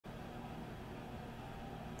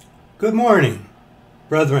Good morning,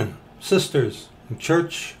 brethren, sisters, and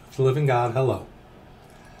Church of the Living God. Hello.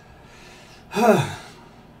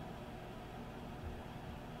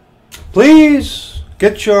 Please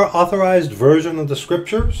get your authorized version of the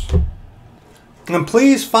Scriptures. And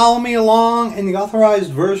please follow me along in the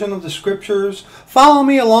authorized version of the Scriptures. Follow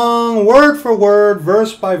me along word for word,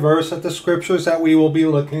 verse by verse at the Scriptures that we will be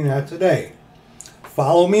looking at today.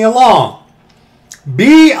 Follow me along.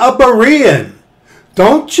 Be a Berean.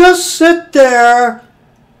 Don't just sit there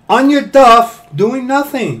on your duff doing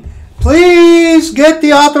nothing. Please get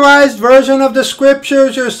the authorized version of the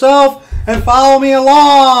Scriptures yourself and follow me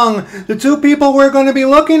along. The two people we're going to be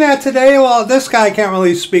looking at today, well, this guy I can't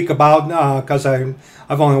really speak about because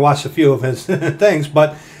I've only watched a few of his things,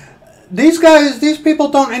 but these people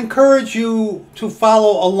don't encourage you to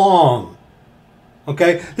follow along.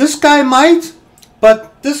 Okay? This guy might,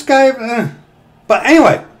 but this guy... But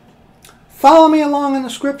anyway, follow me along in the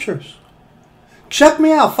Scriptures. Check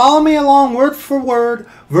me out. Follow me along word for word,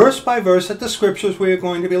 verse by verse at the Scriptures we are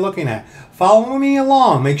going to be looking at. Follow me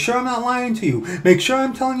along. Make sure I'm not lying to you. Make sure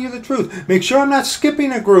I'm telling you the truth. Make sure I'm not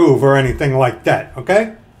skipping a groove or anything like that.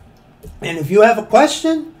 Okay? And if you have a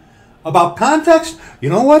question about context, you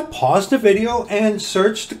know what? Pause the video and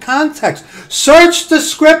search the context. Search the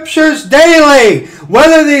Scriptures daily.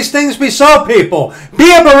 Whether these things be so, people.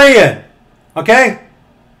 Be a Berean. Okay?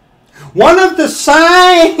 One of the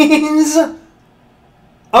signs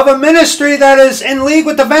of a ministry that is in league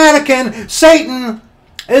with the Vatican, Satan,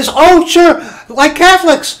 is, oh, sure, like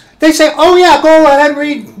Catholics. They say, oh, yeah, go ahead and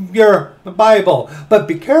read your Bible. But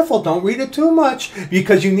be careful, don't read it too much,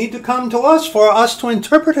 because you need to come to us for us to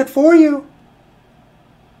interpret it for you.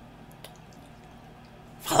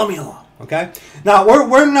 Follow me along, okay? Now,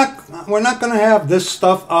 we're not going to have this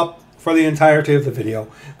stuff up for the entirety of the video,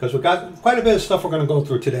 because we've got quite a bit of stuff we're going to go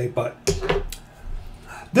through today, but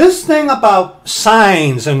this thing about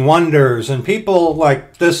signs and wonders and people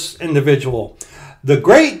like this individual, the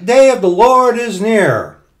great day of the Lord is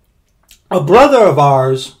near. A brother of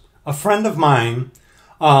ours, a friend of mine,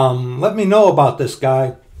 let me know about this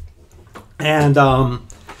guy, and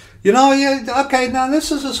you know, yeah, okay, now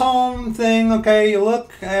this is his home thing. Okay, you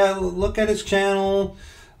look at his channel.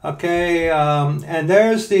 Okay, and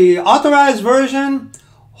there's the authorized version,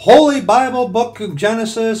 Holy Bible Book of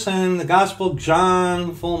Genesis and the Gospel of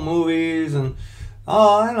John, full movies and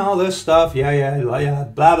all this stuff. Yeah,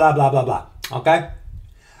 blah, blah, blah, blah, blah. Okay?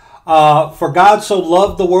 For God so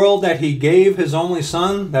loved the world that he gave his only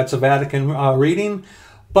son. That's a Vatican reading.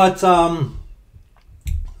 But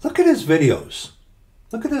look at his videos.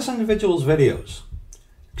 Look at this individual's videos.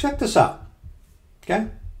 Check this out. Okay?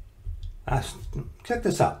 Check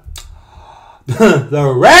this out.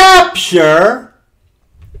 The rapture,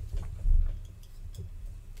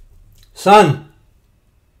 son,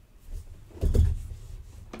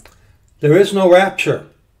 there is no rapture.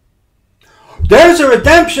 There's a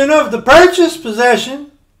redemption of the purchased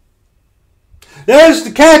possession. There's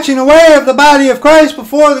the catching away of the body of Christ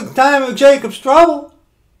before the time of Jacob's trouble.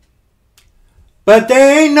 But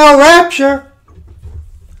there ain't no rapture.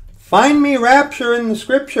 Find me rapture in the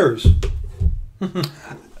Scriptures.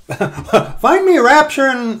 Find me rapture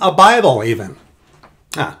in a Bible, even.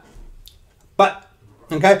 But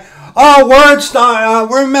okay. Oh, words.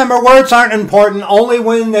 Remember, words aren't important. Only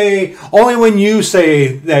when you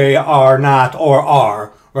say they are not or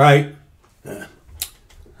are, right?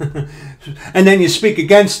 And then you speak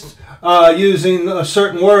against using a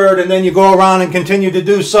certain word, and then you go around and continue to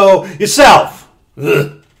do so yourself.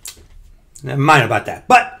 Ugh. Never mind about that.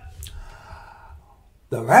 But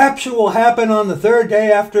the rapture will happen on the third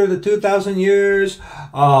day after the 2,000 years.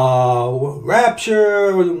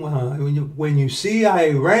 Rapture, when you see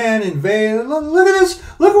Iran invade. Look at this.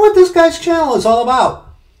 Look at what this guy's channel is all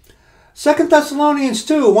about. 2 Thessalonians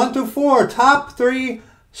 2, 1 through 4. Top 3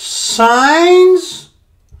 signs.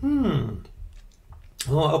 Oh,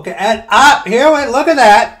 okay. And here, wait, look at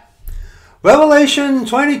that. Revelation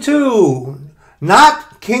 22.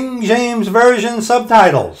 Not King James Version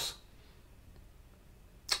subtitles.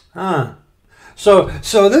 So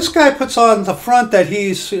this guy puts on the front that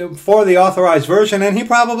he's for the authorized version, and he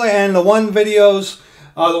probably, and the one video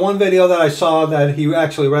that I saw that he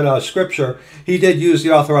actually read out of Scripture, he did use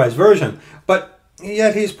the authorized version, but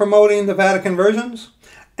yet he's promoting the Vatican versions.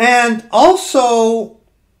 And also,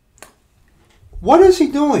 what is he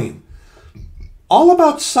doing? All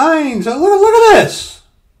about signs. Look at this.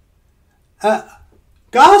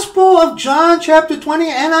 Gospel of John chapter 20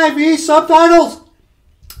 NIV subtitles.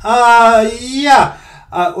 Yeah.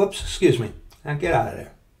 Whoops, excuse me. Now get out of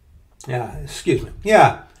there. Yeah, excuse me.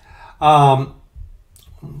 Yeah.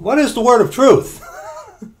 What is the word of truth?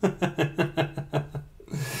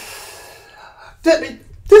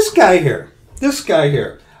 guy here. This guy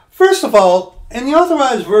here. First of all, in the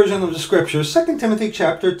authorized version of the scriptures, 2 Timothy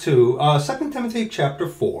chapter 2, 2 Timothy chapter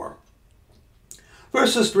 4,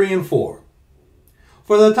 verses 3 and 4.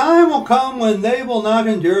 For the time will come when they will not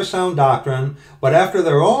endure sound doctrine, but after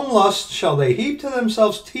their own lust shall they heap to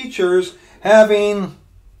themselves teachers having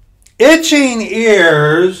itching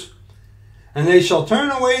ears, and they shall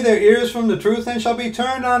turn away their ears from the truth and shall be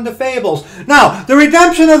turned on to fables. Now, the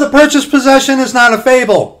redemption of the purchased possession is not a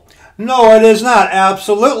fable. No, it is not.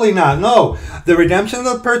 Absolutely not. No, the redemption of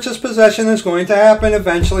the purchased possession is going to happen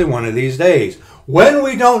eventually one of these days. When,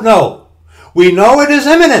 we don't know. We know it is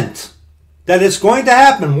imminent, that it's going to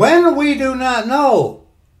happen. When, we do not know.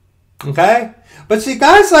 Okay? But see,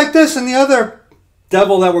 guys like this and the other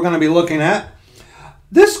devil that we're going to be looking at,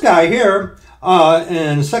 this guy here,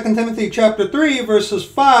 in 2 Timothy chapter 3, verses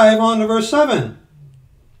 5 on to verse 7.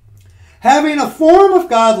 Having a form of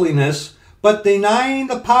godliness, but denying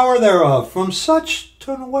the power thereof, from such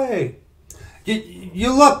turn away.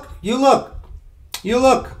 You look,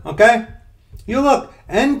 okay? You look,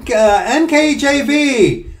 NKJV,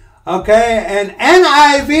 okay, and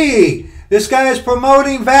NIV. This guy is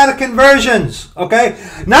promoting Vatican versions, okay?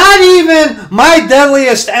 Not even my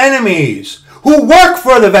deadliest enemies who work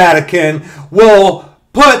for the Vatican will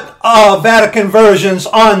put Vatican versions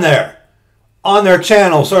on their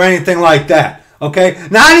channels or anything like that, okay?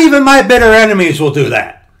 Not even my bitter enemies will do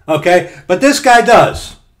that, okay? But this guy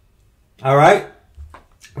does, all right?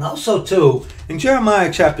 And also, too, in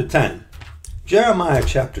Jeremiah chapter 10, Jeremiah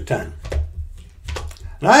chapter 10.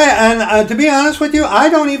 And to be honest with you, I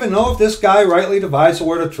don't even know if this guy rightly divides the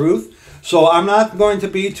word of truth, so I'm not going to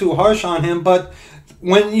be too harsh on him. But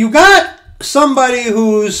when you got somebody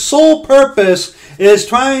whose sole purpose is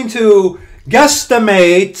trying to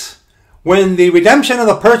guesstimate when the redemption of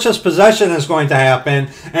the purchased possession is going to happen,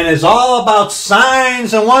 and is all about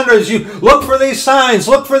signs and wonders, you look for these signs,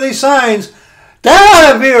 look for these signs, that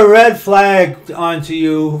ought to be a red flag onto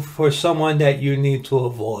you for someone that you need to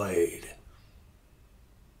avoid.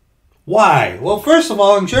 Why? Well, first of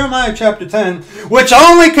all, in Jeremiah chapter 10, which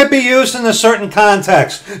only could be used in a certain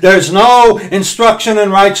context. There's no instruction in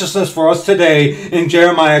righteousness for us today in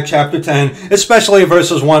Jeremiah chapter 10, especially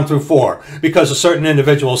verses 1 through 4, because a certain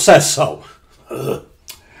individual says so.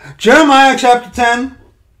 Jeremiah chapter 10,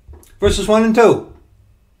 verses 1 and 2.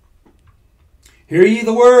 Hear ye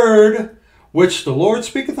the word which the Lord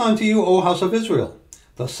speaketh unto you, O house of Israel.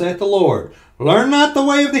 Thus saith the Lord, learn not the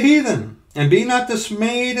way of the heathen, and be not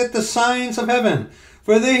dismayed at the signs of heaven,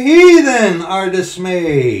 for the heathen are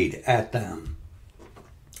dismayed at them.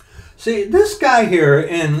 See, this guy here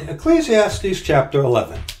in Ecclesiastes chapter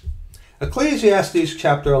 11. Ecclesiastes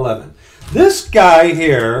chapter 11. This guy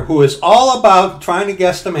here, who is all about trying to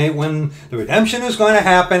guesstimate when the redemption is going to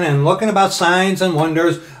happen and looking about signs and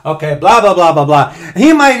wonders, okay, blah, blah, blah, blah, blah.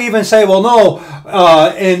 He might even say, well, no,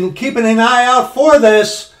 in keeping an eye out for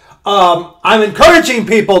this, I'm encouraging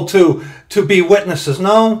people to be witnesses.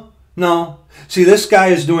 No. See, this guy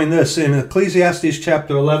is doing this in Ecclesiastes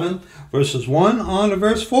chapter 11, verses 1 on to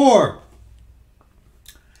verse 4.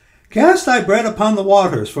 Cast thy bread upon the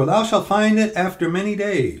waters, for thou shalt find it after many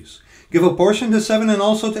days. Give a portion to 7 and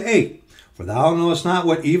also to 8, for thou knowest not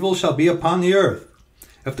what evil shall be upon the earth.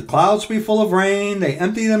 If the clouds be full of rain, they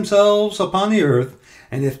empty themselves upon the earth.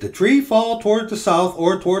 And if the tree fall toward the south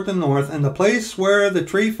or toward the north, and the place where the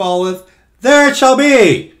tree falleth, there it shall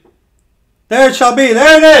be. There it shall be.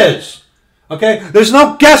 There it is. Okay? There's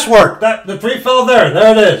no guesswork. The tree fell there.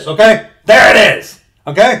 There it is. Okay? There it is.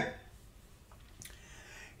 Okay?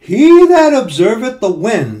 He that observeth the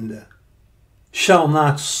wind shall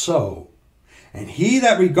not sow, and he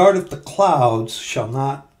that regardeth the clouds shall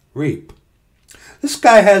not reap. This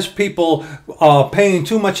guy has people paying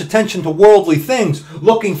too much attention to worldly things,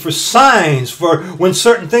 looking for signs for when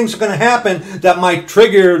certain things are going to happen that might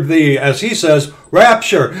trigger the, as he says,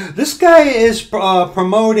 rapture. This guy is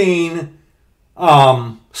promoting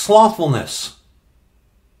slothfulness.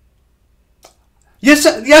 Yes,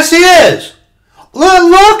 he is.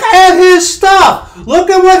 Look at his stuff. Look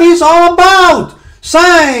at what he's all about.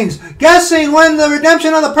 Signs, guessing when the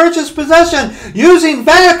redemption of the purchased possession, using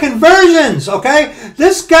Vatican versions, okay?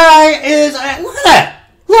 This guy is, look at that.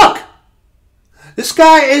 Look. This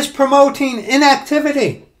guy is promoting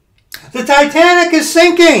inactivity. The Titanic is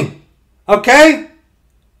sinking, okay?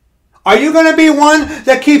 Are you going to be one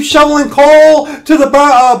that keeps shoveling coal to the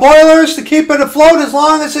boilers to keep it afloat as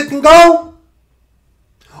long as it can go?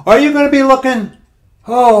 Or are you going to be looking,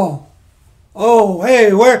 oh,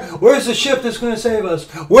 hey, where's the ship that's going to save us?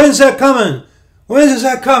 When's that coming? When is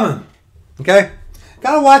that coming? Okay?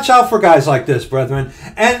 Got to watch out for guys like this, brethren.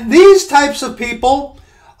 And these types of people,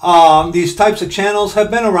 These types of channels have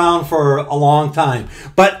been around for a long time.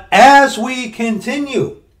 But as we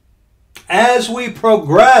continue, as we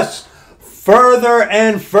progress further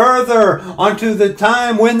and further onto the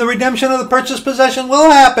time when the redemption of the purchased possession will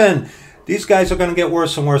happen, these guys are going to get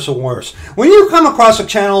worse and worse and worse. When you come across a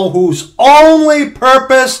channel whose only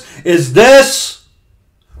purpose is this,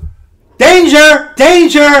 danger,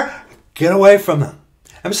 danger, get away from them.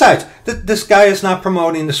 And besides, this guy is not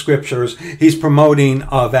promoting the scriptures. He's promoting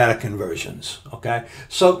Vatican versions. Okay?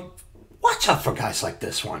 So watch out for guys like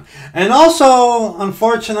this one. And also,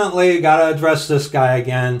 unfortunately, got to address this guy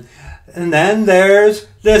again. And then there's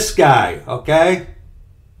this guy. Okay?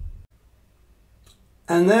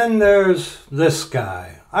 And then there's this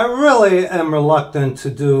guy. I really am reluctant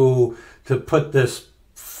to put this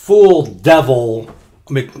fool devil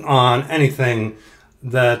on anything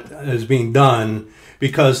that is being done,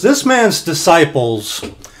 because this man's disciples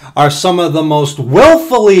are some of the most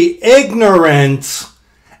willfully ignorant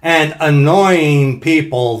and annoying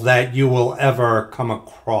people that you will ever come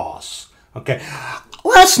across. Okay.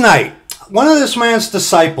 Last night, one of this man's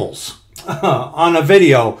disciples on a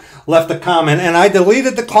video left a comment, and I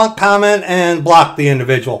deleted the comment and blocked the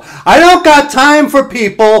individual. I don't got time for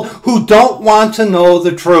people who don't want to know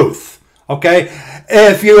the truth. Okay?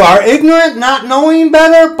 If you are ignorant, not knowing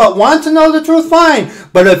better, but want to know the truth, fine.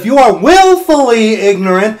 But if you are willfully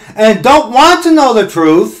ignorant and don't want to know the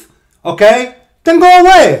truth, okay, then go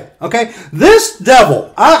away. Okay? This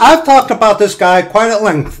devil, I've talked about this guy quite at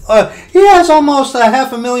length. He has almost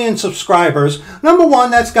 500,000 subscribers. Number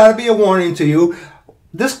one, that's got to be a warning to you.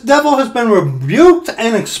 This devil has been rebuked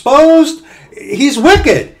and exposed. He's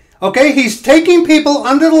wicked. Okay, he's taking people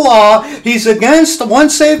under the law. He's against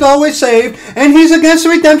once saved, always saved. And he's against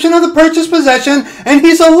the redemption of the purchased possession. And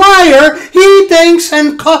he's a liar. He thinks,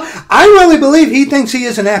 I really believe he thinks he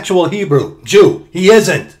is an actual Hebrew Jew. He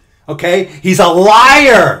isn't. Okay, he's a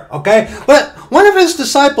liar. Okay, but one of his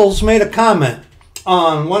disciples made a comment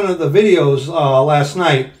on one of the videos last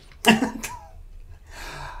night.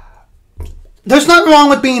 There's nothing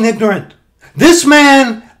wrong with being ignorant. This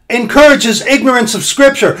man encourages ignorance of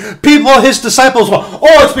Scripture. People, his disciples, go,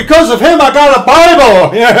 oh, it's because of him I got a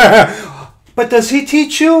Bible. Yeah. But does he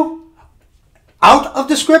teach you out of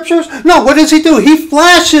the Scriptures? No, what does he do? He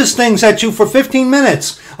flashes things at you for 15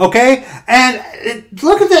 minutes, okay? And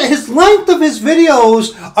look at that. His length of his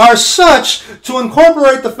videos are such to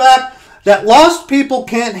incorporate the fact that lost people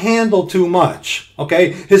can't handle too much,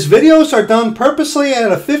 okay? His videos are done purposely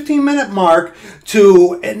at a 15-minute mark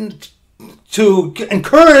to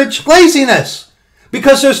encourage laziness,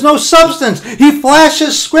 because there's no substance. He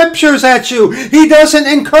flashes scriptures at you. He doesn't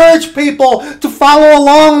encourage people to follow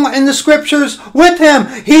along in the scriptures with him.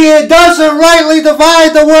 He doesn't rightly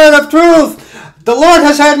divide the word of truth. The Lord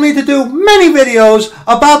has had me to do many videos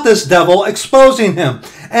about this devil, exposing him.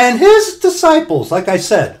 And his disciples, like I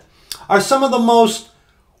said, are some of the most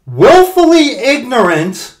willfully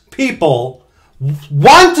ignorant people.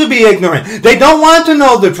 Want to be ignorant. They don't want to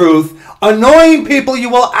know the truth. Annoying people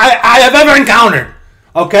I have ever encountered.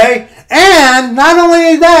 Okay? And not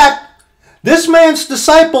only that, this man's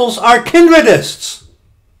disciples are kindredists.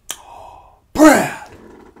 Brad.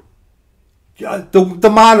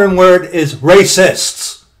 The modern word is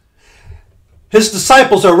racists. His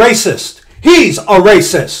disciples are racist. He's a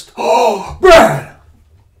racist. Oh, Brad.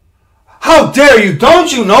 How dare you?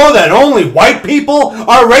 Don't you know that only white people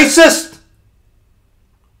are racist?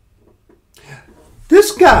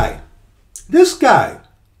 This guy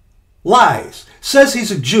lies, says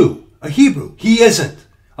he's a Jew, a Hebrew. He isn't,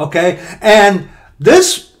 okay? And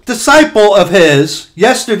this disciple of his,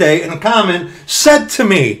 yesterday in a comment, said to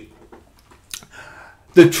me,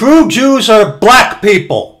 the true Jews are black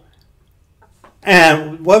people.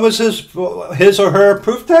 And what was his or her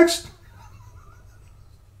proof text?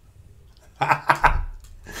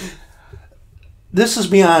 This is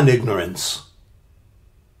beyond ignorance.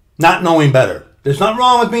 Not knowing better. There's nothing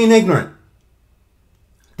wrong with being ignorant.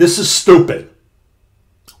 This is stupid.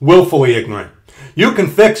 Willfully ignorant. You can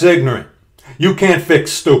fix ignorant. You can't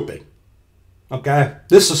fix stupid. Okay?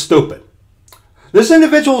 This is stupid. This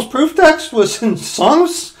individual's proof text was in Song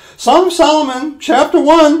of Solomon, chapter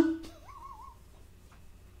 1.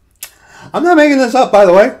 I'm not making this up, by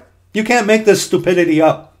the way. You can't make this stupidity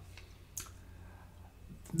up.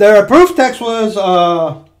 Their proof text was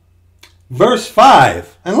verse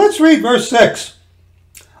 5. And let's read verse 6.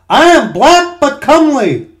 I am black but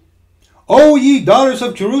comely, O ye daughters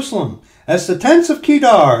of Jerusalem, as the tents of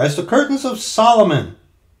Kedar, as the curtains of Solomon.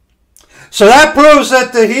 So that proves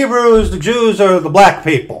that the Hebrews, the Jews, are the black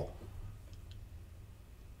people.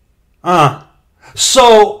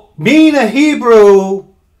 So being a Hebrew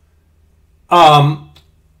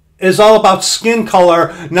is all about skin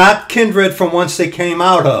color, not kindred from whence they came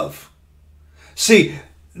out of. See,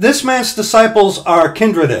 this man's disciples are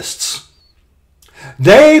kindredists.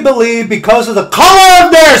 They believe because of the color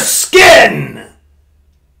of their skin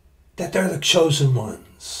that they're the chosen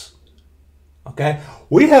ones. Okay?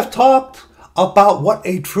 We have talked about what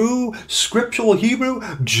a true scriptural Hebrew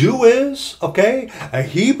Jew is. Okay? A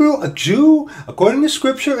Jew, according to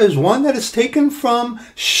Scripture, is one that is taken from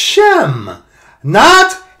Shem,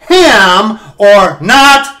 not Ham or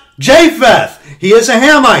not Japheth. He is a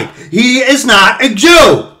Hamite. He is not a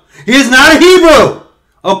Jew. He is not a Hebrew.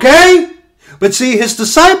 Okay? But see, his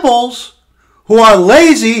disciples, who are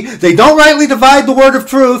lazy, they don't rightly divide the word of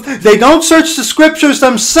truth, they don't search the Scriptures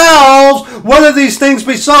themselves, whether these things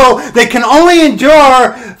be so, they can only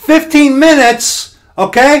endure 15 minutes.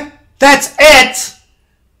 Okay? That's it.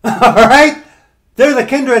 Alright? They're the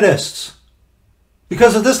kindredists.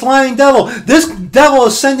 Because of this lying devil. This devil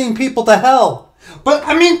is sending people to hell. But,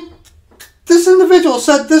 I mean, this individual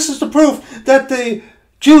said this is the proof that the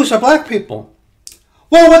Jews are black people.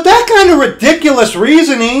 Well, with that kind of ridiculous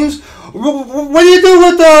reasonings, what do you do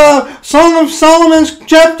with Song of Solomon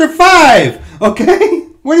chapter 5? Okay?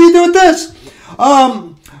 What do you do with this?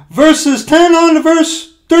 Verses 10 on to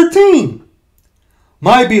verse 13.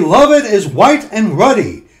 My beloved is white and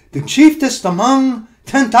ruddy, the chiefest among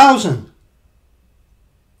 10,000.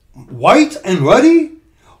 White and ruddy?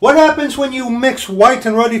 What happens when you mix white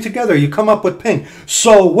and ruddy together? You come up with pink.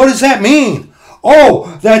 So what does that mean?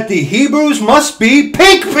 Oh, that the Hebrews must be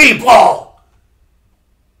pink people.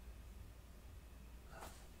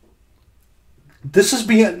 This is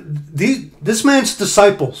this man's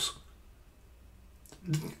disciples.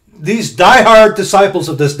 These diehard disciples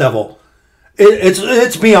of this devil.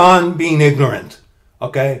 It's beyond being ignorant.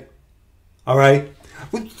 Okay? All right?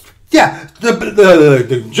 Yeah,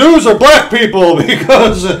 the Jews are black people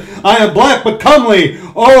because I am black but comely.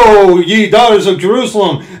 Oh, ye daughters of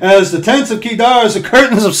Jerusalem, as the tents of Kedar, as the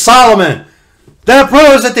curtains of Solomon. That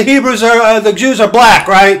proves that the the Jews are black,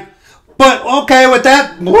 right? But okay, with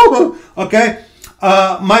that, okay.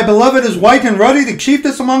 My beloved is white and ruddy, the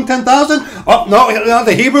chiefest among 10,000. Oh no,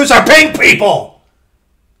 the Hebrews are pink people.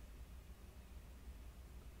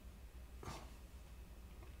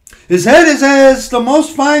 His head is as the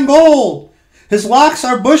most fine gold. His locks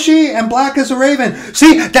are bushy and black as a raven.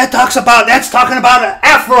 See, that's talking about an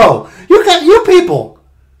afro. You people.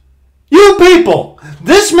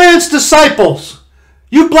 This man's disciples.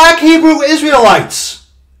 You black Hebrew Israelites.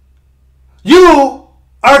 You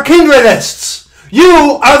are kindredists.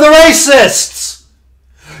 You are the racists.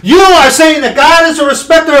 You are saying that God is a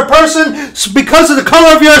respecter of person because of the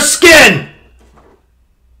color of your skin.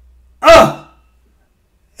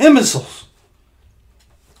 Imbeciles.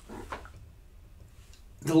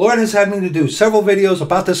 The Lord has had me to do several videos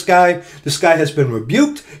about this guy. This guy has been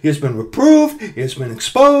rebuked. He has been reproved. He has been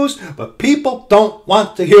exposed. But people don't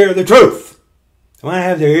want to hear the truth. They want to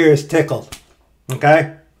have their ears tickled.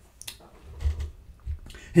 Okay?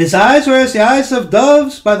 His eyes are as the eyes of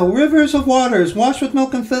doves by the rivers of waters, washed with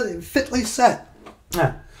milk and fitly set.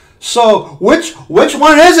 Yeah. So, which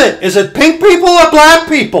one is it? Is it pink people or black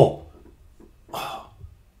people?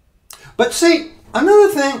 But see, another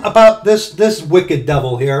thing about this wicked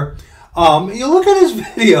devil here, you look at his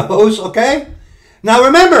videos, okay? Now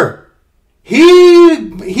remember,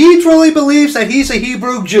 he truly believes that he's a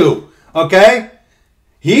Hebrew Jew, okay?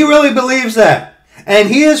 He really believes that. And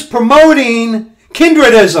he is promoting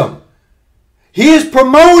kindredism. He is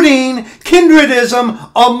promoting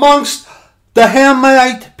kindredism amongst the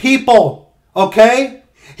Hamite people, okay?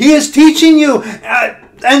 He is teaching you...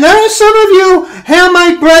 and there are some of you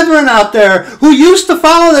Hamite brethren out there who used to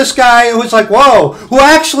follow this guy who's like, whoa, who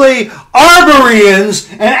actually are Bereans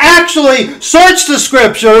and actually search the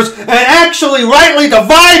Scriptures and actually rightly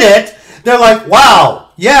divide it. They're like,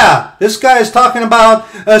 wow, yeah, this guy is talking about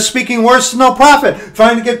speaking words to no profit,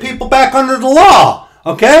 trying to get people back under the law.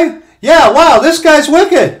 Okay? Yeah, wow, this guy's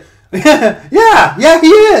wicked. yeah, he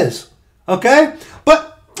is. Okay?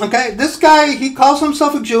 But, okay, this guy, he calls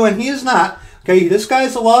himself a Jew and he is not. Okay, this guy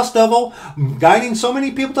is a lost devil, guiding so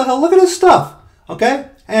many people to hell. Look at his stuff, okay?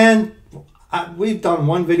 And we've done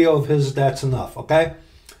one video of his, that's enough, okay?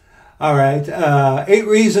 All right, 8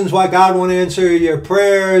 reasons why God won't answer your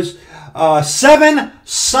prayers. 7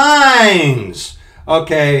 signs,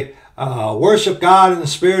 okay? Worship God in the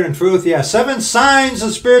Spirit and truth. Yeah, 7 signs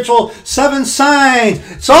of spiritual, 7 signs.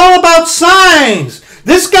 It's all about signs.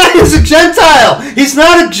 This guy is a Gentile. He's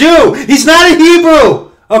not a Jew. He's not a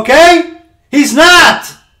Hebrew, okay? He's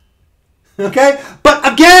not. Okay? But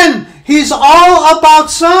again, he's all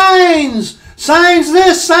about signs. Signs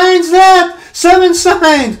this, signs that. 7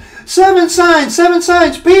 signs. 7 signs. 7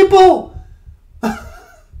 signs. People,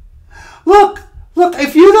 look,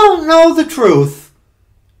 if you don't know the truth,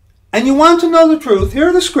 and you want to know the truth, here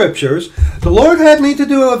are the scriptures. The Lord had me to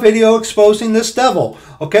do a video exposing this devil.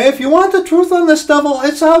 Okay, if you want the truth on this devil,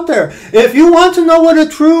 it's out there. If you want to know what a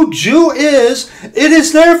true Jew is, it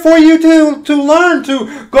is there for you to learn,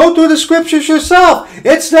 to go through the scriptures yourself.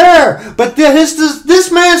 It's there. But this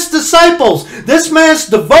man's disciples, this man's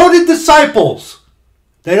devoted disciples,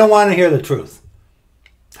 they don't want to hear the truth.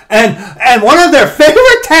 And one of their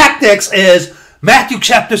favorite tactics is Matthew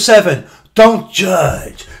chapter 7. Don't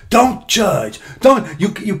judge. Don't judge.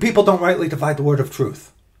 You people don't rightly divide the word of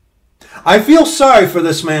truth. I feel sorry for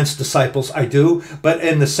this man's disciples, I do, but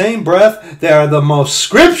in the same breath, they are the most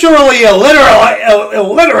scripturally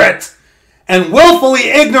illiterate and willfully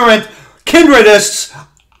ignorant kindredists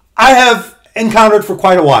I have encountered for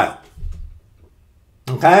quite a while.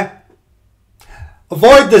 Okay?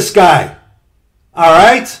 Avoid this guy. All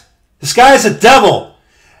right? This guy is a devil.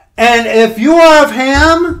 And if you are of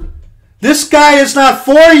Ham, this guy is not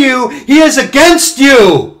for you. He is against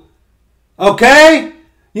you. Okay?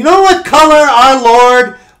 You know what color our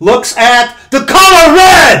Lord looks at? The color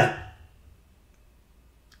red!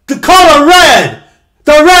 The color red!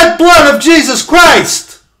 The red blood of Jesus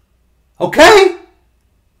Christ! Okay?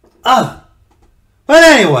 But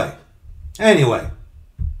anyway.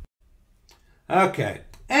 Okay.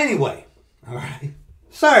 Anyway. Alright.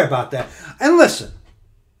 Sorry about that. And listen.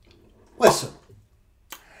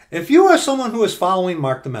 If you are someone who is following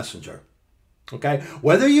Mark the Messenger, okay,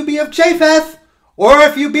 whether you be of Japheth, or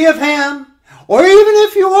if you be of Ham, or even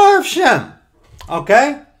if you are of Shem,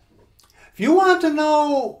 okay? If you want to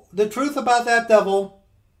know the truth about that devil,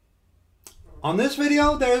 on this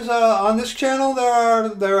video, on this channel, there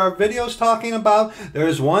are videos talking about,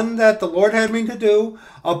 there's one that the Lord had me to do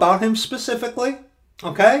about him specifically,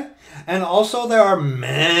 okay? And also there are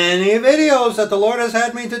many videos that the Lord has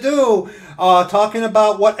had me to do talking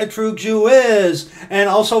about what a true Jew is. And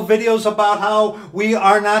also videos about how we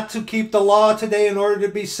are not to keep the law today in order to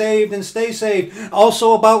be saved and stay saved.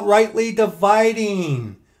 Also about rightly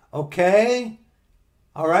dividing. Okay?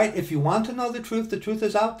 All right? If you want to know the truth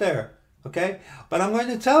is out there. Okay? But I'm going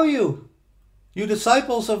to tell you, you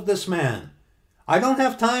disciples of this man, I don't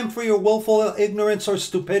have time for your willful ignorance or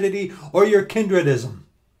stupidity or your kindredism.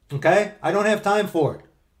 Okay? I don't have time for it.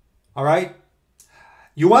 All right?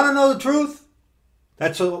 You want to know the truth?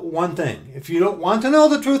 That's one thing. If you don't want to know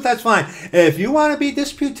the truth, that's fine. If you want to be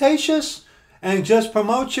disputatious and just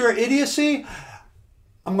promote your idiocy,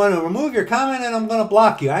 I'm going to remove your comment and I'm going to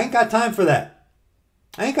block you. I ain't got time for that.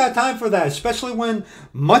 I ain't got time for that, especially when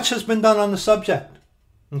much has been done on the subject.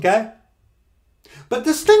 Okay? But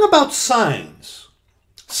this thing about signs.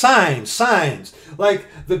 Signs. Like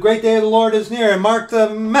the great day of the Lord is near and mark the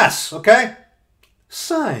mess, okay?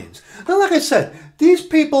 Signs. Now, like I said, these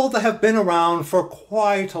people that have been around for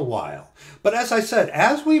quite a while. But as I said,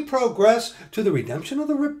 as we progress to the redemption of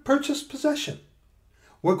the purchased possession,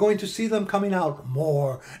 we're going to see them coming out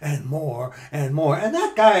more and more and more. And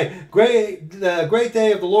that guy, the great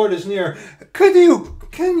day of the Lord is near.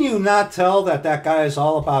 Can you not tell that guy is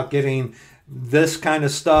all about getting this kind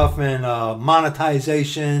of stuff and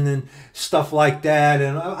monetization and stuff like that?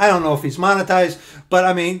 And I don't know if he's monetized, but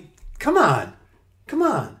I mean, come on.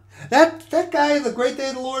 That guy, the great day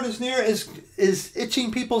of the Lord is near, is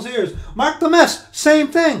itching people's ears. Mark the mess, same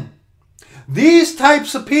thing. These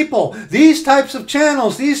types of people, these types of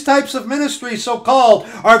channels, these types of ministries, so-called,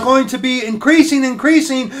 are going to be increasing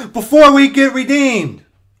before we get redeemed.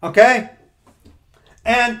 Okay?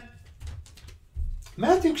 And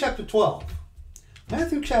Matthew chapter 12.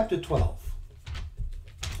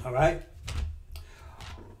 All right?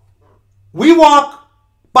 We walk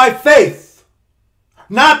by faith,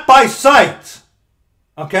 not by sight.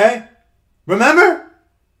 Okay? Remember?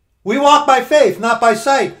 We walk by faith, not by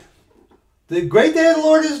sight. The great day of the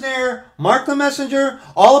Lord is near. Mark the Messenger.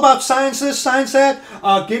 All about signs this, signs that.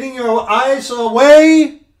 Getting your eyes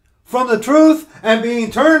away from the truth and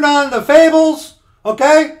being turned on to fables.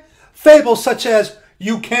 Okay? Fables such as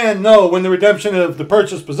you can know when the redemption of the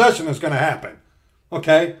purchased possession is going to happen.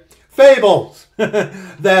 Okay? Fables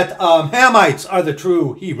that Hamites are the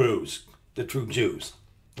true Hebrews, the true Jews.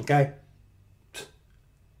 Okay?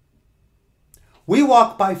 We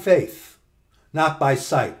walk by faith, not by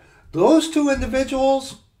sight. Those two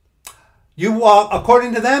individuals, you walk,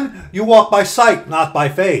 according to them, you walk by sight, not by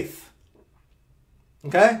faith.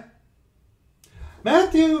 Okay?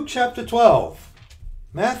 Matthew chapter 12.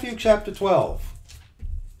 Matthew chapter 12.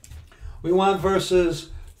 We want verses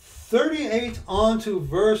 38 on to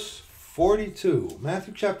verse 42.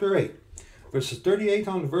 Matthew chapter 8. verses 38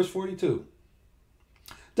 on to verse 42.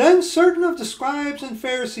 Then certain of the scribes and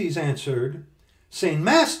Pharisees answered, saying,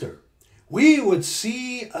 Master, we would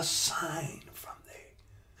see a sign from thee.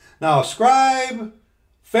 Now, a scribe,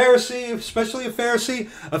 Pharisee, especially a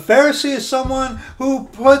Pharisee is someone who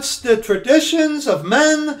puts the traditions of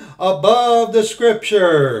men above the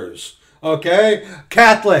scriptures. Okay?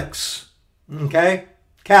 Catholics. Okay?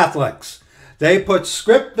 Catholics. They put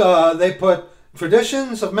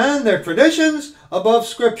traditions of men, their traditions, above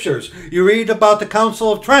scriptures. You read about the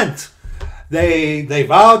Council of Trent. They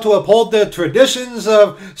vow to uphold the traditions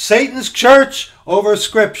of Satan's church over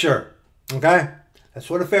scripture. Okay? That's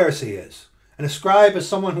what a Pharisee is. And a scribe is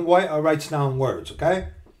someone who writes down words. Okay?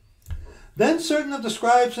 Then certain of the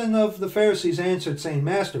scribes and of the Pharisees answered, saying,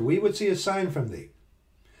 Master, we would see a sign from thee.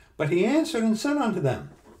 But he answered and said unto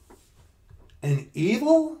them, An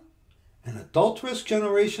evil and adulterous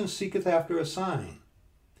generation seeketh after a sign,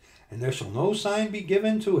 and there shall no sign be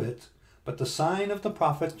given to it, but the sign of the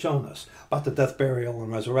prophet Jonas. About the death, burial,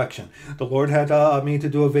 and resurrection. The Lord had me to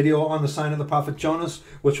do a video on the sign of the prophet Jonas,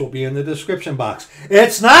 which will be in the description box.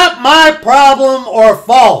 It's not my problem or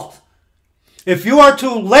fault if you are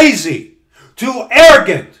too lazy, too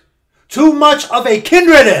arrogant, too much of a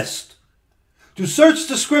kindredist to search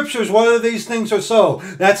the scriptures whether these things are so.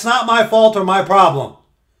 That's not my fault or my problem.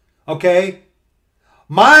 Okay?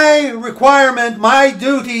 My requirement, my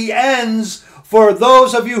duty ends for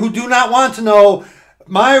those of you who do not want to know.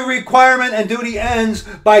 My requirement and duty ends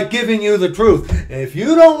by giving you the truth. If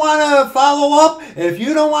you don't want to follow up, if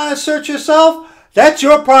you don't want to search yourself, that's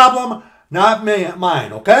your problem, not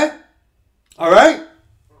mine. Okay? All right?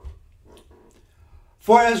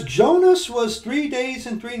 For as Jonas was 3 days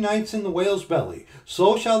and 3 nights in the whale's belly,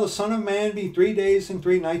 so shall the Son of Man be 3 days and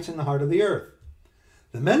 3 nights in the heart of the earth.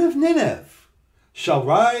 The men of Nineveh shall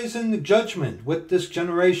rise in the judgment with this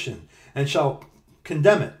generation, and shall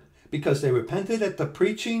condemn it, because they repented at the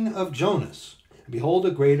preaching of Jonas. And behold,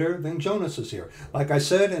 a greater than Jonas is here. Like I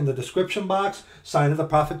said in the description box, sign of the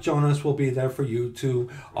prophet Jonas will be there for you to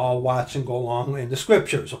watch and go along in the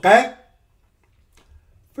scriptures. Okay?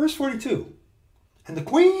 Verse 42. And the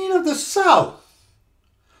queen of the south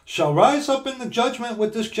shall rise up in the judgment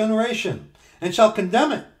with this generation, and shall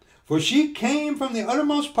condemn it. For she came from the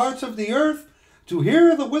uttermost parts of the earth to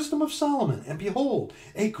hear the wisdom of Solomon. And behold,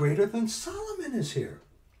 a greater than Solomon is here.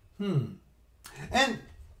 And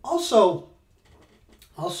also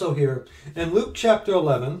here in Luke chapter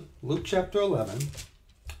 11,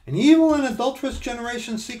 an evil and adulterous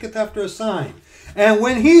generation seeketh after a sign. And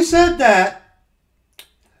when he said that,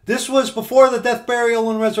 this was before the death, burial,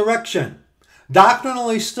 and resurrection.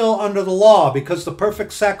 Doctrinally still under the law, because the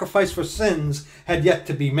perfect sacrifice for sins had yet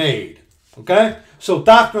to be made. Okay? So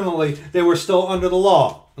doctrinally, they were still under the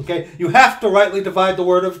law. Okay? You have to rightly divide the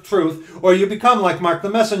word of truth, or you become like Mark the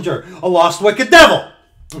Messenger, a lost, wicked devil.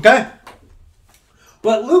 Okay?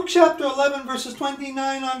 But Luke chapter 11, verses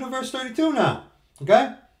 29 on to verse 32 now.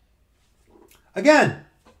 Okay? Again.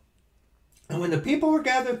 And when the people were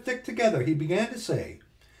gathered thick together, he began to say,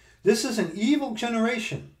 This is an evil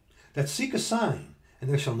generation that seek a sign, and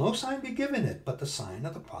there shall no sign be given it, but the sign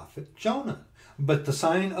of the prophet Jonah. But the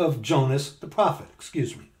sign of Jonas the prophet,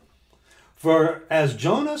 For as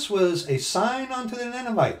Jonas was a sign unto the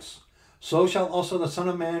Ninevites, so shall also the Son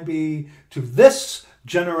of Man be to this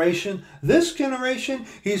generation. This generation,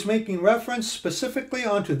 he's making reference specifically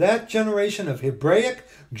onto that generation of Hebraic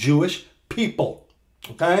Jewish people.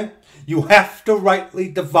 Okay? You have to rightly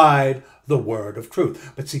divide the word of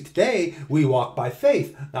truth. But see, today we walk by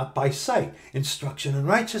faith, not by sight. Instruction in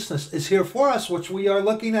righteousness is here for us, which we are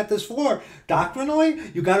looking at this for. Doctrinally,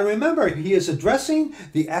 you got to remember, he is addressing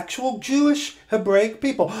the actual Jewish Hebraic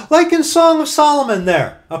people. Like in Song of Solomon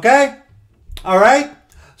there, okay? All right?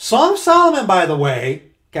 Song of Solomon, by the way,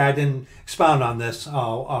 okay, I didn't expound on this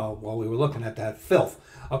while we were looking at that filth.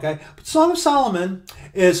 Okay? But Song of Solomon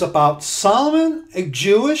is about Solomon, a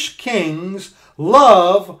Jewish king's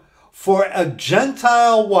love for a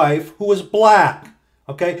Gentile wife who was black.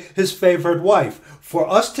 Okay? His favored wife. For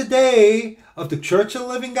us today, of the Church of the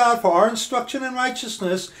Living God, for our instruction in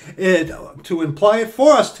righteousness, to imply it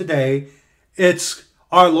for us today, it's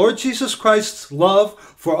our Lord Jesus Christ's love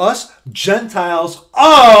for us Gentiles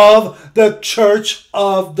of the Church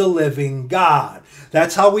of the Living God.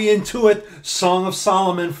 That's how we intuit Song of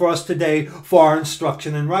Solomon for us today for our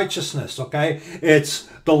instruction in righteousness, okay? It's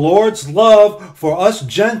the Lord's love for us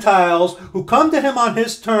Gentiles who come to him on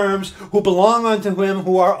his terms, who belong unto him,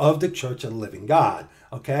 who are of the Church of the Living God,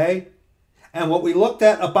 okay? And what we looked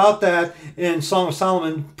at about that in Song of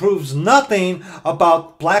Solomon proves nothing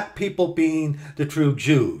about black people being the true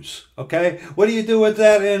Jews. Okay? What do you do with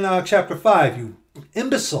that in chapter 5? You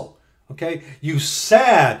imbecile. Okay? You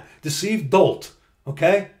sad, deceived dolt.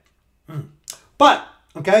 Okay? But,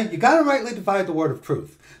 okay, you got to rightly divide the word of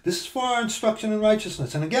truth. This is for our instruction in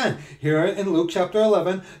righteousness. And again, here in Luke chapter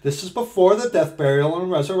 11, this is before the death, burial,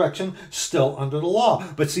 and resurrection, still under the law.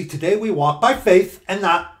 But see, today we walk by faith and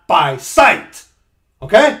not by sight.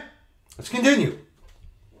 Okay? Let's continue.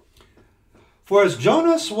 For as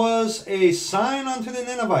Jonas was a sign unto the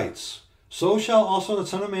Ninevites, so shall also the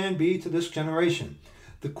Son of Man be to this generation.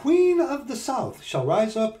 The queen of the south shall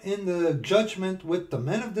rise up in the judgment with the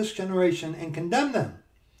men of this generation and condemn them.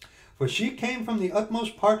 For she came from the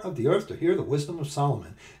utmost part of the earth to hear the wisdom of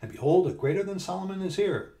Solomon. And behold, a greater than Solomon is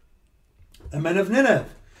here. The men of Nineveh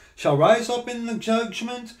shall rise up in the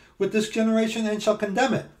judgment with this generation and shall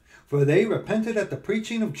condemn it. For they repented at the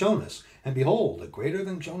preaching of Jonas. And behold, a greater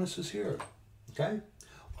than Jonas is here. Okay?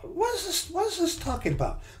 What is this talking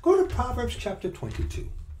about? Go to Proverbs chapter 22.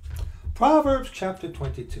 Proverbs chapter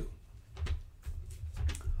 22.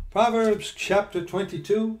 Proverbs chapter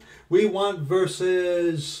 22. We want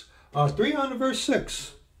verses 3 on to verse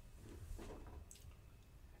 6.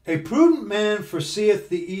 A prudent man foreseeth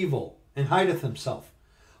the evil and hideth himself,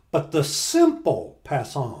 but the simple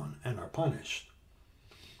pass on and are punished.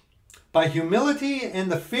 By humility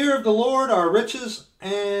and the fear of the Lord are riches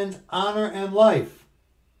and honor and life.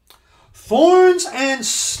 Thorns and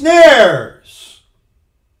snares,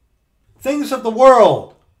 things of the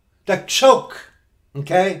world that choke.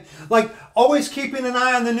 Okay? Like always keeping an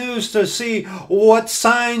eye on the news to see what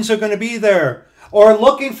signs are going to be there. Or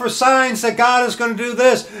looking for signs that God is going to do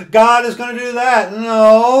this, God is going to do that.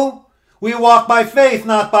 No. We walk by faith,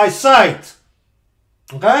 not by sight.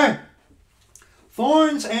 Okay?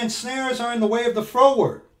 Thorns and snares are in the way of the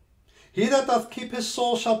froward. He that doth keep his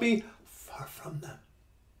soul shall be far from them.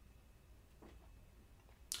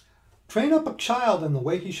 Train up a child in the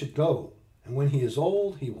way he should go, and when he is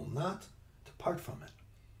old, he will not depart from it.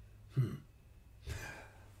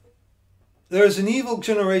 There is an evil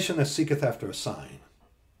generation that seeketh after a sign.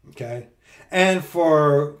 Okay? And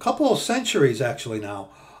for a couple of centuries actually now,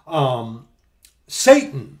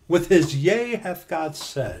 Satan, with his yea hath God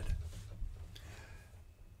said,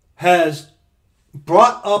 has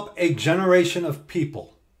brought up a generation of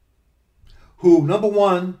people who, number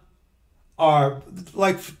one, are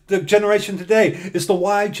like the generation today is the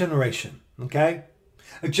Y generation. Okay?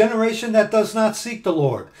 A generation that does not seek the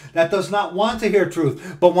Lord, that does not want to hear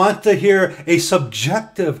truth, but want to hear a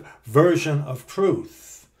subjective version of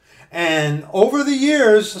truth. And over the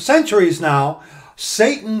years, centuries now,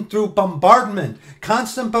 Satan, through bombardment,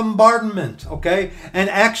 constant bombardment, okay? And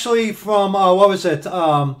actually from,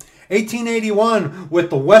 1881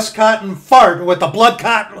 with the Westcott and fart, with the blood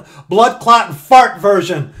clot and fart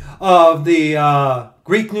version of the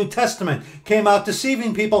Greek New Testament, came out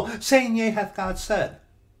deceiving people, saying, yea, hath God said.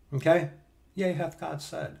 Okay? Yea, hath God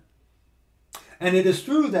said. And it is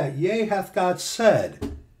through that, yea, hath God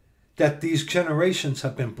said, that these generations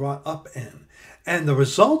have been brought up in. And the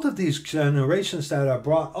result of these generations that are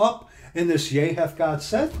brought up in this yea, hath God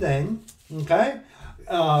said thing, okay,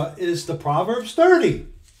 is the Proverbs 30.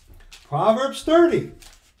 Proverbs 30.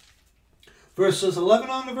 Verses 11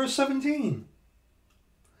 on to verse 17.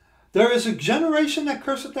 There is a generation that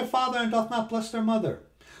curseth their father and doth not bless their mother.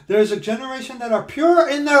 There is a generation that are pure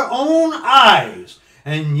in their own eyes,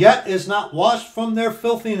 and yet is not washed from their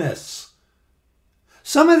filthiness.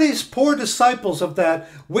 Some of these poor disciples of that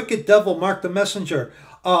wicked devil, Mark the Messenger,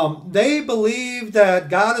 they believe that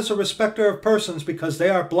God is a respecter of persons because they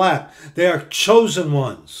are black. They are chosen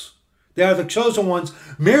ones. They are the chosen ones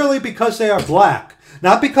merely because they are black.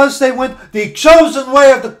 Not because they went the chosen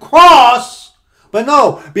way of the cross, but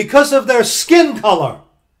no, because of their skin color.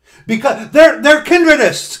 Because they're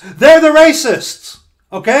kindredists. They're the racists.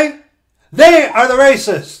 Okay? They are the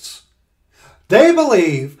racists. They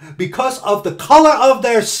believe because of the color of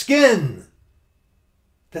their skin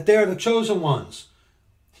that they are the chosen ones.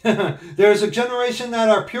 There is a generation that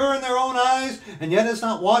are pure in their own eyes and yet is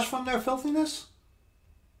not washed from their filthiness.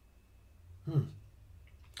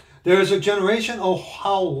 There is a generation, oh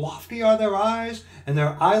how lofty are their eyes and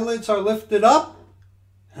their eyelids are lifted up.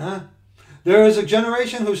 There is a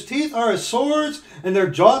generation whose teeth are as swords, and their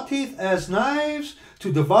jaw teeth as knives,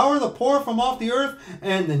 to devour the poor from off the earth,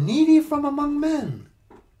 and the needy from among men.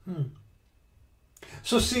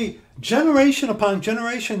 So see, generation upon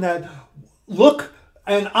generation that look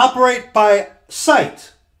and operate by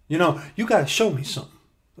sight. You know, you got to show me something.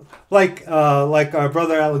 like our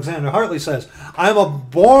brother Alexander Hartley says, I'm a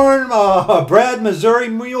born, bred Missouri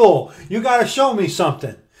mule. You got to show me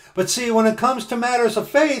something. But see, when it comes to matters of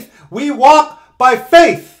faith, we walk by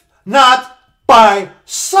faith, not by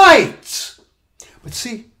sight. But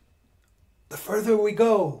see, the further we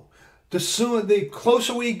go, the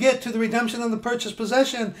closer we get to the redemption of the purchased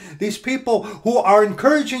possession, these people who are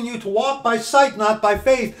encouraging you to walk by sight, not by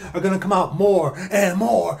faith, are going to come out more and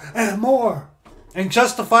more and more and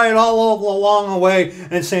justify it all along the way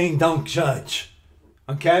and saying, don't judge.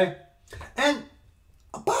 Okay? And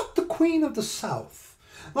about the Queen of the South.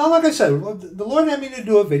 Well, like I said, the Lord had me to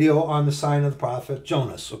do a video on the sign of the prophet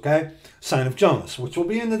Jonas, okay? Sign of Jonas, which will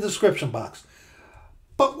be in the description box.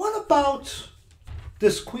 But what about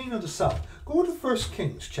this Queen of the South? Go to 1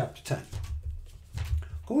 Kings chapter 10.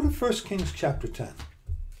 Go to 1 Kings chapter 10.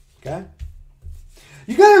 Okay?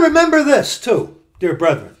 You got to remember this too, dear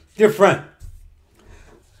brethren, dear friend.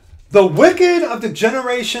 The wicked of the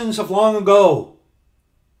generations of long ago,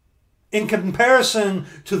 in comparison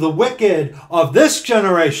to the wicked of this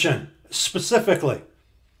generation specifically.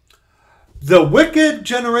 The wicked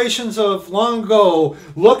generations of long ago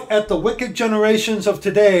look at the wicked generations of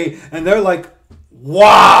today and they're like,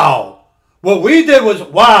 wow. What we did was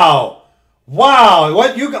wow. Wow.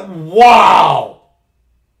 What you got? Wow.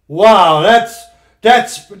 Wow.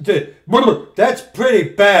 That's pretty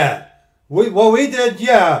bad. What we did,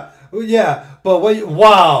 yeah. But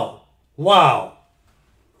wow. Wow.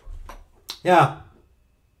 Yeah.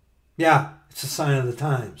 It's a sign of the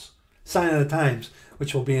times. Sign of the times,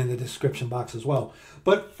 which will be in the description box as well.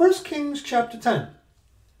 But 1 Kings chapter 10.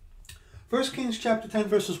 1 Kings chapter 10,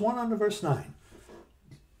 verses 1 on to verse 9.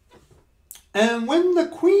 And when the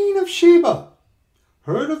Queen of Sheba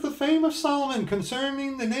heard of the fame of Solomon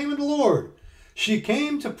concerning the name of the Lord, she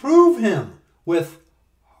came to prove him with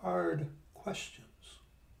hard questions.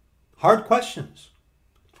 Hard questions.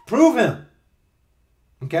 Prove him.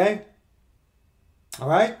 Okay? All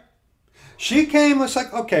right? She came, was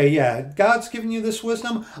like, okay, yeah, God's giving you this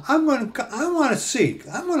wisdom. I want to seek.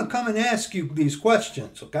 I'm going to come and ask you these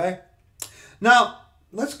questions, okay? Now,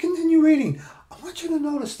 let's continue reading. I want you to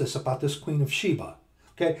notice this about this Queen of Sheba.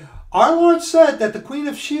 Okay, our Lord said that the Queen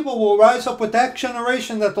of Sheba will rise up with that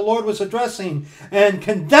generation that the Lord was addressing and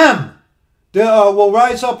condemn. Will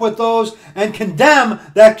rise up with those and condemn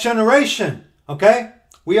that generation. Okay,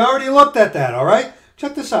 we already looked at that. All right,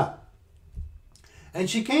 check this out. And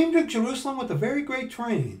she came to Jerusalem with a very great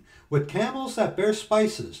train, with camels that bear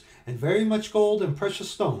spices, and very much gold and precious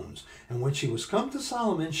stones. And when she was come to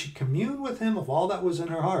Solomon, she communed with him of all that was in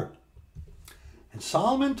her heart. And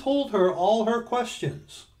Solomon told her all her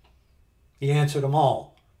questions. He answered them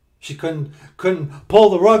all. She couldn't pull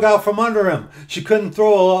the rug out from under him. She couldn't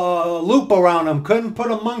throw a loop around him. Couldn't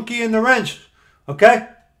put a monkey in the wrench. Okay?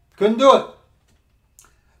 Couldn't do it.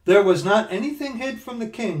 There was not anything hid from the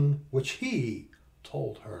king which he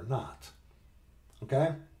told her not.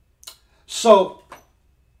 Okay? So,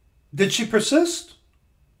 did she persist?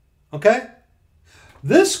 Okay?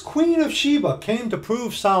 This Queen of Sheba came to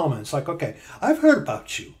prove Solomon. It's like, okay, I've heard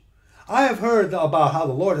about you. I have heard about how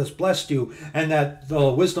the Lord has blessed you and that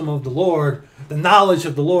the wisdom of the Lord, the knowledge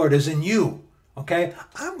of the Lord is in you. Okay?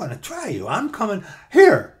 I'm going to try you. I'm coming.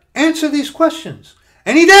 Here, answer these questions.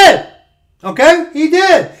 And he did. Okay? He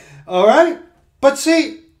did. All right? But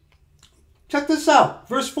see, check this out.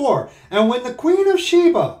 Verse 4. And when the Queen of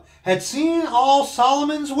Sheba had seen all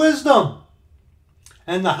Solomon's wisdom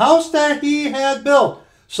and the house that he had built.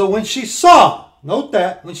 So when she saw, note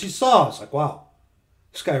that, when she saw, it's like, wow,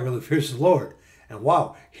 this guy really fears the Lord. And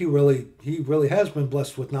wow, he really has been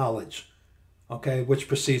blessed with knowledge. Okay, which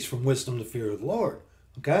proceeds from wisdom, the fear of the Lord.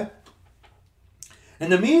 Okay?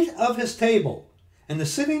 And the meat of his table, and the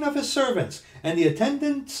sitting of his servants, and the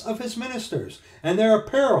attendance of his ministers, and their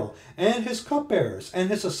apparel, and his cupbearers, and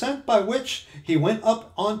his ascent by which he went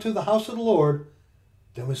up unto the house of the Lord,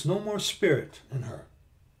 there was no more spirit in her.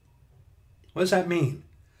 What does that mean?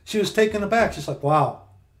 She was taken aback. She's like, wow,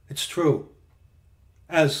 it's true.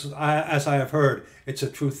 As I have heard, it's a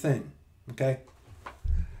true thing. Okay?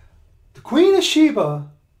 The Queen of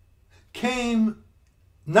Sheba came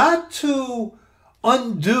not to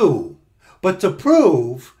undo, but to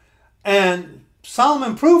prove. And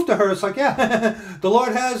Solomon proved to her, it's like, yeah, the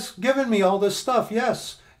Lord has given me all this stuff.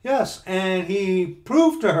 Yes. Yes, and he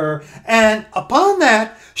proved to her, and upon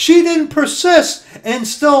that, she didn't persist in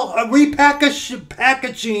still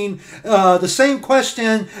packaging the same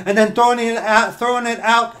question and then throwing it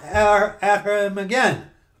out at him again.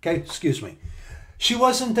 Okay, excuse me. She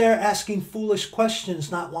wasn't there asking foolish questions,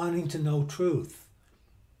 not wanting to know truth.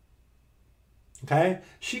 Okay,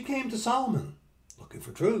 she came to Solomon looking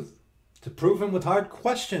for truth. to prove him with hard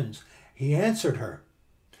questions. He answered her.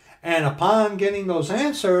 And upon getting those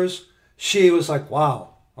answers, she was like,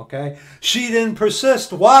 wow, okay? She didn't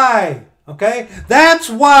persist. Why? Okay? That's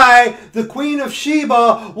why the Queen of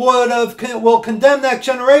Sheba will condemn that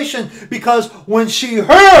generation, because when she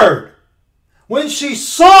heard, when she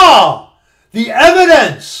saw the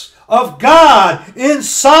evidence of God in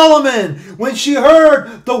Solomon, when she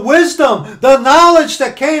heard the wisdom, the knowledge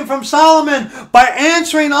that came from Solomon by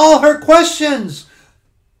answering all her questions,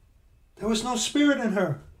 there was no spirit in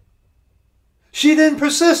her. She didn't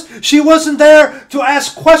persist. She wasn't there to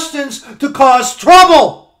ask questions to cause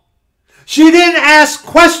trouble. She didn't ask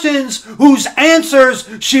questions whose answers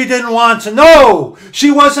she didn't want to know. She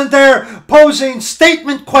wasn't there posing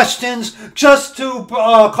statement questions just to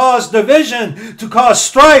cause division, to cause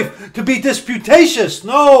strife, to be disputatious.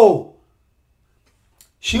 No.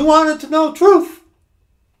 She wanted to know truth.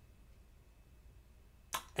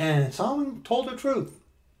 And Solomon told her truth.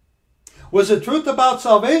 Was it truth about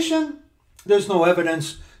salvation? There's no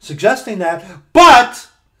evidence suggesting that. But,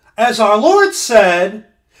 as our Lord said,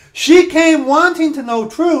 she came wanting to know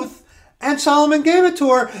truth, and Solomon gave it to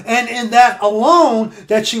her. And in that alone,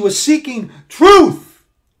 that she was seeking truth,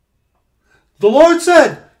 the Lord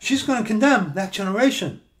said, she's going to condemn that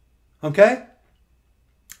generation. Okay?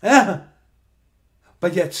 Yeah.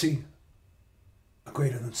 But yet, see, a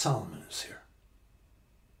greater than Solomon is here.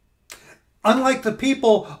 Unlike the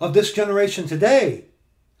people of this generation today,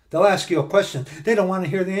 they'll ask you a question. They don't want to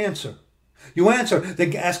hear the answer. You answer,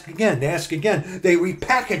 they ask again, they ask again. They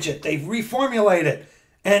repackage it, they reformulate it,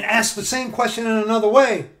 and ask the same question in another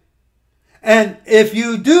way. And if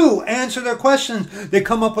you do answer their questions, they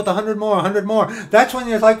come up with 100 more, 100 more. That's when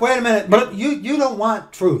you're like, wait a minute, but you don't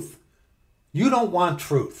want truth. You don't want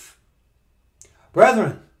truth.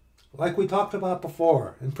 Brethren, like we talked about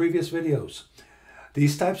before in previous videos,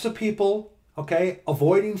 these types of people, okay,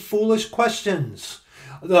 avoiding foolish questions.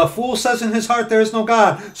 The fool says in his heart there is no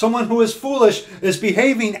God. Someone who is foolish is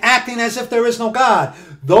behaving, acting as if there is no God.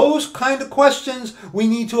 Those kind of questions we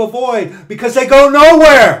need to avoid because they go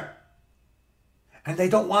nowhere. And they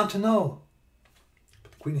don't want to know.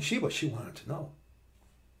 But the Queen of Sheba, she wanted to know.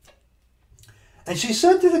 And she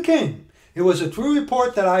said to the king, it was a true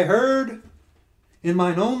report that I heard in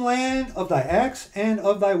mine own land of thy acts and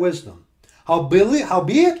of thy wisdom.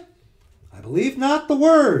 Howbeit, I believed not the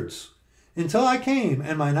words, until I came,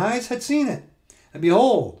 and mine eyes had seen it. And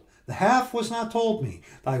behold, the half was not told me.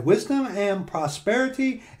 Thy wisdom and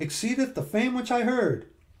prosperity exceedeth the fame which I heard.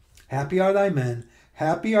 Happy are thy men,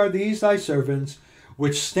 happy are these thy servants,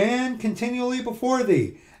 which stand continually before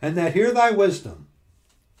thee, and that hear thy wisdom.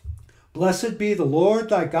 Blessed be the Lord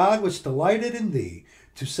thy God, which delighted in thee,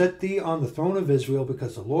 to set thee on the throne of Israel,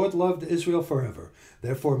 because the Lord loved Israel forever.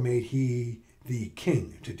 Therefore made he thee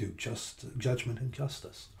king to do judgment and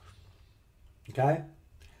justice. Okay?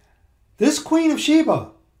 This Queen of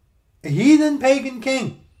Sheba, a heathen pagan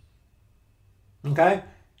king. Okay?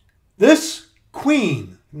 This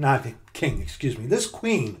queen, not king, excuse me, this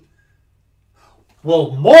queen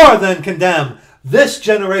will more than condemn this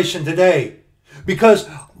generation today. Because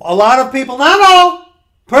a lot of people, not all,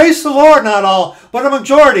 praise the Lord, not all, but a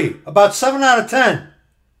majority, about 7 out of 10,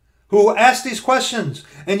 who ask these questions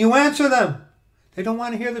and you answer them, they don't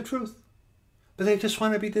want to hear the truth. But they just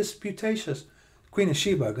want to be disputatious. Queen of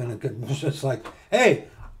Sheba are going to just like, hey,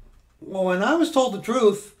 well, when I was told the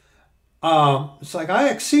truth, it's like I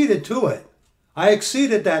acceded to it. I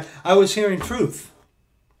acceded that I was hearing truth.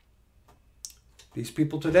 These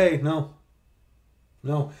people today, no.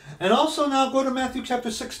 No. And also now go to Matthew chapter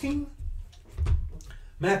 16.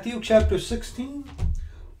 Matthew chapter 16,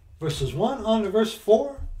 verses 1 on to verse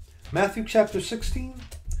 4. Matthew chapter 16,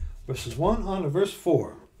 verses 1 on to verse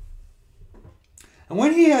 4. And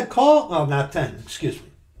when he had called, oh, not 10, excuse me.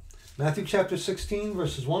 Matthew chapter 16,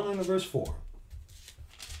 verses 1 on to verse 4.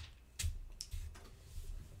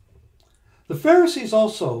 The Pharisees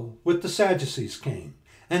also with the Sadducees came,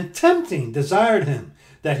 and tempting desired him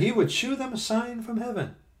that he would shew them a sign from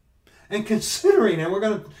heaven. And considering, and we're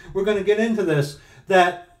going to get into this,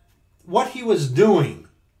 that what he was doing,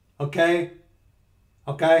 okay,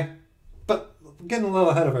 but getting a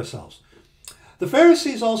little ahead of ourselves. The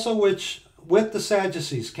Pharisees also which with the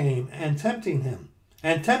Sadducees came, and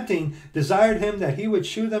tempting desired him that he would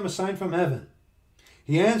shew them a sign from heaven.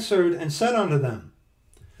 He answered and said unto them,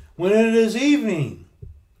 when it is evening,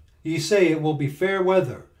 ye say it will be fair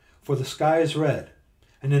weather, for the sky is red.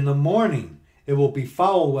 And in the morning it will be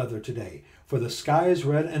foul weather today, for the sky is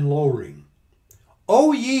red and lowering.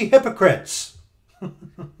 O ye hypocrites!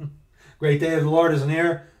 Great day of the Lord is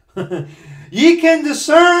near. Ye can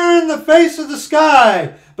discern the face of the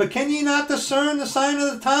sky, but can ye not discern the sign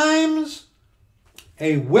of the times?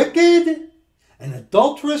 A wicked and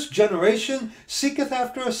adulterous generation seeketh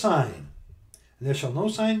after a sign, and there shall no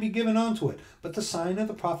sign be given unto it, but the sign of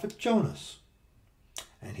the prophet Jonas.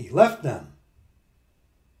 And he left them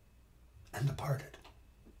and departed.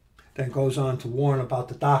 Then goes on to warn about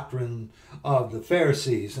the doctrine of the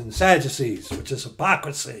Pharisees and Sadducees, which is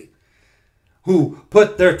hypocrisy, who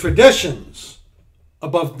put their traditions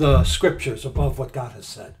above the scriptures, above what God has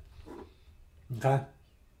said. Okay?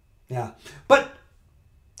 Yeah. But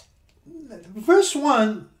verse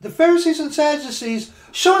 1, the Pharisees and Sadducees,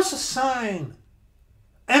 show us a sign.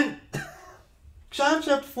 And John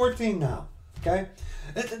chapter 14 now. Okay?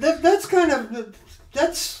 That's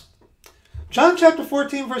John chapter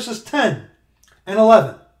 14 verses 10 and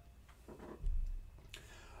 11.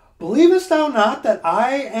 Believest thou not that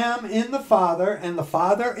I am in the Father, and the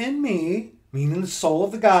Father in me, meaning the soul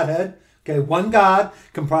of the Godhead? Okay, one God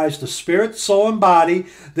comprised of spirit, soul, and body.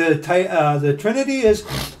 The Trinity is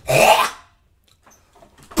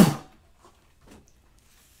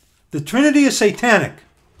the Trinity is satanic.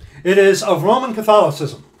 It is of Roman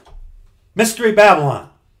Catholicism, Mystery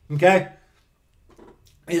Babylon. Okay,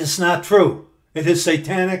 it is not true. It is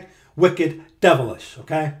satanic, wicked, devilish.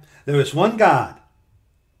 Okay, there is one God.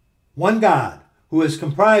 One God who is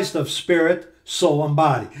comprised of spirit, soul, and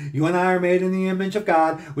body. You and I are made in the image of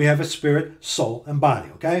God. We have a spirit, soul, and body.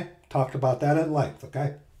 Okay? Talked about that at length.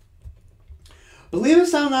 Okay?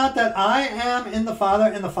 Believest thou not that I am in the Father,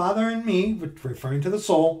 and the Father in me, referring to the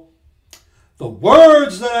soul? The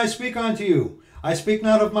words that I speak unto you, I speak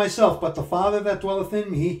not of myself, but the Father that dwelleth in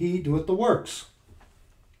me, he doeth the works.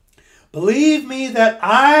 Believe me that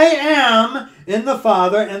I am in the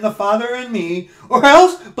Father, and the Father in me, or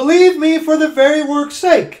else believe me for the very work's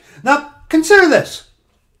sake. Now, consider this.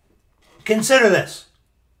 Consider this.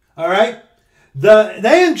 All right?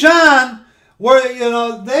 They and John were,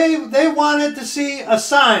 they wanted to see a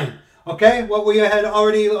sign. Okay? What we had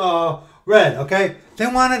already read. Okay? They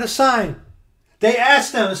wanted a sign. They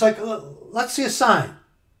asked them, it's like, let's see a sign.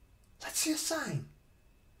 Let's see a sign.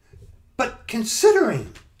 But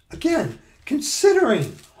considering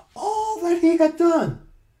all that he had done.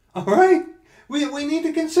 All right? We need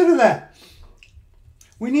to consider that.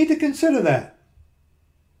 We need to consider that.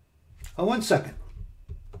 Oh, 1 second.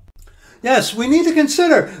 Yes, we need to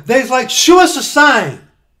consider. They're like, show us a sign.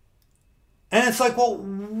 And it's like, well,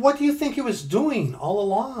 what do you think he was doing all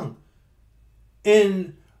along?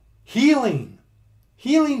 In healing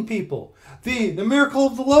people. The miracle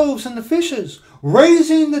of the loaves and the fishes.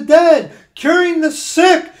 Raising the dead. Curing the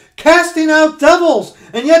sick. Casting out devils,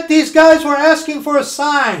 and yet these guys were asking for a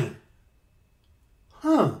sign.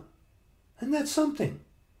 Isn't that something?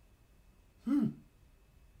 And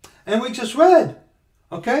we just read,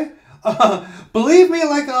 okay? Believe me,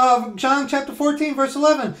 like John chapter 14, verse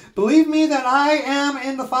 11. Believe me that I am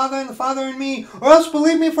in the Father, and the Father in me, or else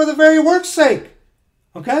believe me for the very work's sake.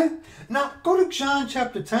 Okay? Now, go to John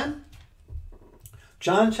chapter 10.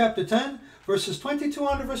 John chapter 10, verses 22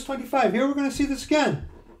 on to verse 25. Here we're going to see this again.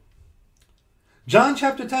 John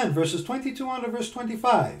chapter 10, verses 22 on to verse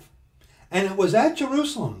 25. And it was at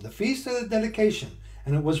Jerusalem, the feast of the dedication,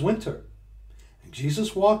 and it was winter. And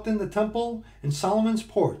Jesus walked in the temple in Solomon's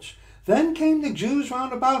porch. Then came the Jews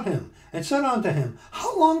round about him, and said unto him,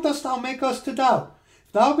 How long dost thou make us to doubt?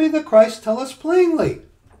 If thou be the Christ, tell us plainly.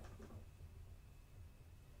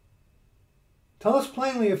 Tell us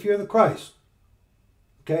plainly if you're the Christ.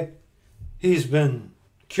 Okay? He's been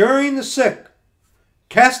curing the sick,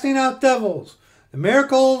 casting out devils, the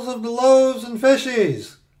miracles of the loaves and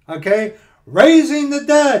fishes, okay? Raising the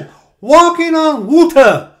dead, walking on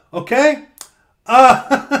water, okay?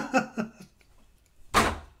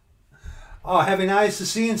 Having eyes to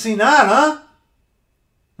see and see not,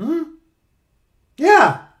 huh?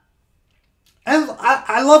 Yeah. And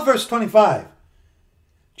I love verse 25.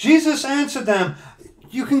 Jesus answered them.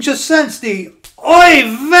 You can just sense the oy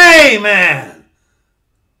vey, man.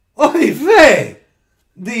 Oy vey.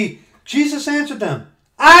 Jesus answered them,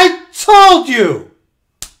 I told you.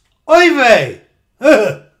 Oy vey.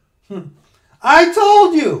 I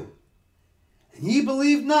told you. And ye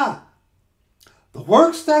believe not. The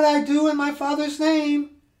works that I do in my Father's name,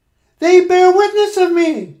 they bear witness of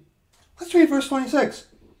me. Let's read verse 26.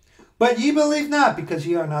 But ye believe not, because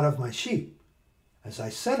ye are not of my sheep, as I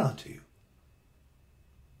said unto you.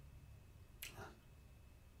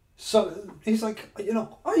 So he's like,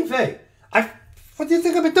 oy vey, what do you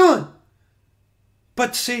think I've been doing?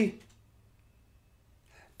 But see,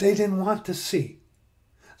 they didn't want to see.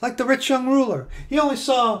 Like the rich young ruler. He only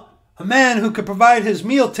saw A man who could provide his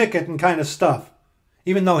meal ticket and kind of stuff,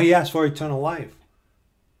 even though he asked for eternal life.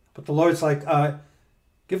 But the Lord's like,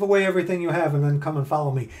 give away everything you have and then come and follow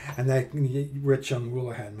me. And that rich young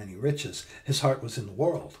ruler had many riches. His heart was in the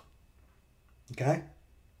world. Okay?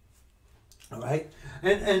 All right?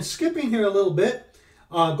 And skipping here a little bit,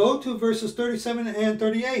 go to verses 37 and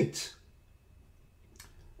 38.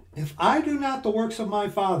 If I do not the works of my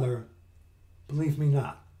Father, believe me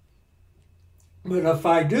not. But if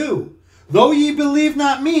I do, though ye believe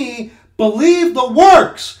not me, believe the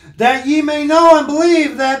works, that ye may know and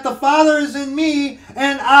believe that the Father is in me,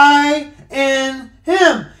 and I in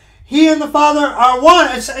him. He and the Father are one.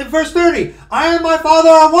 It's in verse 30. I and my Father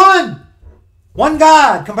are one. One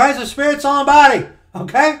God, comprised of spirit, soul, and body.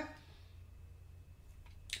 Okay?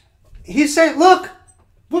 He's saying, look,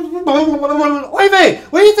 wait a minute,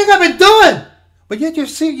 what do you think I've been doing? But yet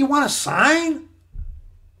you want a sign?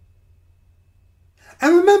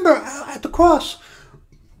 And remember, at the cross,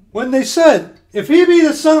 when they said, if he be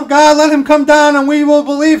the Son of God, let him come down and we will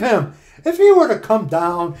believe him. If he were to come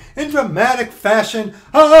down in dramatic fashion,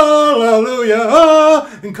 hallelujah,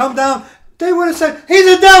 and come down, they would have said,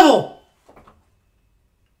 he's a devil.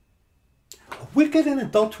 A wicked and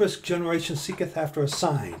adulterous generation seeketh after a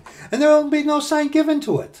sign, and there will be no sign given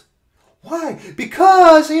to it. Why?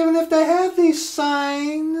 Because even if they have these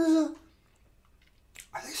signs,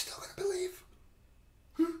 are they still going to believe?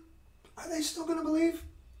 Are they still going to believe?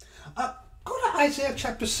 Go to Isaiah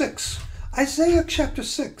chapter 6. Isaiah chapter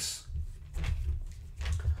 6.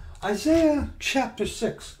 Isaiah chapter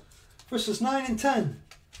 6, verses 9 and 10.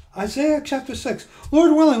 Isaiah chapter 6.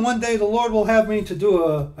 Lord willing, one day the Lord will have me to do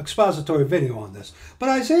an expository video on this. But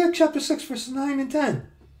Isaiah chapter 6, verses 9 and 10.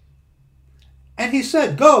 And he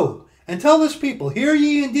said, go and tell this people, hear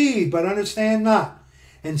ye indeed, but understand not.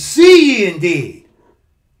 And see ye indeed,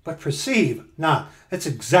 but perceive not. That's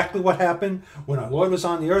exactly what happened when our Lord was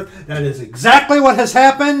on the earth. That is exactly what has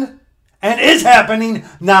happened and is happening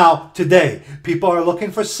now today. People are looking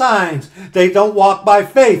for signs. They don't walk by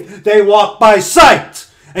faith. They walk by sight.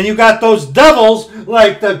 And you got those devils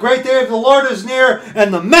like the great day of the Lord is near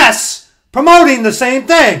and the mess promoting the same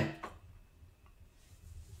thing.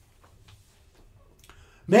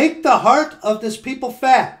 Make the heart of this people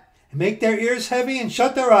fat. And make their ears heavy and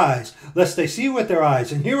shut their eyes, lest they see with their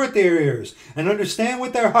eyes and hear with their ears and understand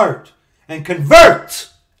with their heart and convert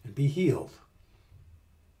and be healed.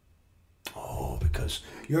 Oh, because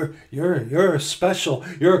you're special.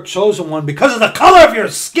 You're a chosen one because of the color of your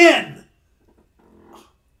skin.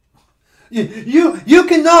 You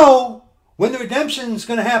can know when the redemption is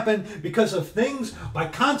going to happen because of things by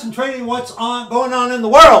concentrating what's going on in the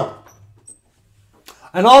world.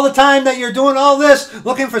 And all the time that you're doing all this,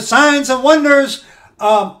 looking for signs and wonders,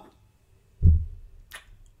 how's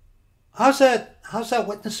that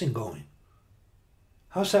witnessing going?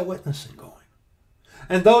 How's that witnessing going?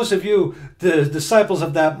 And those of you, the disciples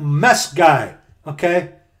of that mess guy,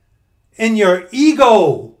 okay, in your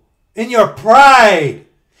ego, in your pride,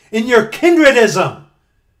 in your kindredism,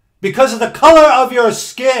 because of the color of your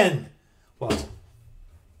skin, well,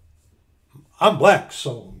 I'm black,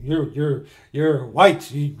 so you're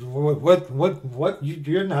white. You're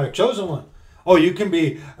not a chosen one. Oh, you can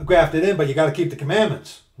be grafted in, but you got to keep the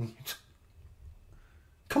commandments.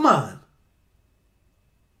 Come on.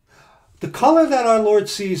 The color that our Lord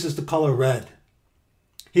sees is the color red.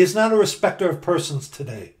 He is not a respecter of persons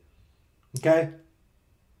today. Okay?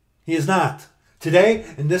 He is not. Today,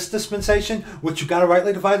 in this dispensation, which you got to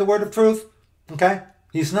rightly divide the word of truth, okay?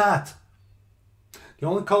 He's not. The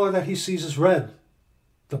only color that he sees is red.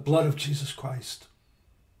 The blood of Jesus Christ.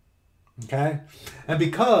 Okay? And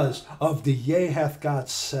because of the yea hath God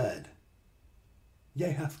said.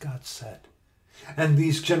 Yea hath God said. And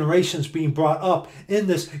these generations being brought up in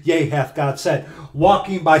this yea hath God said.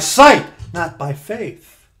 Walking by sight, not by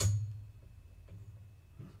faith.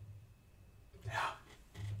 Yeah.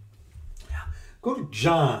 Go to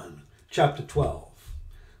John chapter 12.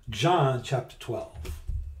 John chapter 12.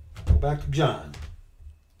 Go back to John.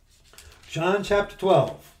 John chapter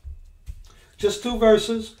 12. Just two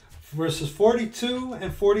verses. Verses 42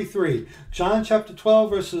 and 43. John chapter 12,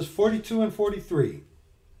 verses 42 and 43.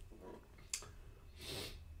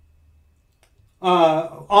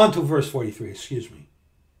 On to verse 43, excuse me.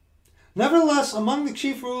 Nevertheless, among the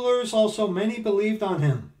chief rulers also many believed on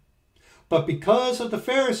him. But because of the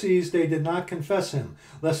Pharisees, they did not confess him,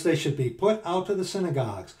 lest they should be put out of the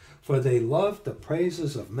synagogues. For they loved the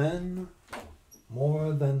praises of men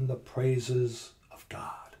more than the praises of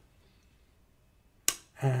God.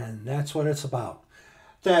 And that's what it's about.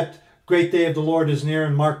 That great day of the Lord is near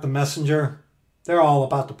and Mark the messenger. They're all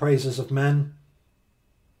about the praises of men.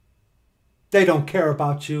 They don't care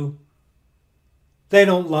about you. They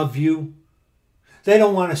don't love you. They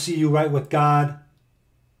don't want to see you right with God.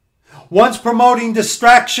 One's promoting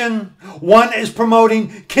distraction. One is promoting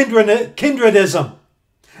kindredism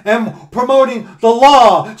and promoting the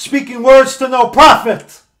law, speaking words to no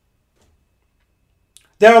profit.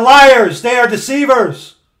 They're liars. They are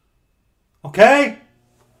deceivers. Okay?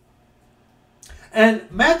 And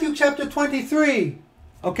Matthew chapter 23.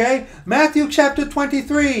 Okay? Matthew chapter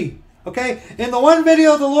 23. Okay? In the one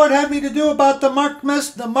video the Lord had me to do about the Mark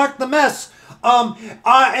the Mess,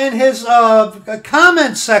 in his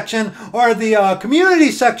comment section or the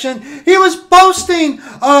community section, he was boasting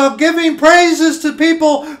of giving praises to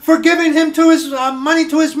people for giving him to his money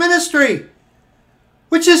to his ministry,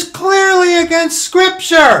 which is clearly against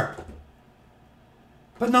Scripture.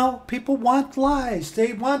 But no, people want lies.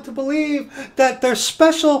 They want to believe that they're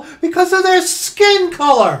special because of their skin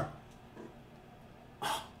color.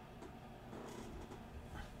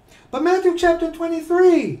 But Matthew chapter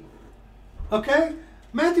 23, okay?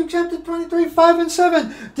 Matthew chapter 23, 5 and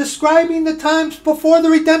 7, describing the times before the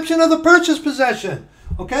redemption of the purchased possession,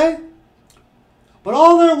 okay? But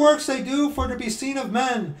all their works they do for to be seen of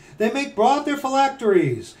men. They make broad their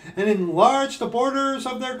phylacteries, and enlarge the borders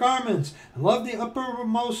of their garments, and love the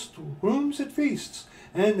uppermost rooms at feasts,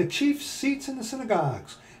 and the chief seats in the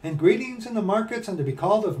synagogues, and greetings in the markets, and to be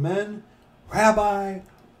called of men, Rabbi,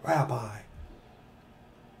 Rabbi.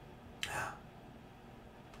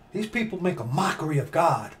 These people make a mockery of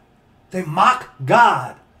God. They mock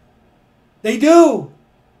God. They do.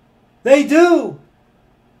 They do.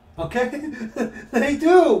 Okay? They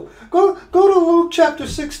do. Go to Luke chapter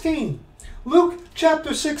 16. Luke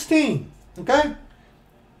chapter 16. Okay?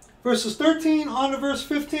 Verses 13 on to verse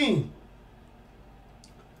 15.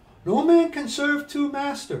 No man can serve two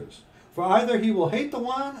masters, for either he will hate the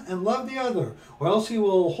one and love the other, or else he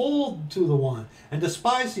will hold to the one and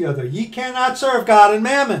despise the other. Ye cannot serve God and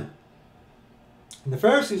mammon. And the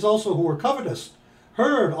Pharisees also, who were covetous,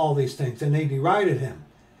 heard all these things, and they derided him.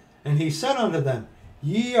 And he said unto them,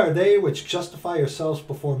 Ye are they which justify yourselves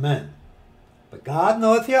before men, but God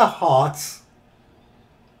knoweth your hearts.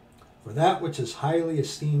 For that which is highly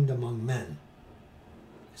esteemed among men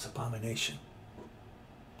is abomination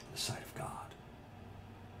in the sight of God.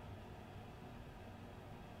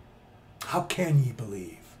 How can ye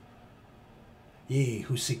believe, ye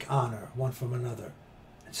who seek honor one from another,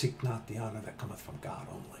 and seek not the honor that cometh from God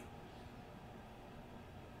only?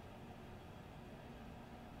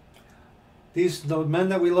 The men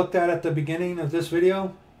that we looked at the beginning of this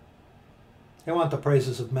video, they want the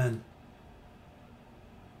praises of men.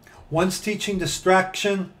 One's teaching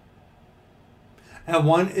distraction, and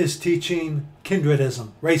one is teaching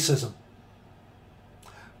kindredism, racism,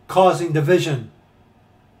 causing division.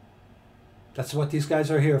 That's what these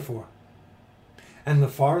guys are here for. And the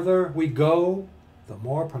farther we go, the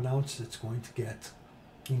more pronounced it's going to get.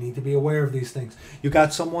 You need to be aware of these things. You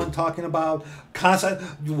got someone talking about concept.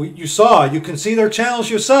 You can see their channels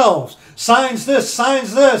yourselves. Signs this,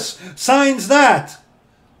 signs that.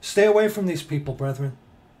 Stay away from these people, brethren.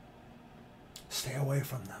 Stay away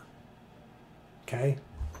from them. Okay?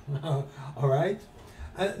 All right?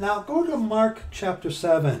 Now go to Mark chapter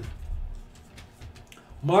 7.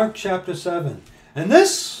 Mark chapter 7. And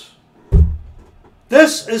this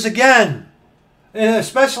is again, and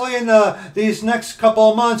especially in these next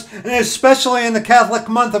couple of months, and especially in the Catholic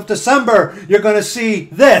month of December, you're going to see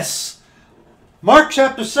this. Mark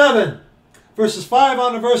chapter 7, verses 5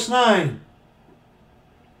 on to verse 9.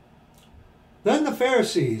 Then the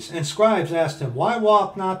Pharisees and scribes asked him, Why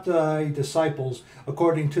walk not thy disciples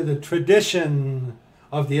according to the tradition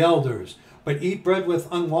of the elders, but eat bread with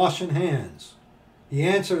unwashen hands? He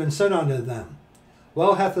answered and said unto them,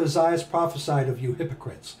 Well hath Isaiah prophesied of you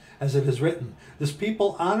hypocrites, as it is written, This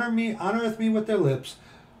people honoreth me with their lips,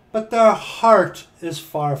 but their heart is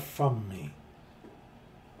far from me.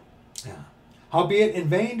 Yeah. Howbeit in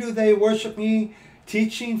vain do they worship me,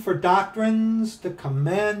 teaching for doctrines the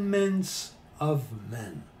commandments of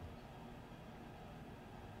men.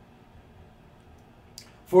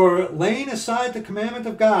 For laying aside the commandment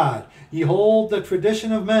of God, ye hold the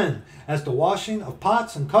tradition of men, as the washing of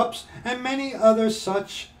pots and cups, and many other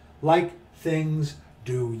such like things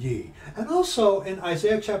do ye. And also in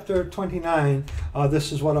Isaiah chapter 29,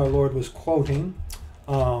 this is what our Lord was quoting.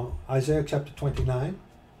 Isaiah chapter 29.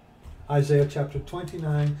 Isaiah chapter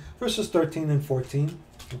 29, verses 13 and 14.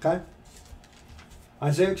 Okay?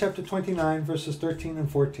 Isaiah chapter 29, verses 13 and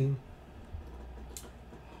 14.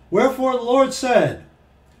 Wherefore the Lord said,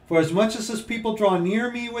 For as much as this people draw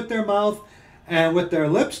near me with their mouth, and with their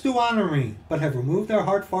lips do honor me, but have removed their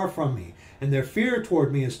heart far from me, and their fear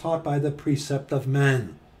toward me is taught by the precept of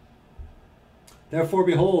men. Therefore,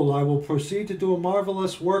 behold, I will proceed to do a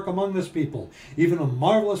marvelous work among this people, even a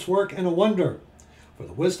marvelous work and a wonder. For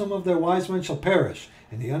the wisdom of their wise men shall perish,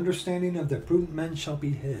 and the understanding of their prudent men shall be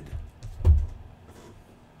hid.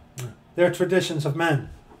 They're traditions of men.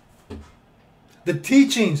 The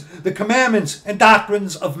teachings, the commandments, and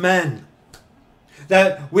doctrines of men.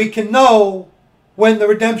 That we can know when the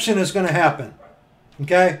redemption is going to happen.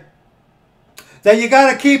 Okay? That you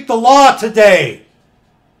got to keep the law today.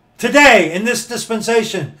 Today, in this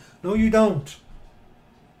dispensation. No, you don't.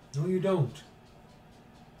 No, you don't.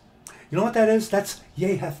 You know what that is? That's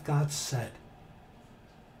yea hath God said.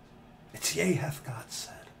 It's yea hath God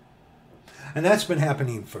said. And that's been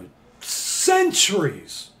happening for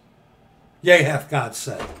centuries. Yea hath God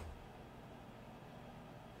said.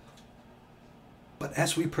 But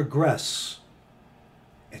as we progress,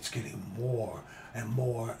 it's getting more and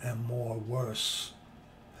more and more worse.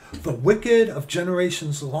 The wicked of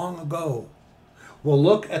generations long ago will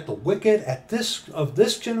look at the wicked of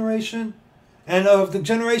this generation and of the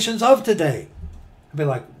generations of today and be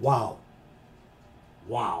like, wow,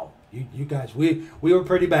 you guys, we were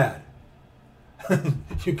pretty bad.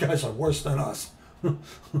 You guys are worse than us.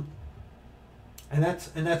 and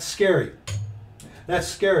that's scary. That's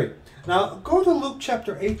scary. Now go to Luke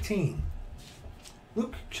chapter 18.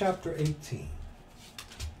 Luke chapter 18.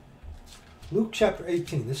 Luke chapter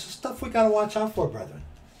 18. This is stuff we got to watch out for, brethren.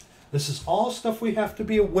 This is all stuff we have to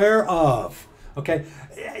be aware of. Okay?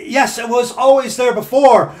 Yes, it was always there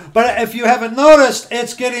before, but if you haven't noticed,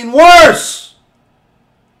 it's getting worse.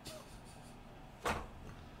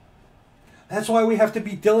 That's why we have to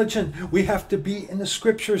be diligent. We have to be in the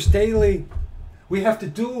scriptures daily. We have to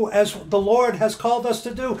do as the Lord has called us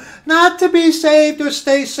to do. Not to be saved or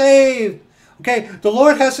stay saved. Okay? The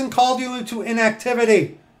Lord hasn't called you into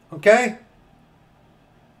inactivity. Okay?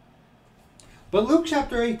 But Luke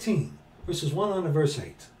chapter 18, verses 1 on to verse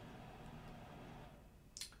 8.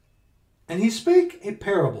 And he spake a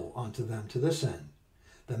parable unto them to this end,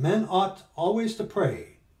 that men ought always to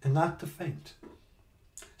pray, and not to faint.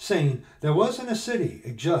 Saying, there was in a city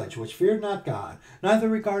a judge which feared not God, neither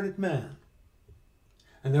regarded man.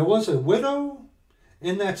 And there was a widow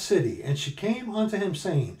in that city, and she came unto him,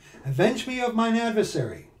 saying, avenge me of mine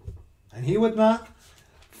adversary. And he would not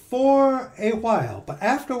for a while. But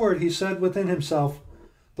afterward he said within himself,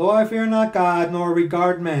 though I fear not God, nor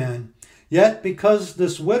regard man, yet because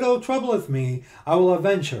this widow troubleth me, I will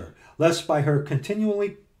avenge her, lest by her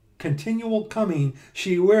continual coming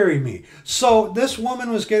she weary me. So this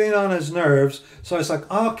woman was getting on his nerves, so it's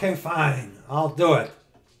like, okay, fine, I'll do it.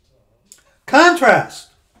 Contrast.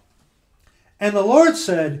 And the Lord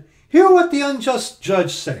said, hear what the unjust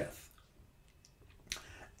judge saith.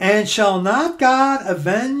 And shall not God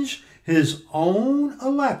avenge his own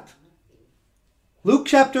elect? Luke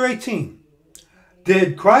chapter 18.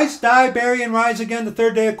 Did Christ die, bury, and rise again the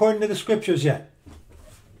third day according to the scriptures yet?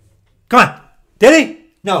 Come on. Did he?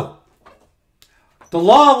 No. The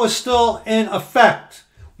law was still in effect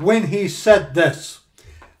when he said this.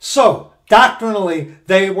 So, doctrinally,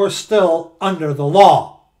 they were still under the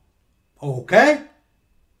law. Okay?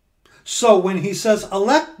 So, when he says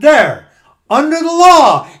elect there, under the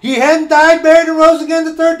law, he hadn't died, buried, and rose again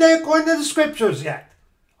the third day according to the scriptures yet.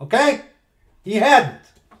 Okay? He hadn't.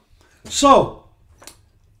 So,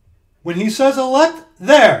 when he says elect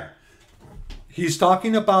there, he's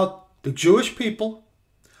talking about the Jewish people,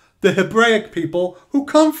 the Hebraic people who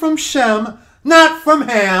come from Shem, not from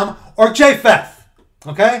Ham or Japheth.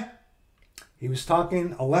 Okay? He was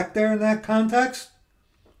talking elect there in that context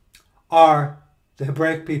are the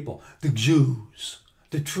Hebraic people, the Jews,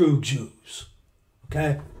 the true Jews.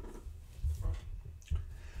 Okay?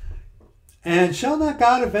 And shall not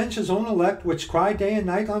God avenge his own elect, which cry day and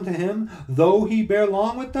night unto him, though he bear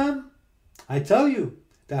long with them? I tell you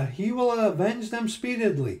that he will avenge them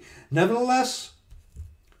speedily. Nevertheless,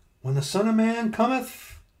 when the Son of Man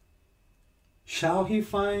cometh, shall he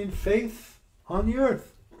find faith on the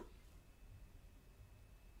earth?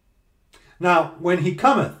 Now, when he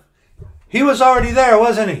cometh, he was already there,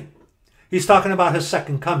 wasn't he? He's talking about his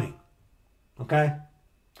second coming. Okay?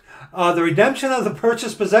 The redemption of the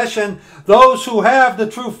purchased possession, those who have the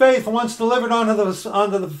true faith once delivered unto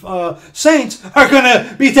the saints are going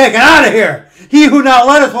to be taken out of here. He who now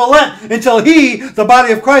letteth will let until he, the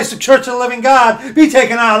body of Christ, the church of the living God, be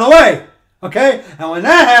taken out of the way. Okay? And when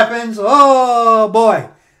that happens, oh boy,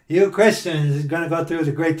 you Christians are going to go through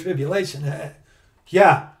the great tribulation.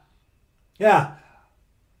 Yeah.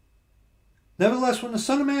 Nevertheless, when the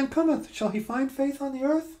Son of Man cometh, shall he find faith on the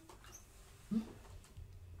earth?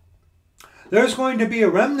 There's going to be a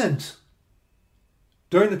remnant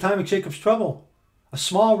during the time of Jacob's trouble. A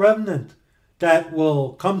small remnant that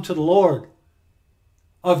will come to the Lord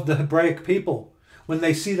of the Hebraic people when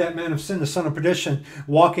they see that man of sin, the son of perdition,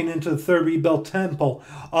 walking into the third rebuilt temple,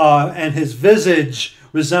 and his visage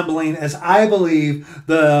resembling, as I believe,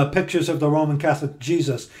 the pictures of the Roman Catholic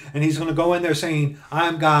Jesus. And he's going to go in there saying,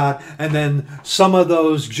 I'm God. And then some of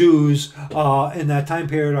those Jews in that time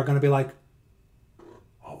period are going to be like,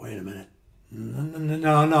 oh, wait a minute.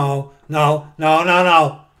 No.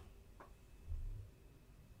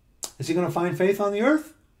 Is he going to find faith on the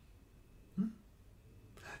earth?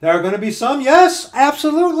 There are going to be some, yes,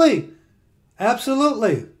 absolutely.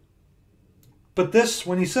 Absolutely. But this,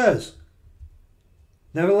 when he says,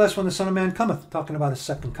 nevertheless, when the Son of Man cometh, talking about his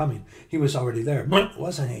second coming, he was already there,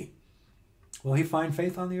 wasn't he? Will he find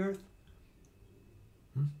faith on the earth?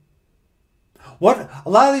 What? A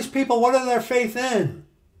lot of these people, what are their faith in?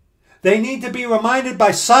 They need to be reminded by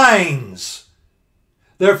signs.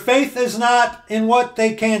 Their faith is not in what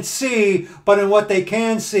they can't see, but in what they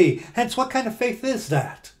can see. Hence, what kind of faith is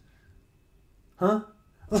that? Huh?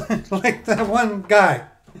 Like that one guy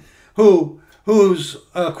who's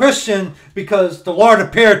a Christian because the Lord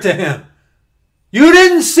appeared to him. You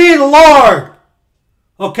didn't see the Lord.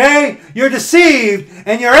 Okay? You're deceived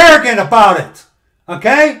and you're arrogant about it.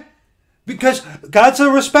 Okay? Because God's a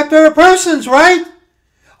respecter of persons, right?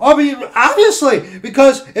 I mean, obviously,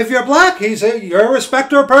 because if you're black, you're a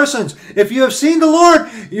respecter of persons. If you have seen the Lord,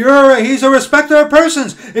 he's a respecter of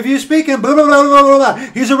persons. If you speak in blah, blah, blah, blah, blah, blah,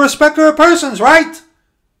 he's a respecter of persons, right?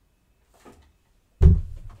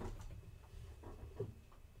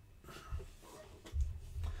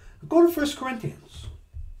 Go to 1 Corinthians.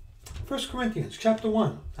 1 Corinthians chapter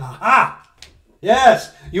 1. Aha!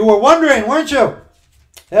 Yes, you were wondering, weren't you?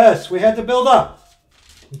 Yes, we had to build up.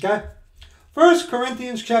 Okay? 1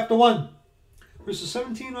 Corinthians chapter 1, verses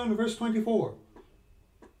 17 on to verse 24.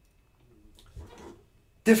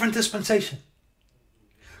 Different dispensation.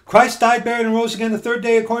 Christ died, buried, and rose again the third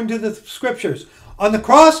day according to the Scriptures. On the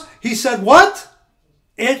cross, he said what?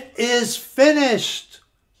 It is finished.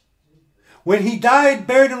 When he died,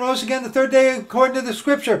 buried, and rose again the third day according to the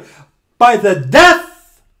Scripture, by the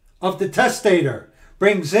death of the testator,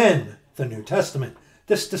 brings in the New Testament.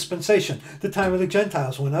 This dispensation, the time of the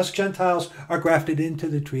Gentiles, when us Gentiles are grafted into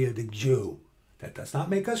the tree of the Jew. That does not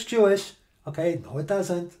make us Jewish. Okay? No, it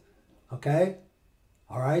doesn't. Okay?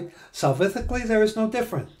 All right? Salvifically, there is no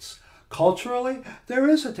difference. Culturally, there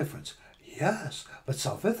is a difference. Yes, but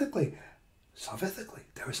salvifically,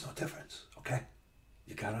 there is no difference. Okay?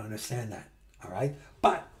 You got to understand that. All right?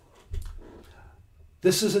 But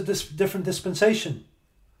this is a different dispensation.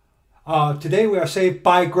 Today we are saved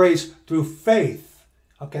by grace through faith.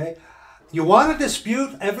 Okay, you want to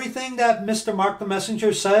dispute everything that Mr. Mark the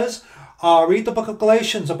Messenger says? Read the book of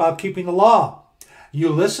Galatians about keeping the law. You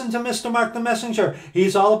listen to Mr. Mark the Messenger.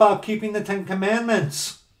 He's all about keeping the 10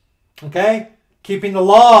 Commandments. Okay, keeping the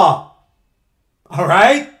law. All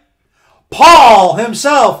right? Paul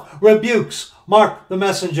himself rebukes Mark the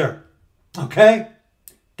Messenger. Okay?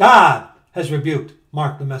 God has rebuked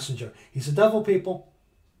Mark the Messenger. He's a devil, people.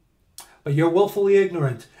 But you're willfully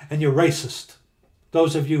ignorant and you're racist.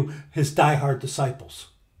 Those of you, his diehard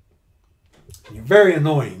disciples. And you're very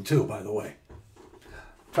annoying too, by the way.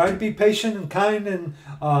 Try to be patient and kind and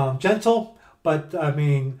gentle, but I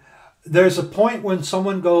mean, there's a point when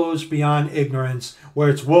someone goes beyond ignorance where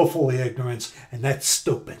it's willfully ignorance, and that's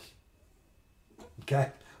stupid.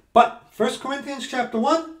 Okay? But 1 Corinthians chapter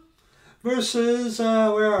 1, verses,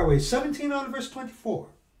 where are we? 17 on to verse 24.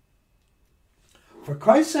 For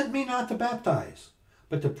Christ sent me not to baptize,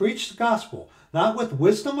 but to preach the gospel, not with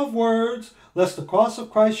wisdom of words, lest the cross of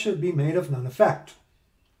Christ should be made of none effect.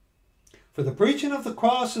 For the preaching of the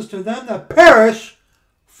cross is to them that perish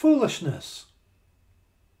foolishness.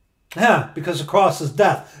 Yeah, because the cross is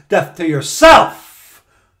death. Death to yourself.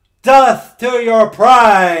 Death to your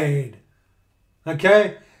pride.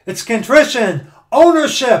 Okay? It's contrition,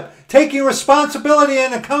 ownership, taking responsibility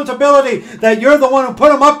and accountability that you're the one who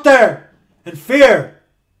put them up there. And fear.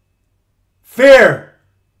 Fear.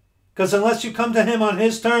 Because unless you come to him on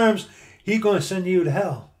his terms, he's going to send you to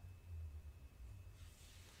hell.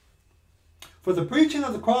 For the preaching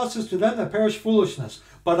of the cross is to them that perish foolishness,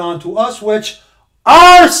 but unto us which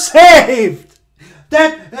are saved.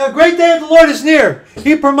 That great day of the Lord is near.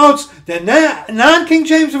 He promotes the non-King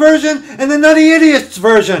James Version and the Nutty Idiots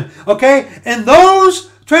Version. Okay? And those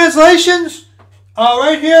translations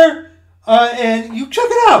right here, and you check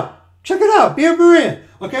it out. Check it out. Be a Berean.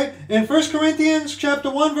 Okay, in 1 Corinthians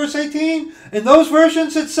chapter 1, verse 18, in those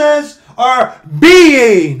versions it says, are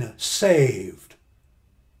being saved.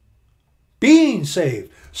 Being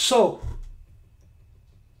saved. So,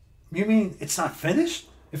 You mean it's not finished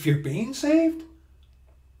if you're being saved?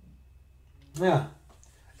 Yeah.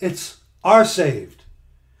 It's are saved.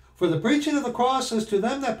 For the preaching of the cross is to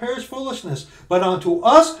them that perish foolishness, but unto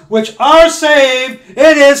us which are saved,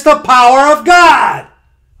 it is the power of God.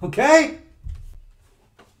 Okay?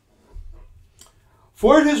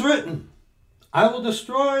 For it is written, I will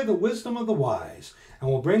destroy the wisdom of the wise, and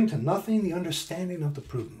will bring to nothing the understanding of the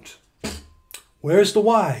prudent. Where is the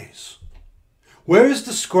wise? Where is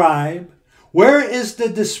the scribe? Where is the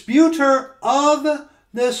disputer of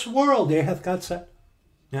this world? Yea, hath God said.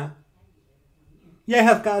 Yeah. Yea,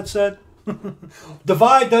 hath God said.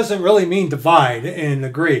 Divide doesn't really mean divide in the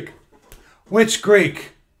Greek. Which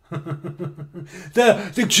Greek?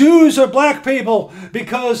 The Jews are black people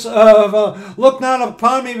because of look not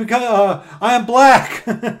upon me because I am black,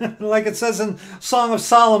 like it says in Song of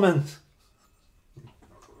Solomon.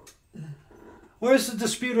 Where's the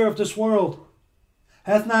disputer of this world?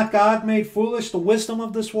 Hath not God made foolish the wisdom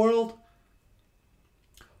of this world?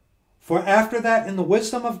 For after that, in the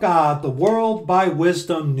wisdom of God, the world by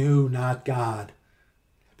wisdom knew not God.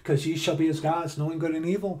 Because ye shall be as gods, knowing good and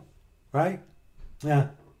evil. Right? Yeah.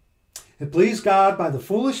 It pleased God by the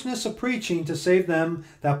foolishness of preaching to save them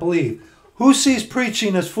that believe. Who sees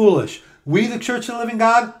preaching as foolish? We, the Church of the Living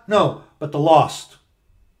God? No, but the lost.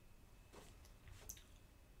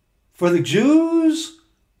 For the Jews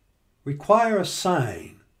require a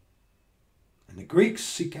sign, and the Greeks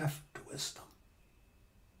seek after wisdom.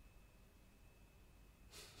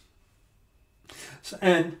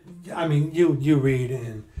 And, I mean, you read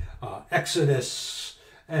in Exodus,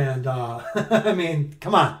 and, I mean,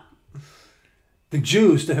 come on. The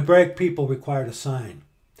Jews, the Hebraic people, required a sign.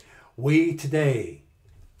 We today,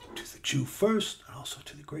 to the Jew first, and also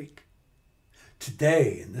to the Greek.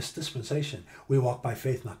 Today, in this dispensation, we walk by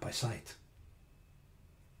faith, not by sight.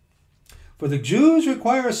 For the Jews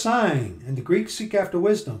require a sign, and the Greeks seek after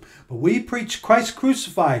wisdom. But we preach Christ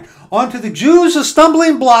crucified. Unto the Jews a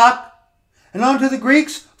stumbling block, and unto the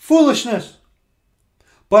Greeks foolishness.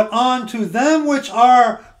 But unto them which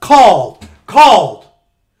are called.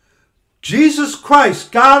 Jesus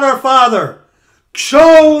Christ, God our Father,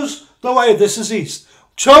 chose the way, this is east,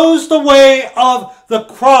 chose the way of the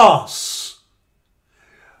cross.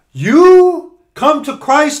 You come to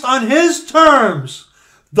Christ on his terms,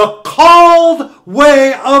 the called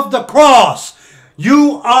way of the cross.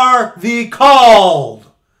 You are the called.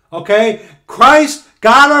 Okay? Christ,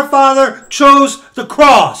 God our Father, chose the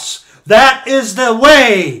cross. That is the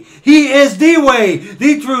way. He is the way,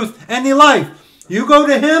 the truth, and the life. You go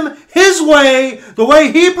to him his way, the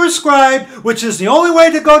way he prescribed, which is the only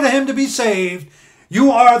way to go to him to be saved.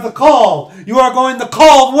 You are the called. You are going the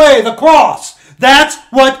called way, the cross. That's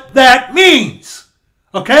what that means.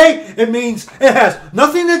 Okay? It means it has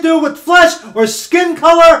nothing to do with flesh or skin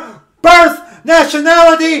color, birth,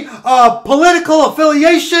 nationality, political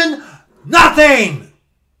affiliation, nothing.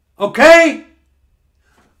 Okay?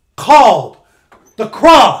 Called the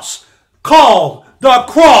cross. Called the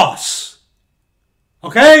cross.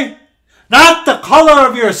 Okay? Not the color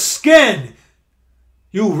of your skin.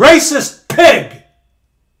 You racist pig.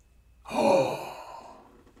 Oh.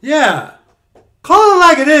 Yeah. Call it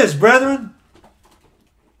like it is, brethren.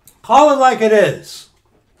 Call it like it is.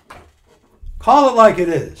 Call it like it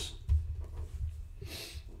is.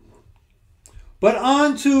 But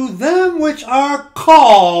unto them which are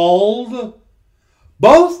called,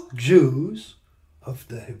 both Jews of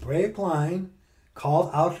the Hebraic line, called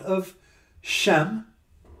out of Shem,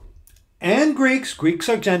 and Greeks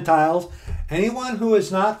are Gentiles, anyone who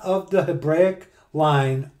is not of the Hebraic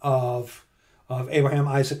line of Abraham,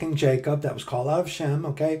 Isaac, and Jacob, that was called out of Shem,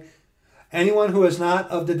 okay? Anyone who is not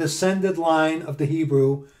of the descended line of the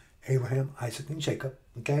Hebrew, Abraham, Isaac, and Jacob,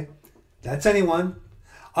 okay? That's anyone.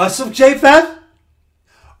 Us of Japheth,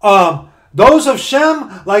 those of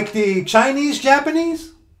Shem, like the Chinese,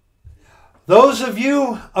 Japanese, those of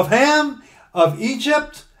you of Ham, of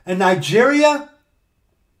Egypt, and Nigeria,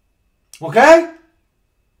 okay?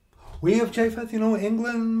 We of Japheth,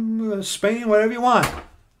 England, Spain, whatever you want,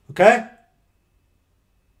 okay?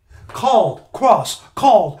 Called, cross.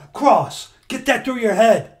 Get that through your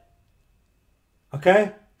head,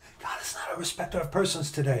 okay? God is not a respecter of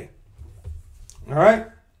persons today, all right?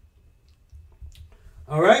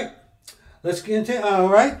 All right? Let's get into, all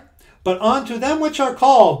right? But unto them which are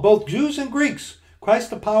called, both Jews and Greeks, Christ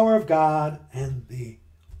the power of God and the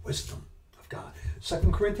wisdom of God.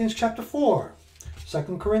 2 Corinthians chapter 4.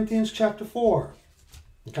 2 Corinthians chapter 4.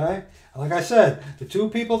 Okay? Like I said, the two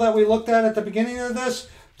people that we looked at the beginning of this,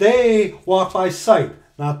 they walk by sight,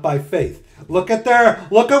 not by faith. Look at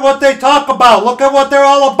what they talk about. Look at what they're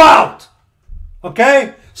all about.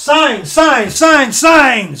 Okay? Signs, signs, signs,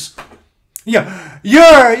 signs. Yeah,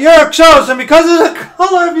 you're chosen because of the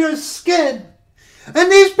color of your skin.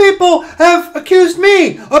 And these people have accused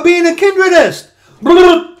me of being a kindredist.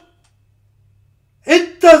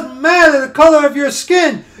 It doesn't matter the color of your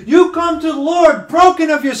skin. You come to the Lord broken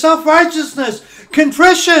of your self-righteousness,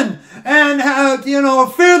 contrition, and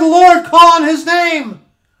fear the Lord, call on his name.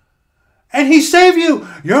 And he save you.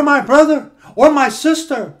 You're my brother or my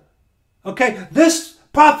sister. Okay, this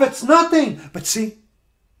profits nothing. But see,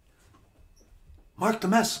 mark the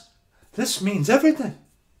mess. This means everything.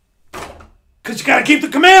 Because you got to keep the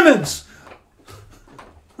commandments.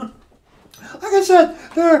 Like I said,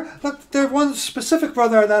 there's one specific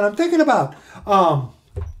brother that I'm thinking about.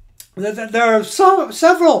 There are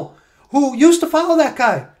several who used to follow that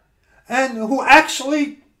guy and who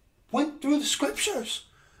actually went through the scriptures.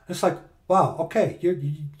 It's like, wow, okay,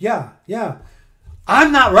 yeah.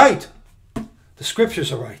 I'm not right. The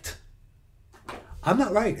scriptures are right. I'm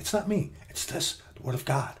not right. It's not me. It's this, the word of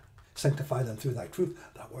God. Sanctify them through thy truth.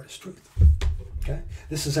 Thy word is truth. Okay?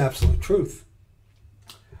 This is absolute truth.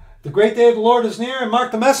 The great day of the Lord is near, and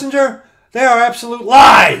mark the messenger, they are absolute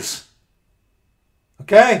lies.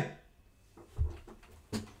 Okay?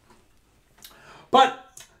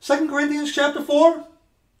 But 2 Corinthians chapter 4,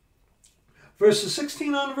 verses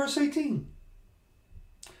 16 on to verse 18.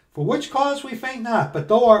 For which cause we faint not, but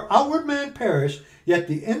though our outward man perish, yet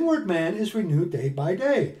the inward man is renewed day by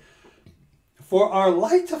day. For our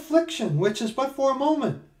light affliction, which is but for a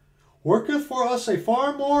moment, worketh for us a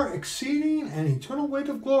far more exceeding and eternal weight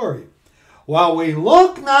of glory, while we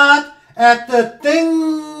look not at the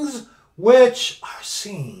things which are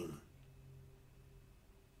seen,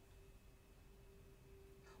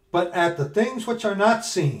 but at the things which are not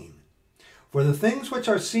seen. For the things which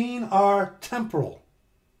are seen are temporal,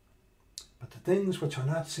 but the things which are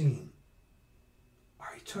not seen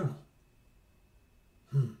are eternal.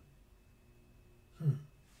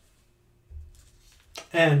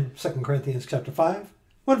 And 2 Corinthians chapter 5,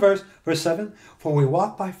 one verse 7, for we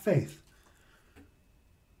walk by faith,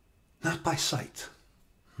 not by sight.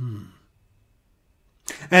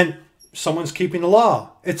 And someone's keeping the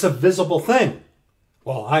law. It's a visible thing.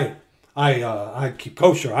 Well, I keep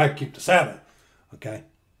kosher. I keep the Sabbath. Okay.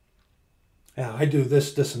 Yeah, I do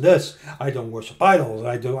this, this, and this. I don't worship idols.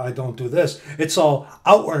 I don't do this. It's all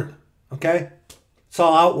outward. Okay. It's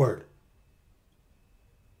all outward.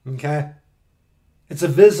 Okay. It's a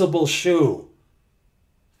visible shew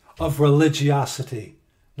of religiosity,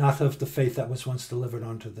 not of the faith that was once delivered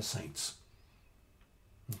unto the saints.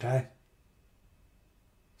 Okay?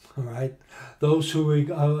 All right? Those who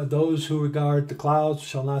regard the clouds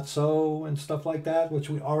shall not sow and stuff like that, which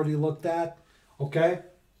we already looked at. Okay?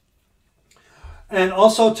 And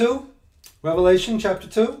also, too, Revelation chapter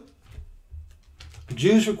 2. The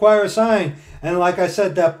Jews require a sign. And like I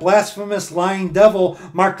said, that blasphemous, lying devil,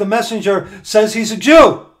 Mark the Messenger, says he's a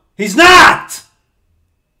Jew. He's not.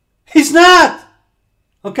 He's not.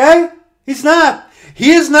 Okay? He's not.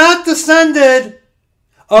 He is not descended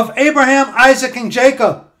of Abraham, Isaac, and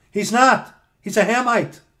Jacob. He's not. He's a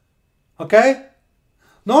Hamite. Okay?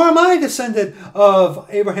 Nor am I descended of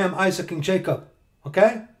Abraham, Isaac, and Jacob.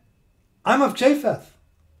 Okay? I'm of Japheth.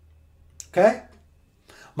 Okay?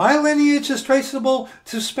 My lineage is traceable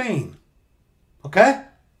to Spain. Okay?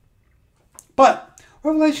 But,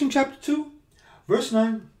 Revelation chapter 2, verse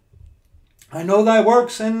 9. I know thy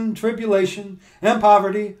works and tribulation and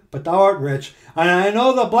poverty, but thou art rich. And I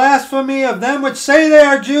know the blasphemy of them which say they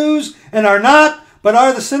are Jews and are not, but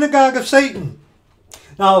are the synagogue of Satan.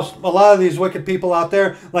 Now, a lot of these wicked people out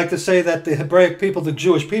there like to say that the Hebraic people, the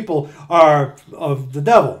Jewish people, are of the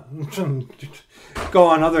devil. Go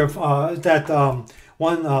on other,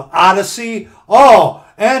 Odyssey. Oh,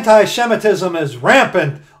 anti-Semitism is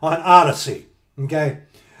rampant on Odyssey. Okay?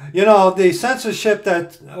 You know, the censorship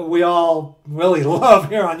that we all really love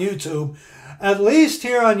here on YouTube, at least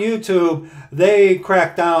here on YouTube, they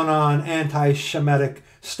crack down on anti-Semitic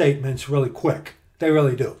statements really quick. They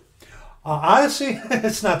really do. Odyssey,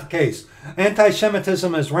 it's not the case.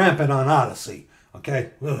 Anti-Semitism is rampant on Odyssey.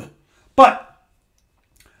 Okay? Ugh. But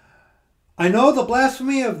I know the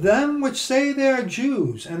blasphemy of them which say they are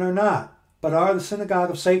Jews and are not, but are the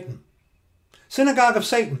synagogue of Satan. Synagogue of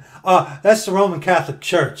Satan. That's the Roman Catholic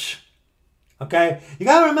Church. Okay? You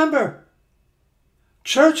got to remember,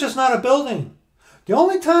 church is not a building. The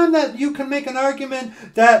only time that you can make an argument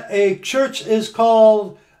that a church is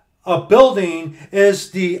called a building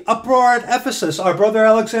is the uproar at Ephesus. Our brother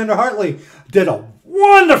Alexander Hartley did a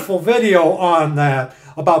wonderful video on that,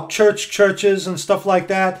 about churches and stuff like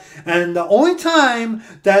that. And the only time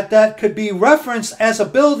that that could be referenced as a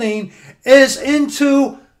building is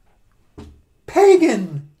into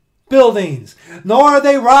pagan buildings, nor are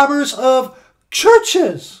they robbers of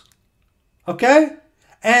churches. Okay?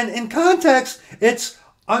 And in context, it's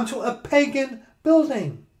unto a pagan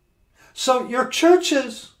building. So your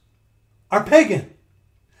churches are pagan.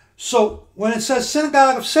 So when it says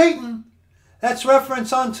synagogue of Satan, that's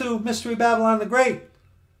reference unto Mystery Babylon the Great,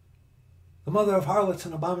 the mother of harlots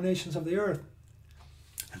and abominations of the earth.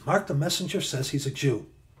 And Mark the messenger says he's a Jew.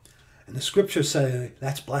 And the scriptures say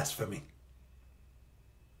that's blasphemy.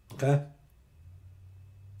 Okay?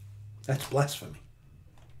 That's blasphemy.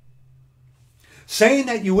 Saying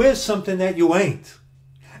that you is something that you ain't.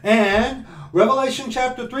 And Revelation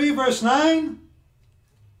chapter 3 verse 9.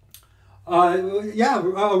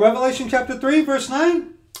 Revelation chapter 3 verse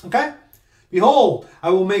 9. Okay? Behold, I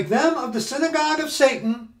will make them of the synagogue of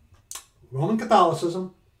Satan, Roman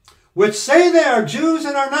Catholicism, which say they are Jews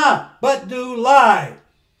and are not, but do lie.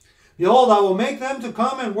 Behold, I will make them to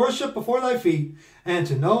come and worship before thy feet, and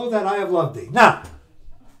to know that I have loved thee. Now,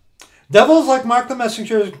 devils like Mark the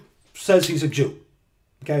messenger says he's a Jew.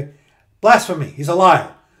 Okay? Blasphemy. He's a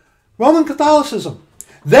liar. Roman Catholicism.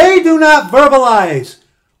 They do not verbalize,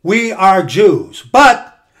 we are Jews.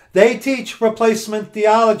 But they teach replacement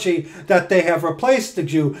theology, that they have replaced the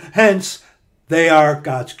Jew. Hence, they are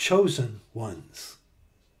God's chosen ones.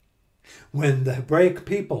 When the Hebraic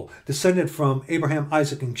people descended from Abraham,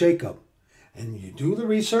 Isaac, and Jacob, and you do the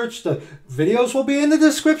research, the videos will be in the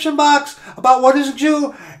description box about what is a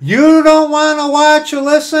Jew. You don't want to watch or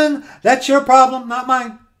listen, that's your problem, not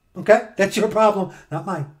mine. Okay? That's your problem, not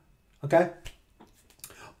mine. Okay?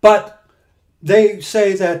 But they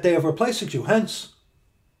say that they have replaced the Jew. Hence,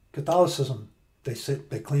 Catholicism,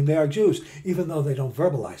 they claim they are Jews, even though they don't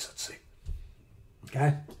verbalize it, see?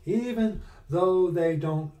 Okay? Even though they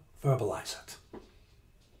don't verbalize it.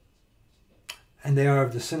 And they are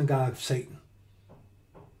of the synagogue of Satan.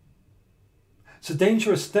 It's a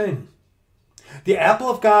dangerous thing. The apple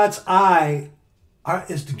of God's eye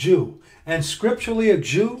is the Jew. And scripturally, a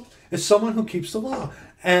Jew is someone who keeps the law.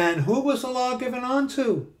 And who was the law given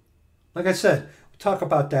unto? Like I said, we'll talk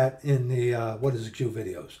about that in the What is a Jew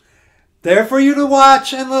videos. There for you to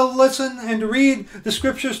watch and listen and to read the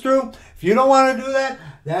scriptures through. If you don't want to do that,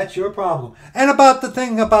 that's your problem. And about the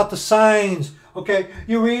thing about the signs. Okay,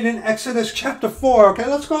 you read in Exodus chapter 4. Okay,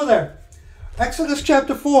 let's go there. Exodus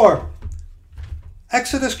chapter 4.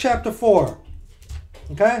 Exodus chapter 4.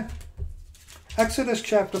 Okay? Exodus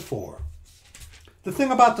chapter 4. The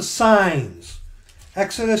thing about the signs.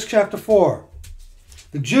 Exodus chapter 4.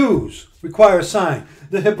 The Jews require a sign.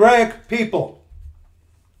 The Hebraic people.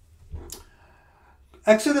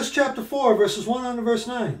 Exodus chapter 4, verses 1 on to verse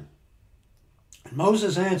 9. And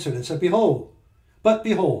Moses answered and said, behold,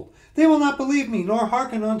 they will not believe me, nor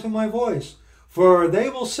hearken unto my voice. For they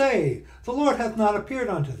will say, the Lord hath not appeared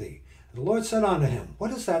unto thee. And the Lord said unto him,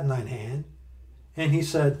 what is that in thine hand? And he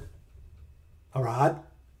said, a rod.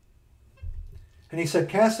 And he said,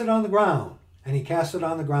 cast it on the ground. And he cast it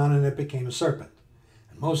on the ground, and it became a serpent.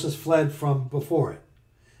 And Moses fled from before it.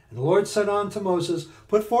 And the Lord said unto Moses,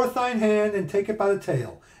 put forth thine hand, and take it by the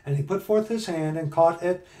tail. And he put forth his hand, and caught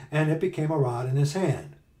it, and it became a rod in his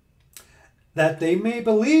hand. That they may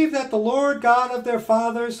believe that the Lord God of their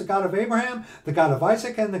fathers, the God of Abraham, the God of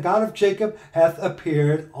Isaac, and the God of Jacob, hath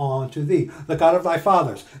appeared unto thee. The God of thy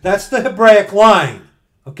fathers. That's the Hebraic line.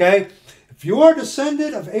 Okay? If you are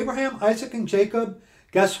descendant of Abraham, Isaac, and Jacob,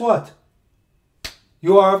 guess what?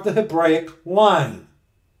 You are of the Hebraic line.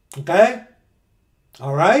 Okay?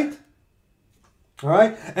 All right? All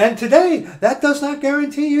right? And today, that does not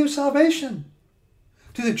guarantee you salvation.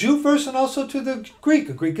 To the Jew first and also to the Greek.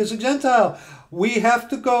 A Greek is a Gentile. We have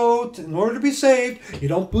to go, in order to be saved, you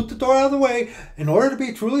don't boot the door out of the way. In order to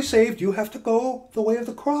be truly saved, you have to go the way of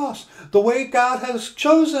the cross. The way God has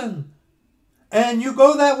chosen. And you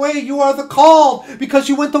go that way, you are the called, because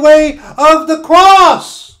you went the way of the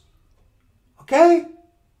cross. Okay?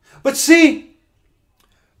 But see,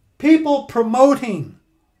 people promoting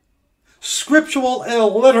scriptural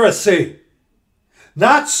illiteracy,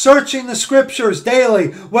 not searching the scriptures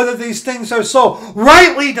daily, whether these things are so,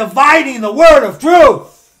 rightly dividing the word of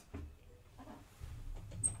truth.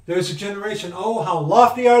 There's a generation, oh, how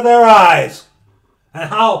lofty are their eyes, and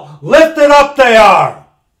how lifted up they are.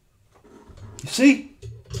 You see?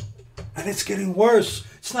 And it's getting worse.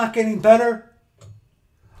 It's not getting better.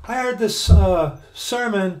 I heard this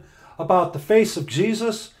sermon about the face of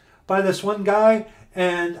Jesus by this one guy,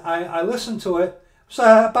 and I listened to it. It was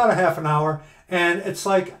about a half an hour. And it's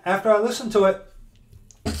like, after I listened to it,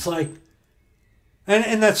 it's like, and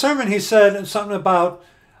in that sermon he said something about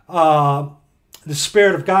the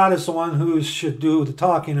Spirit of God is the one who should do the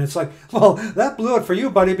talking. And it's like, well, that blew it for you,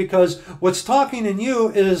 buddy, because what's talking in you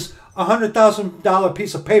is a $100,000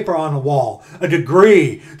 piece of paper on the wall, a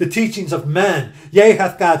degree, the teachings of men. Yea,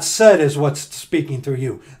 hath God said is what's speaking through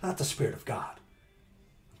you, not the Spirit of God.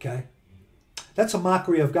 Okay? That's a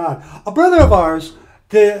mockery of God. A brother of ours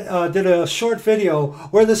did a short video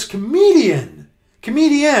where this comedian,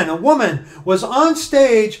 a woman, was on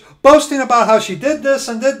stage boasting about how she did this,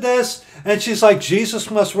 and she's like, Jesus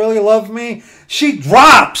must really love me. She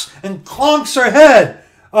drops and clunks her head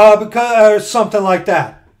or something like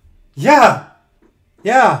that. Yeah.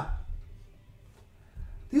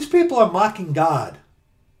 These people are mocking God.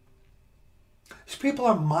 These people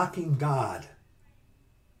are mocking God.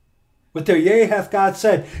 With their yea hath God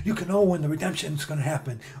said, you can know when the redemption is going to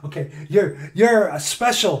happen. Okay, you're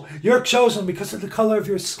special. You're chosen because of the color of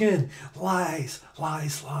your skin. Lies. God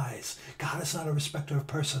is not a respecter of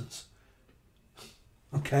persons.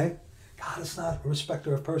 Okay? God is not a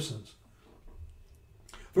respecter of persons.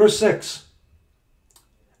 Verse 6.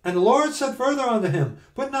 And the Lord said further unto him,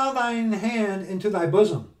 put now thine hand into thy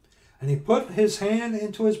bosom. And he put his hand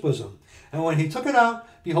into his bosom. And when he took it out,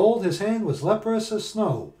 behold, his hand was leprous as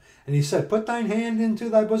snow. And he said, put thine hand into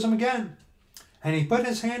thy bosom again. And he put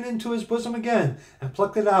his hand into his bosom again, and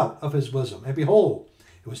plucked it out of his bosom. And behold,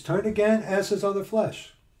 it was turned again as his other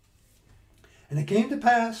flesh. And it came to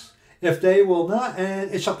pass, if they will not,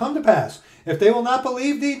 and it shall come to pass, if they will not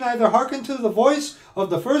believe thee, neither hearken to the voice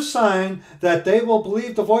of the first sign, that they will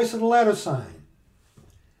believe the voice of the latter sign.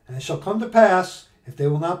 And it shall come to pass, if they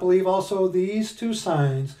will not believe also these two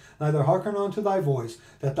signs, neither hearken unto thy voice,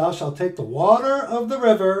 that thou shalt take the water of the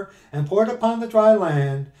river, and pour it upon the dry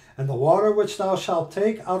land, and the water which thou shalt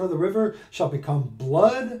take out of the river shall become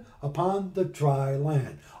blood upon the dry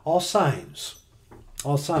land. All signs.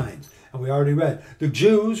 And we already read, the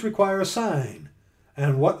Jews require a sign.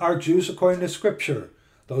 And what are Jews according to Scripture?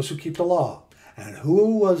 Those who keep the law. And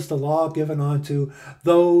who was the law given unto?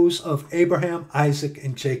 Those of Abraham, Isaac,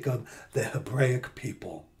 and Jacob, the Hebraic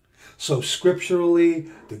people. So scripturally,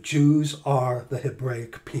 the Jews are the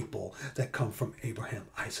Hebraic people that come from Abraham,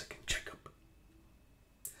 Isaac, and Jacob.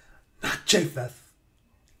 Not Japheth,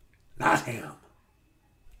 not Ham.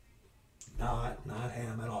 Not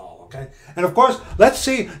Ham at all, okay? And of course, let's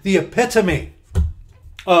see the epitome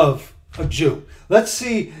of a Jew. Let's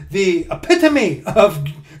see the epitome of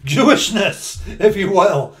Jewishness, if you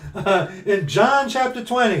will, in John chapter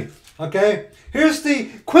 20, okay? Here's the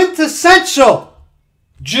quintessential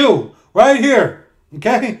Jew right here,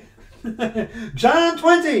 okay? John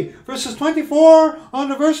 20, verses 24 on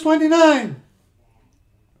to verse 29.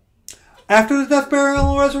 After the death, burial,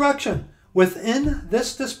 and resurrection, within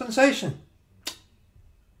this dispensation.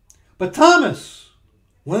 But Thomas,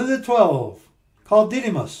 one of the 12, called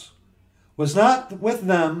Didymus, was not with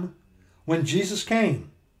them when Jesus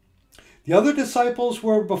came. The other disciples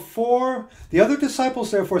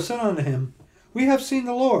therefore said unto him, we have seen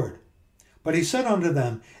the Lord. But he said unto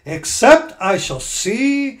them, except I shall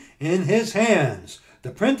see in his hands the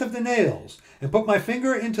print of the nails, and put my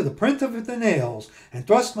finger into the print of the nails, and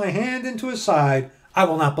thrust my hand into his side, I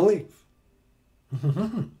will not believe.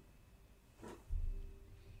 Because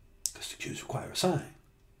the Jews require a sign.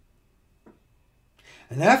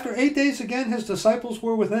 And after 8 days again his disciples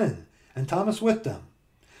were within, and Thomas with them.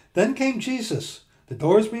 Then came Jesus, the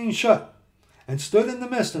doors being shut, and stood in the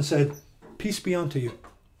midst, and said, peace be unto you.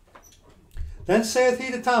 Then saith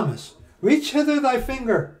he to Thomas, reach hither thy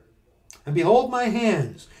finger, and behold my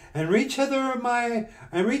hands, and reach hither thy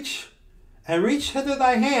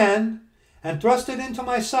hand, and thrust it into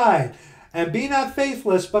my side, and be not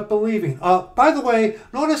faithless, but believing. By the way,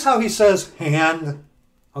 notice how he says hand.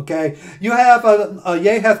 Okay, you have a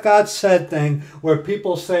yea hath God said thing where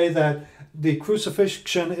people say that the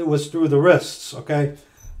crucifixion, it was through the wrists. Okay,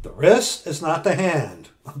 the wrist is not the hand.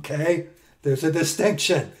 Okay, there's a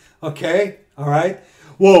distinction. Okay. All right.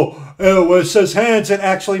 Well, when it says hands, it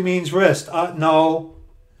actually means wrist. No.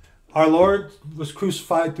 Our Lord was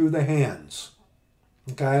crucified through the hands.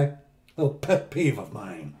 Okay. Little pet peeve of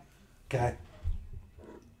mine. Okay.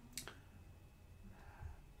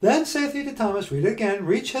 Then saith he to Thomas, read it again,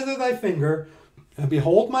 reach hither thy finger, and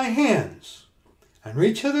behold my hands. And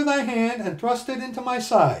reach hither thy hand, and thrust it into my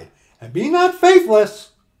side. And be not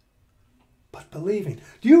faithless, but believing.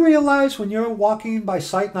 Do you realize when you're walking by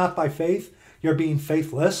sight, not by faith, you're being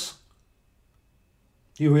faithless?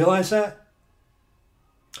 Do you realize that?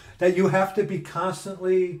 That you have to be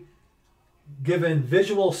constantly given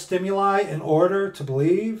visual stimuli in order to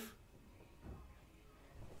believe?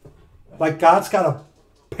 Like God's got to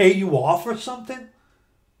pay you off or something?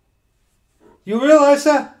 You realize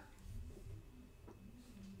that?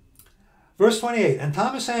 Verse 28, and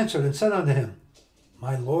Thomas answered and said unto him,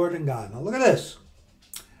 my Lord and God. Now look at this.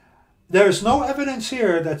 There's no evidence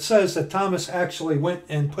here that says that Thomas actually went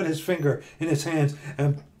and put his finger in his hands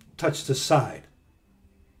and touched his side.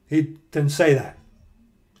 He didn't say that.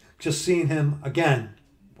 Just seeing him again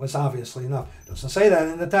was obviously enough. It doesn't say that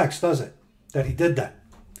in the text, does it? That he did that.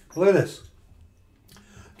 Look at this.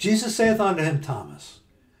 Jesus saith unto him, Thomas,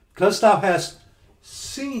 because thou hast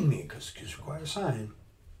seen me, because you require a sign,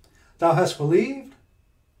 thou hast believed.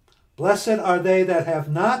 Blessed are they that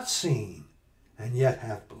have not seen and yet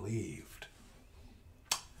have believed.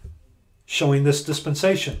 Showing this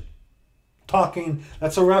dispensation. Talking,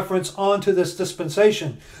 that's a reference onto this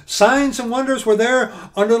dispensation. Signs and wonders were there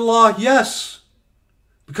under the law, yes,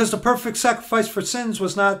 because the perfect sacrifice for sins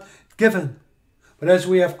was not given. But as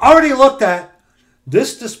we have already looked at,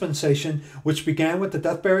 this dispensation, which began with the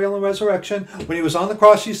death, burial, and resurrection, when he was on the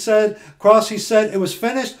cross, he said, it was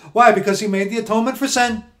finished. Why? Because he made the atonement for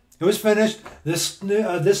sin. It was finished. This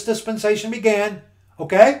dispensation began.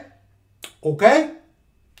 Okay? Okay?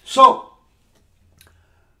 So,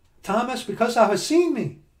 Thomas, because thou hast seen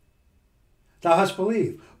me, thou hast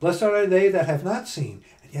believed. Blessed are they that have not seen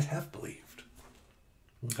and yet have believed.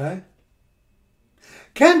 Okay?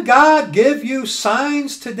 Can God give you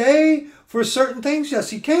signs today for certain things? Yes,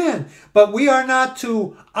 he can. But we are not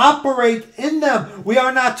to operate in them. We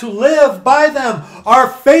are not to live by them. Our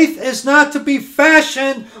faith is not to be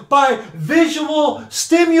fashioned by visual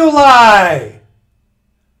stimuli,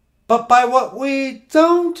 but by what we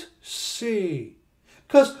don't see.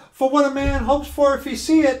 Because for what a man hopes for, if he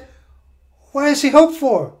see it, what does he hope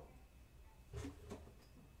for?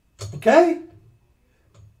 Okay?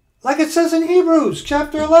 Like it says in Hebrews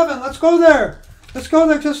chapter 11. Let's go there. Let's go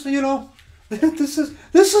there just, this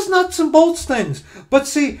is nuts and bolts things. But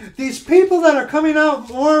see, these people that are coming out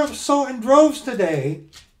more so in droves today,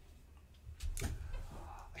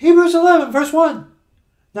 Hebrews 11, verse 1.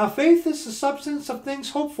 Now faith is the substance of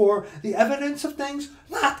things hoped for, the evidence of things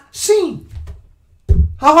not seen.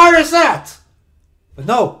 How hard is that? But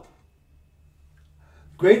no.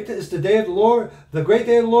 Great is the day of the Lord. The great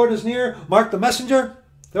day of the Lord is near. Mark the messenger.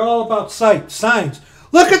 They're all about sight, signs.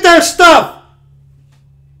 Look at their stuff.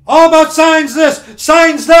 All about signs this,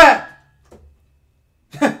 signs that.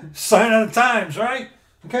 Sign of the times, right?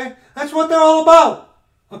 Okay? That's what they're all about.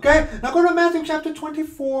 Okay? Now go to Matthew chapter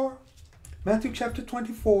 24. Matthew chapter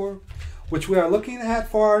 24, which we are looking at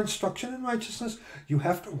for our instruction in righteousness. You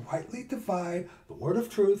have to rightly divide the word of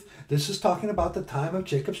truth. This is talking about the time of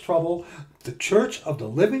Jacob's trouble. The church of the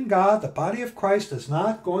living God, the body of Christ, is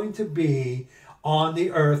not going to be on the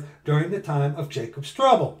earth during the time of Jacob's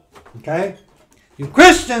trouble. Okay? You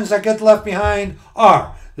Christians that get left behind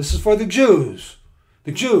are. This is for the Jews.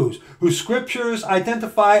 The Jews whose scriptures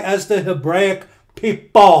identify as the Hebraic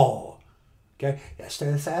people. Okay? Yes,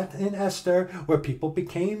 there's that in Esther where people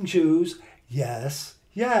became Jews. Yes,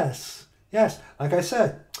 yes, yes. Like I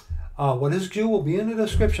said, what is Jew will be in the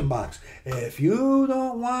description box. If you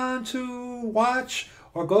don't want to watch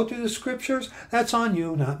or go through the scriptures, that's on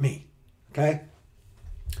you, not me. Okay?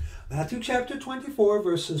 Matthew chapter 24,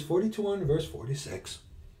 verses 42 and verse 46.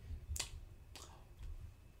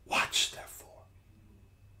 Watch, therefore.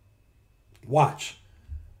 Watch.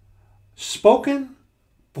 Spoken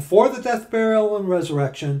before the death, burial, and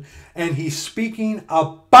resurrection, and he's speaking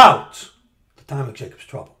about the time of Jacob's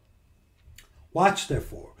trouble. Watch,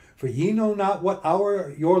 therefore, for ye know not what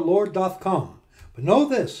hour your Lord doth come. But know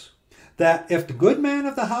this, that if the good man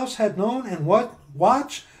of the house had known and what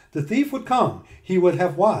watch, the thief would come, he would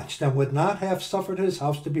have watched, and would not have suffered his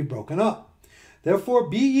house to be broken up. Therefore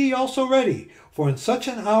be ye also ready, for in such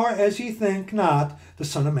an hour as ye think not, the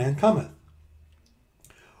Son of Man cometh.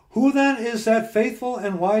 Who then is that faithful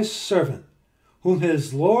and wise servant, whom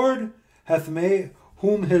his Lord hath made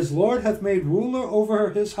ruler over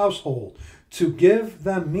his household, to give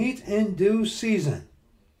them meat in due season?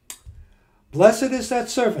 Blessed is that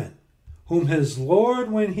servant, whom his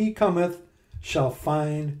Lord, when he cometh, shall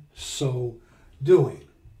find so doing.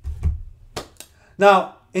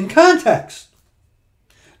 Now, in context,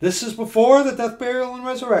 this is before the death, burial, and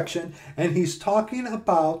resurrection, and he's talking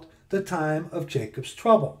about the time of Jacob's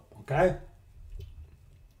trouble. Okay?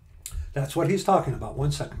 That's what he's talking about.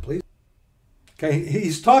 1 second, please. Okay,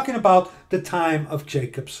 he's talking about the time of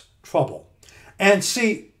Jacob's trouble. And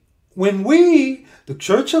see, when we, the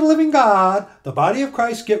Church of the Living God, the body of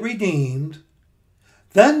Christ, get redeemed,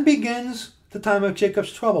 then begins the time of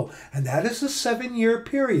Jacob's trouble. And that is a 7-year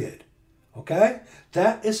period. Okay?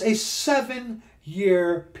 That is a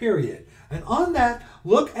 7-year period. And on that,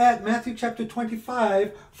 look at Matthew chapter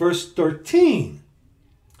 25, verse 13.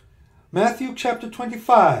 Matthew chapter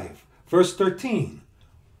 25, Verse 13.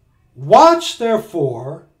 Watch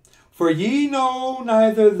therefore, for ye know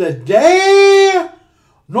neither the day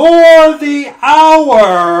nor the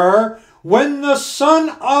hour when the Son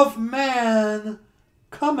of Man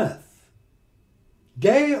cometh.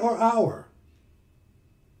 Day or hour.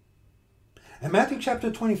 And Matthew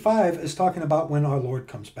chapter 25 is talking about when our Lord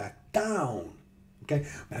comes back down. Okay,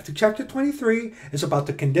 Matthew chapter 23 is about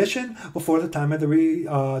the condition before the time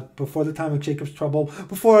of Jacob's trouble,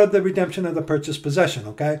 before the redemption of the purchased possession.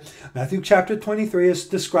 Okay, Matthew chapter 23 is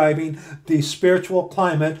describing the spiritual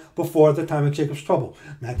climate before the time of Jacob's trouble.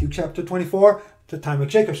 Matthew chapter 24, the time of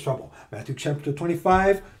Jacob's trouble. Matthew chapter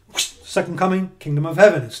 25, second coming, kingdom of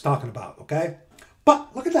heaven. It's talking about. Okay,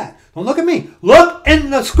 but look at that. Don't look at me. Look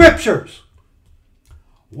in the scriptures.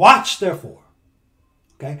 Watch therefore.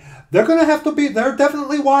 Okay, they're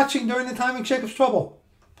definitely watching during the time of Jacob's trouble.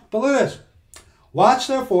 But look at this. Watch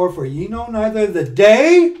therefore, for ye know neither the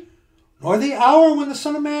day nor the hour when the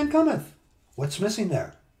Son of Man cometh. What's missing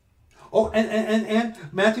there? Oh, and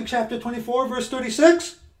Matthew chapter 24, verse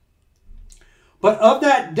 36. But of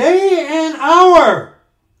that day and hour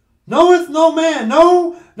knoweth no man,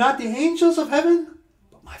 no, not the angels of heaven,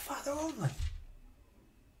 but my Father only.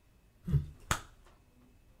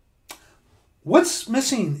 What's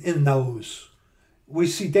missing in those? We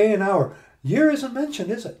see day and hour. Year isn't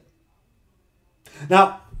mentioned, is it?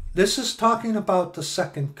 Now, this is talking about the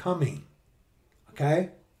second coming.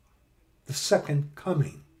 Okay? The second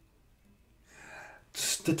coming.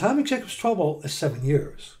 The time of Jacob's trouble is 7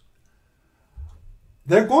 years.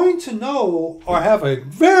 They're going to know or have a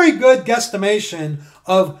very good guesstimation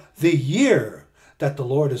of the year that the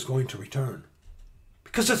Lord is going to return.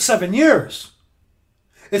 Because it's 7 years.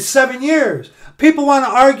 It's 7 years. People want to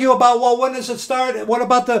argue about, well, when does it start? What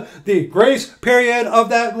about the grace period of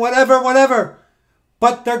that? Whatever.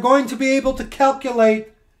 But they're going to be able to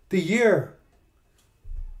calculate the year.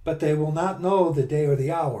 But they will not know the day or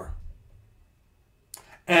the hour.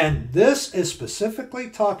 And this is specifically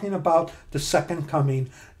talking about the second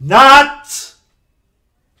coming, not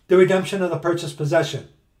the redemption of the purchased possession.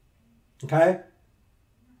 Okay?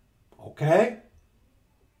 Okay?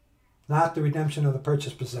 Not the redemption of the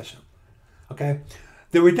purchased possession. Okay?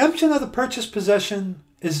 The redemption of the purchased possession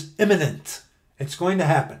is imminent. It's going to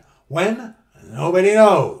happen. When? Nobody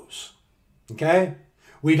knows. Okay?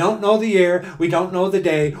 We don't know the year, we don't know the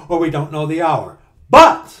day, or we don't know the hour.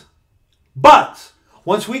 But,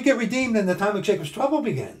 once we get redeemed and the time of Jacob's trouble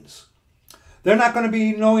begins, they're not going to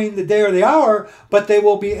be knowing the day or the hour, but they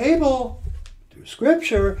will be able, through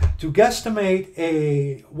Scripture, to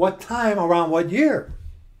guesstimate what time around what year.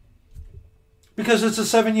 Because it's a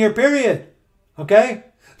 7-year period. Okay?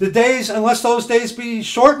 The days, unless those days be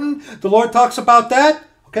shortened, the Lord talks about that.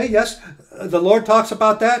 Okay, yes, the Lord talks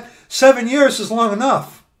about that. 7 years is long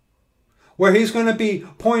enough. Where He's going to be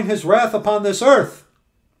pouring His wrath upon this earth.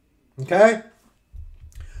 Okay?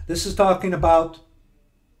 This is talking about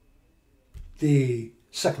the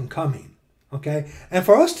second coming. Okay? And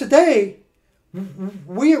for us today,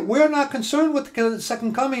 we're not concerned with the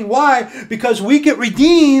second coming. Why? Because we get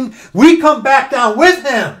redeemed. We come back down with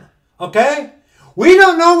Him. Okay? We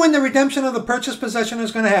don't know when the redemption of the purchased possession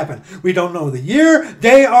is going to happen. We don't know the year,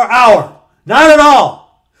 day, or hour. Not at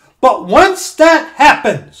all. But once that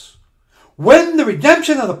happens, when the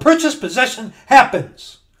redemption of the purchased possession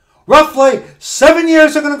happens, roughly 7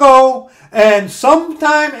 years are going to go, and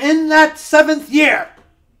sometime in that 7th year,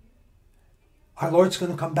 our Lord's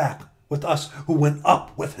going to come back with us who went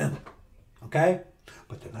up with Him. Okay?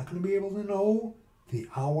 But they're not going to be able to know the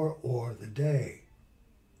hour or the day.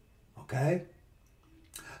 Okay?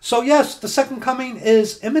 So yes, the second coming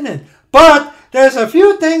is imminent. But there's a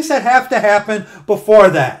few things that have to happen before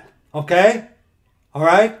that. Okay? All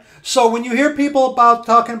right? So when you hear people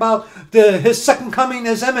talking about His second coming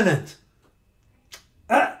is imminent,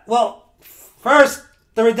 well, first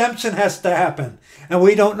the redemption has to happen. And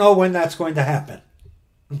we don't know when that's going to happen.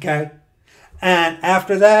 Okay? And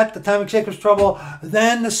after that, the time of Jacob's trouble,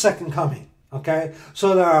 then the second coming. Okay?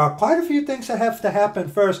 So there are quite a few things that have to happen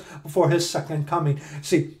first before His second coming.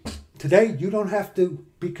 See, today you don't have to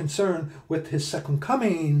be concerned with His second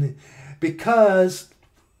coming because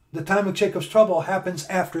the time of Jacob's trouble happens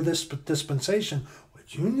after this dispensation.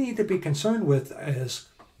 What you need to be concerned with is,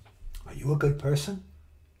 are you a good person?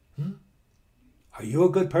 Are you a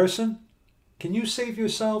good person? Can you save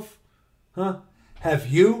yourself? Huh? Have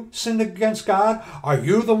you sinned against God? Are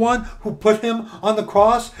you the one who put Him on the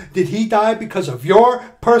cross? Did He die because of your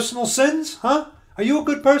personal sins? Huh? Are you a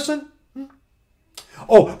good person?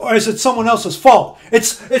 Oh, or is it someone else's fault?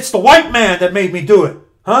 It's the white man that made me do it.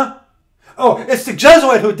 Huh? Oh, it's the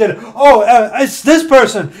Jesuit who did it. Oh, it's this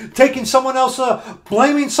person taking someone else,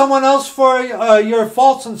 blaming someone else for your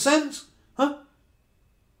faults and sins. Huh?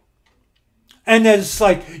 And then it's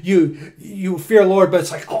like you fear Lord, but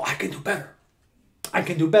it's like, oh, I can do better. I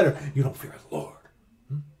can do better. You don't fear the Lord.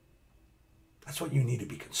 That's what you need to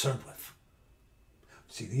be concerned with.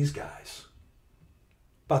 See, these guys,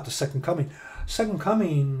 about the second coming. Second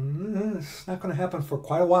coming, it's not going to happen for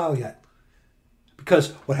quite a while yet.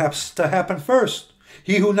 Because what has to happen first?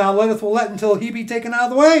 He who now letteth will let until he be taken out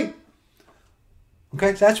of the way.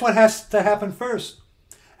 Okay, that's what has to happen first.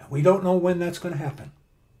 And we don't know when that's going to happen.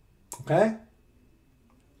 Okay?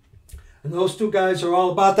 And those two guys are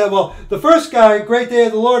all about that. Well, the first guy, great day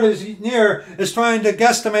of the Lord is near, is trying to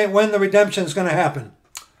guesstimate when the redemption is going to happen.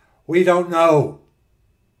 We don't know.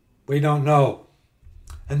 We don't know.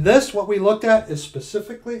 And this, what we looked at, is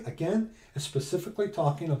specifically, again, is specifically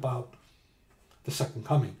talking about the second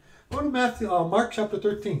coming. Go to Mark chapter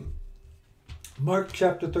 13. Mark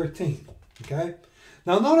chapter 13. Okay?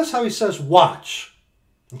 Now notice how he says watch.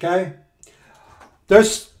 Okay?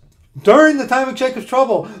 During the time of Jacob's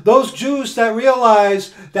trouble, those Jews that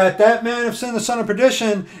realize that that man of sin, the son of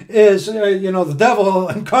perdition, is, the devil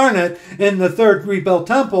incarnate in the third rebuilt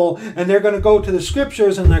temple, and they're going to go to the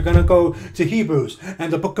scriptures, and they're going to go to Hebrews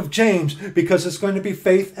and the book of James, because it's going to be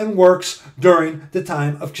faith and works during the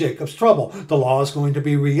time of Jacob's trouble. The law is going to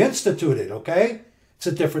be reinstituted, okay? It's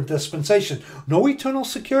a different dispensation. No eternal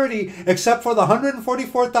security except for the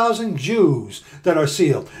 144,000 Jews that are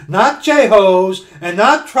sealed. Not Jehos and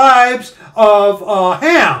not tribes of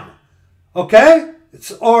Ham. Okay?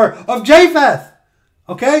 Or of Japheth.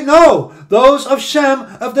 Okay? No. Those of Shem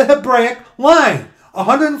of the Hebraic line.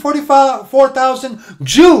 144,000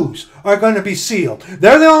 Jews are going to be sealed.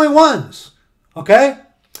 They're the only ones. Okay?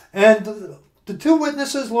 And the two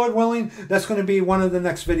witnesses, Lord willing, that's going to be one of the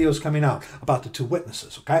next videos coming out about the two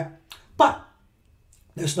witnesses, okay? But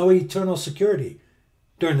there's no eternal security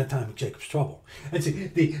during the time of Jacob's trouble. And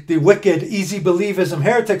see, the wicked, easy believism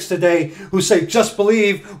heretics today who say, just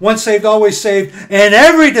believe, once saved, always saved, in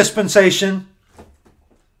every dispensation.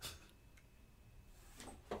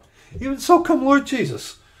 Even so come Lord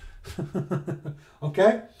Jesus.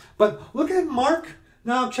 Okay? But look at Mark,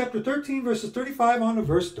 now chapter 13, verses 35 on to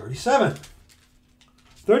verse 37.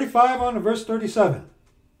 35 on to verse 37.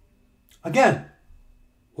 Again,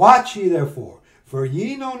 watch ye therefore, for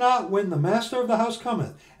ye know not when the master of the house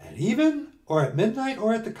cometh, at even, or at midnight,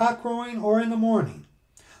 or at the cock crowing, or in the morning,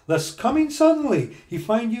 lest coming suddenly he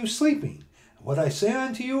find you sleeping. What I say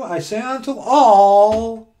unto you, I say unto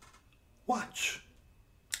all, watch.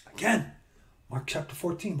 Again, Mark chapter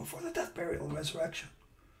 14, before the death, burial, and resurrection.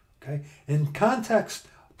 Okay, in context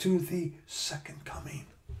to the second coming.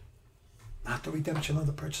 Not the redemption of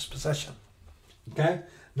the purchased possession. Okay?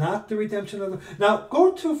 Not the redemption of the... Now,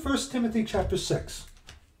 go to 1 Timothy chapter 6.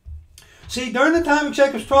 See, during the time of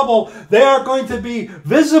Jacob's trouble, they are going to be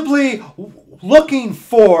visibly looking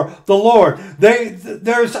for the Lord.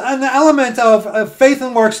 There's an element of faith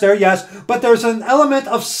and works there, yes, but there's an element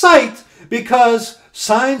of sight because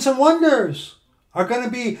signs and wonders are going to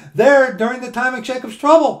be there during the time of Jacob's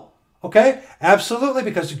trouble. Okay? Absolutely,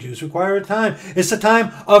 because the Jews require a time. It's the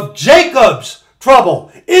time of Jacob's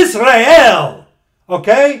trouble. Israel.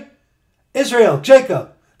 Okay? Israel,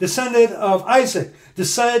 Jacob, descendant of Isaac,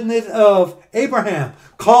 descendant of Abraham,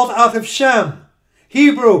 called out of Shem.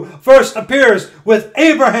 Hebrew first appears with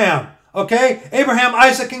Abraham. Okay? Abraham,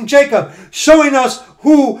 Isaac, and Jacob, showing us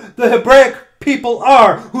who the Hebraic people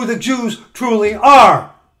are, who the Jews truly are.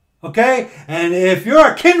 Okay? And if you're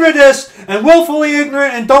a kindredist and willfully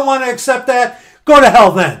ignorant and don't want to accept that, go to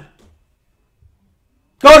hell then.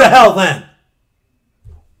 Go to hell then.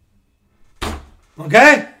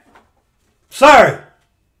 Okay? Sorry.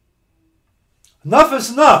 Enough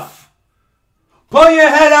is enough. Pull your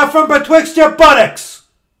head out from betwixt your buttocks.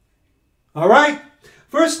 All right?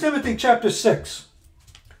 1 Timothy chapter 6.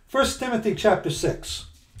 1 Timothy chapter 6.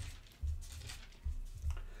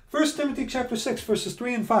 1 Timothy chapter 6, verses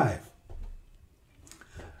 3 and 5.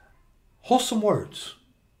 Wholesome words.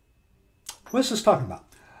 What is this talking about?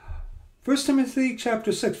 1 Timothy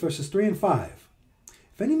chapter 6, verses 3 and 5.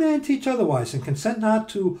 If any man teach otherwise and consent not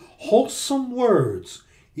to wholesome words,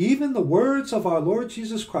 even the words of our Lord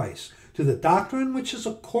Jesus Christ, to the doctrine which is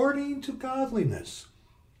according to godliness,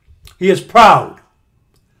 he is proud,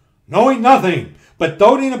 knowing nothing, but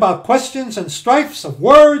doting about questions and strifes of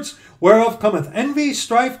words, whereof cometh envy,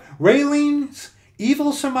 strife, railings,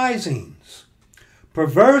 evil surmisings,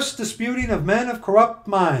 perverse disputing of men of corrupt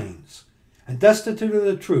minds, and destitute of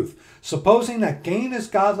the truth, supposing that gain is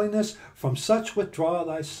godliness, from such withdraw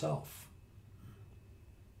thyself.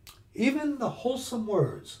 even the wholesome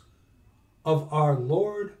words of our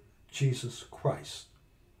Lord Jesus Christ.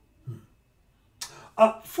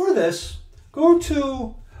 For this, go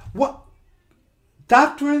to what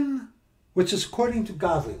doctrine which is according to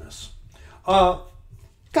godliness.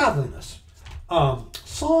 Godliness.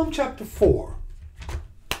 Psalm chapter 4.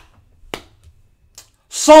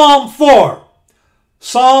 Psalm 4.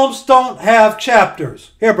 Psalms don't have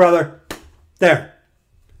chapters. Here, brother. There.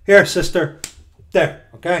 Here, sister. There.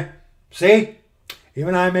 Okay? See?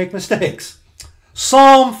 Even I make mistakes.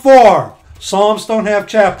 Psalm 4. Psalms don't have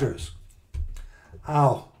chapters.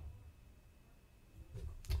 Ow.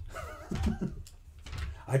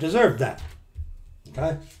 I deserved that.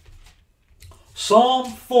 Okay?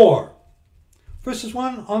 Psalm 4. Verses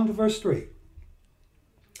 1 on to verse 3.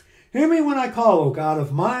 Hear me when I call, O God,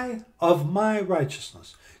 of my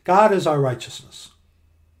righteousness. God is our righteousness.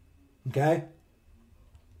 Okay?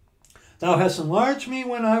 Thou hast enlarged me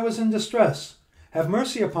when I was in distress. Have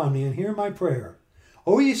mercy upon me and hear my prayer.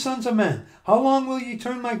 O ye sons of men, how long will ye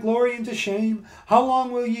turn my glory into shame? How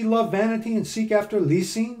long will ye love vanity and seek after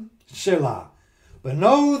leasing? Selah. But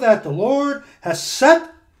know that the Lord has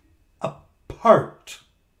set apart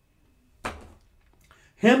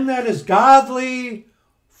him that is godly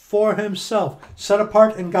for himself. Set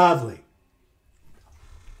apart and godly.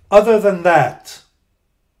 Other than that.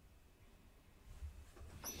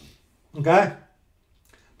 Okay?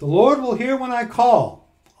 The Lord will hear when I call.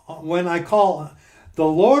 The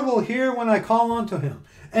Lord will hear when I call unto him.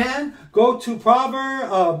 And go to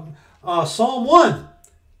Psalm 1,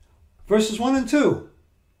 verses 1 and 2.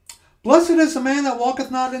 Blessed is the man that walketh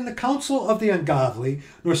not in the counsel of the ungodly,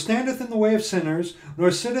 nor standeth in the way of sinners, nor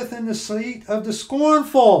sitteth in the seat of the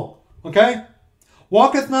scornful. Okay?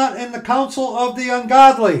 Walketh not in the counsel of the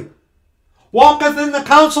ungodly. Walketh in the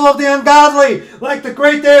counsel of the ungodly, like the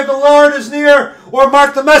great day of the Lord is near, or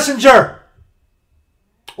Mark the Messenger,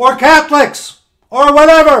 or Catholics, or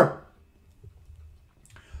whatever.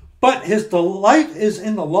 But his delight is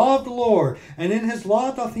in the law of the Lord, and in his law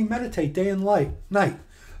doth he meditate day and night.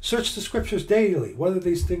 Search the scriptures daily, whether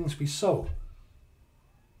these things be so.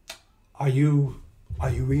 Are you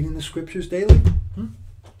reading the scriptures daily?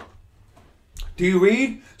 Do you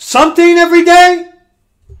read something every day?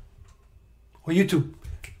 Or you too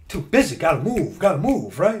busy? Gotta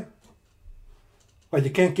move, right? Or you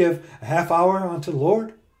can't give a half hour unto the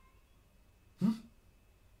Lord? But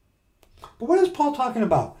what is Paul talking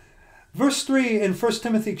about? Verse 3 in 1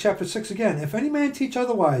 Timothy chapter 6 again. If any man teach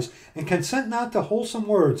otherwise, and consent not to wholesome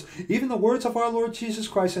words, even the words of our Lord Jesus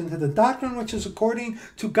Christ, and to the doctrine which is according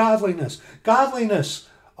to godliness. Godliness,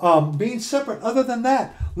 being separate. Other than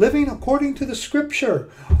that, living according to the Scripture,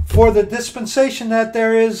 for the dispensation that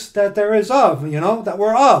there is of, that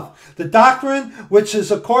we're of. The doctrine which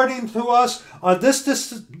is according to us, this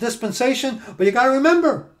dispensation. But you got to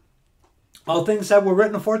remember, all things that were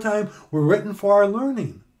written aforetime were written for our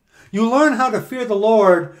learning. You learn how to fear the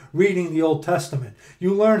Lord reading the Old Testament.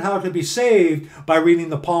 You learn how to be saved by reading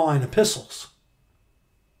the Pauline epistles.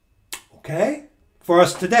 Okay? For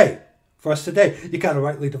us today, you got to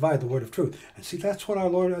rightly divide the word of truth. And see, that's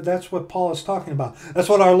what Paul is talking about. That's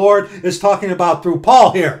what our Lord is talking about through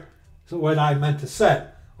Paul here. That's what I meant to say.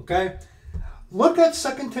 Okay? Look at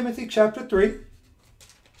 2 Timothy chapter 3,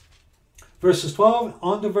 verses 12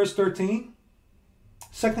 on to verse 13.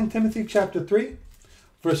 2 Timothy chapter 3.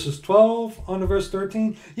 Verses 12 on to verse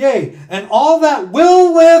 13. Yea, and all that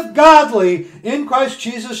will live godly in Christ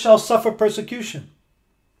Jesus shall suffer persecution.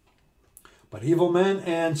 But evil men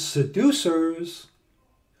and seducers,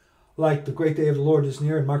 like the great day of the Lord is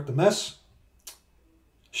near and Mark the Mess,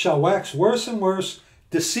 shall wax worse and worse,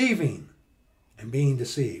 deceiving and being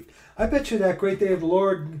deceived. I bet you that great day of the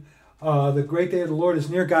Lord, the great day of the Lord is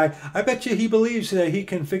near guy, I bet you he believes that he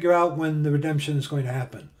can figure out when the redemption is going to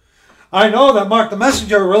happen. I know that Mark the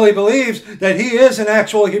Messenger really believes that he is an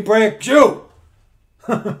actual Hebraic Jew.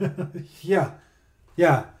 Yeah.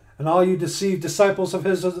 And all you deceived disciples of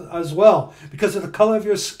his as well, because of the color of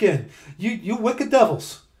your skin. You wicked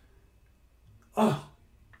devils. Oh,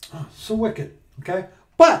 so wicked. Okay?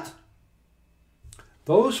 But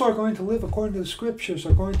those who are going to live according to the Scriptures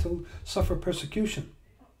are going to suffer persecution.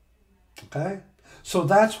 Okay? So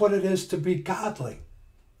that's what it is to be godly.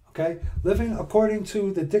 Okay? Living according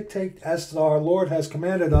to the dictate as our Lord has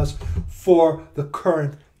commanded us for the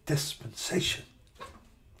current dispensation.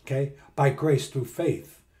 Okay? By grace through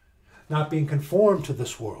faith. Not being conformed to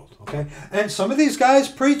this world. Okay? And some of these guys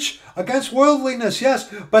preach against worldliness,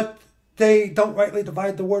 yes, but they don't rightly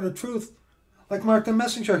divide the word of truth. Like Mark the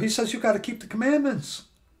Messenger, he says you got to keep the commandments.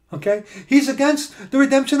 Okay? He's against the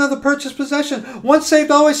redemption of the purchased possession. Once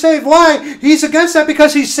saved, always saved. Why? He's against that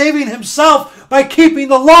because he's saving himself by keeping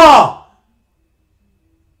the law.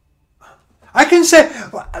 I can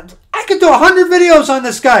do 100 videos on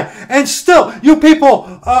this guy, and still, you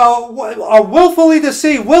people are willfully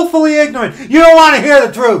deceived, willfully ignorant. You don't want to hear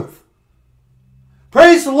the truth.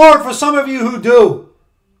 Praise the Lord for some of you who do.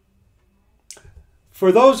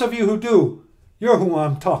 For those of you who do, you're who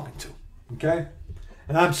I'm talking to. Okay?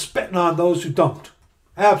 And I'm spitting on those who don't.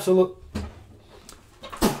 Absolutely.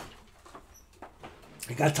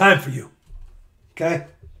 I got time for you. Okay?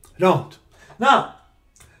 I don't. Now,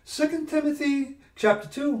 2 Timothy chapter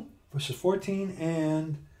 2, verses 14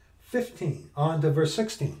 and 15, on to verse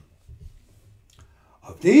 16.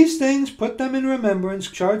 Of these things put them in remembrance,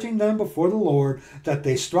 charging them before the Lord, that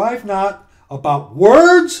they strive not about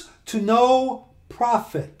words to no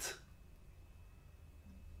profit.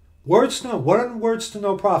 Words to know. What are words to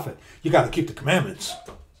no profit? You got to keep the commandments.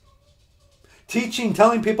 Teaching,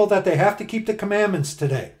 telling people that they have to keep the commandments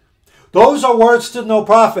today. Those are words to no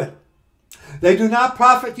profit. They do not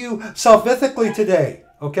profit you salvifically today.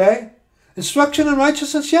 Okay? Instruction in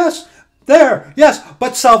righteousness, yes. There, yes.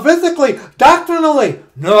 But salvifically, doctrinally,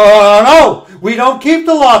 no. We don't keep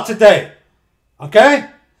the law today. Okay?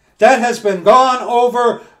 That has been gone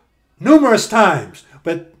over numerous times.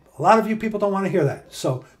 But a lot of you people don't want to hear that.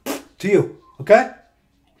 So, to you. Okay?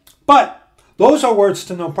 But those are words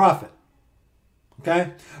to no profit.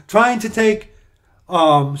 Okay? Trying to take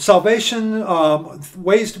salvation,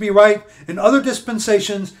 ways to be right in other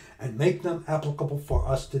dispensations and make them applicable for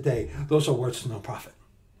us today. Those are words to no profit.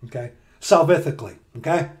 Okay? Salvifically.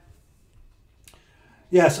 Okay?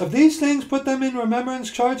 Yes, of these things put them in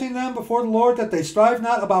remembrance, charging them before the Lord that they strive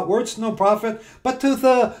not about words to no profit, but to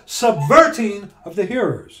the subverting of the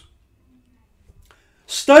hearers.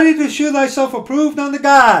 Study to shew thyself approved unto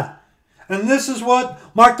God. And this is what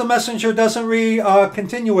Mark the Messenger doesn't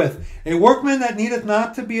continue with. A workman that needeth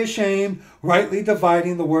not to be ashamed, rightly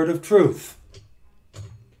dividing the word of truth.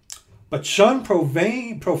 But shun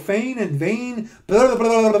profane and vain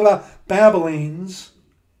babblings,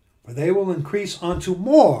 for they will increase unto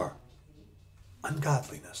more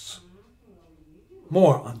ungodliness.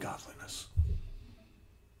 More ungodliness.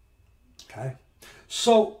 Okay?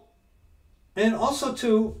 So, and also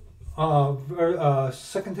too, 2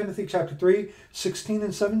 Timothy chapter 3, 16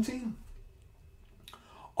 and 17.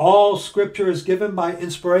 All scripture is given by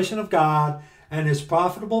inspiration of God and is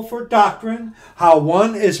profitable for doctrine, how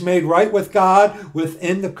one is made right with God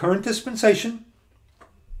within the current dispensation,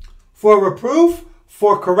 for reproof,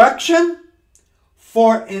 for correction,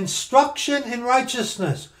 for instruction in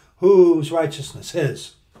righteousness. Whose righteousness?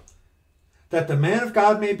 His. That the man of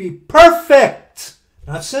God may be perfect,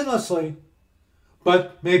 not sinlessly,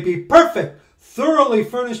 but may be perfect, thoroughly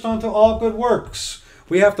furnished unto all good works.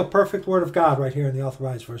 We have the perfect word of God right here in the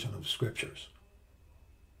authorized version of the scriptures.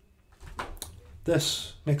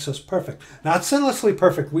 This makes us perfect. Not sinlessly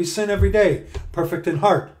perfect. We sin every day. Perfect in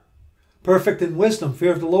heart. Perfect in wisdom,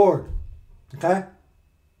 fear of the Lord. Okay?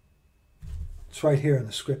 It's right here in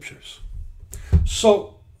the scriptures.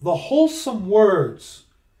 So, the wholesome words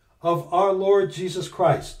of our Lord Jesus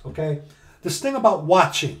Christ. Okay? This thing about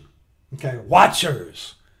watching. Okay,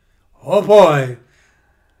 watchers. Oh boy.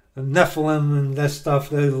 The Nephilim and that stuff.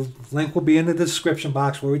 The link will be in the description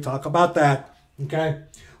box where we talk about that. Okay?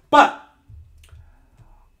 But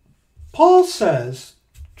Paul says,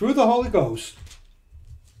 through the Holy Ghost,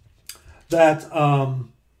 that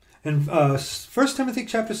in 1 Timothy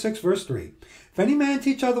chapter 6, verse 3, if any man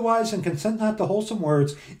teach otherwise and consent not to wholesome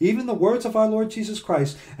words, even the words of our Lord Jesus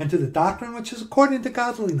Christ, and to the doctrine which is according to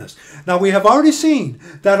godliness. Now we have already seen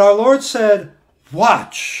that our Lord said,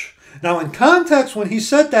 watch. Now in context, when he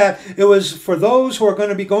said that, it was for those who are going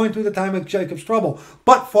to be going through the time of Jacob's trouble.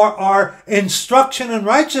 But for our instruction in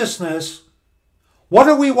righteousness, what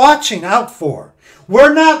are we watching out for?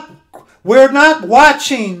 We're not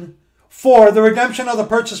watching for the redemption of the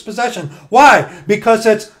purchased possession. Why? Because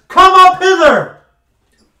it's come up hither.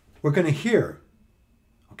 We're going to hear.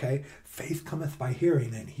 Okay? Faith cometh by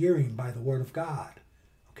hearing, and hearing by the word of God.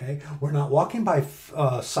 Okay? We're not walking by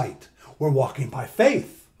sight. We're walking by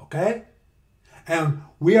faith. Okay? And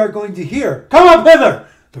we are going to hear, come up hither,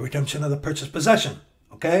 the redemption of the purchased possession.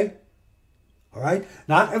 Okay? All right?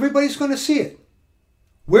 Not everybody's going to see it.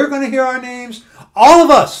 We're going to hear our names, all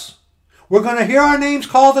of us. We're going to hear our names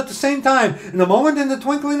called at the same time. In the moment, in the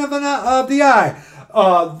twinkling of the eye.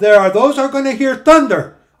 There are those who are going to hear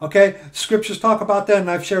thunder. Okay? Scriptures talk about that, and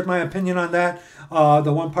I've shared my opinion on that.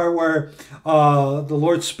 The one part where the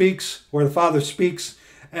Lord speaks, where the Father speaks,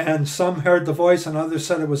 and some heard the voice and others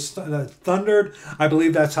said it was thundered. I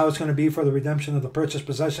believe that's how it's going to be for the redemption of the purchased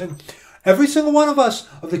possession. Every single one of us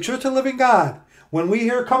of the Church of the Living God, when we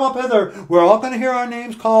hear come up hither, we're all going to hear our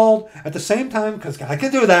names called at the same time, because God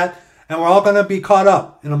can do that, and we're all going to be caught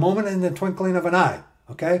up in a moment, in the twinkling of an eye.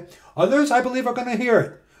 Okay? Others, I believe, are going to hear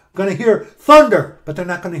it. Going to hear thunder, but they're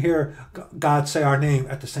not going to hear God say our name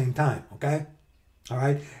at the same time. Okay? All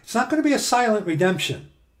right? It's not going to be a silent redemption.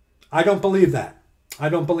 I don't believe that. I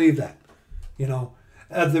don't believe that. You know,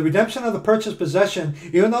 the redemption of the purchased possession,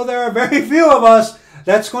 even though there are very few of us,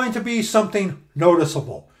 that's going to be something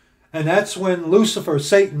noticeable. And that's when Lucifer,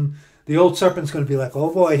 Satan, the old serpent's going to be like,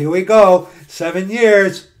 oh boy, here we go. 7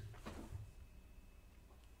 years.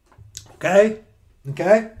 Okay?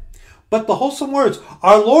 Okay? But the wholesome words,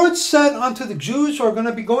 our Lord said unto the Jews who are going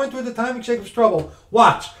to be going through the time of Jacob's trouble,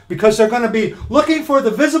 watch, because they're going to be looking for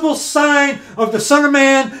the visible sign of the Son of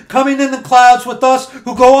Man coming in the clouds with us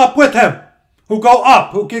who go up with him, who go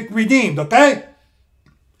up, who get redeemed, okay?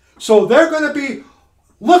 So they're going to be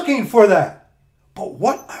looking for that. But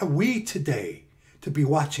what are we today to be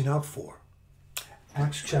watching out for?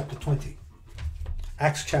 Acts chapter 20.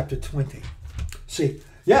 Acts chapter 20. See,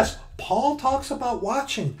 yes, Paul talks about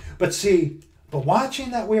watching, but see, the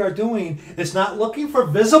watching that we are doing is not looking for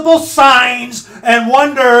visible signs and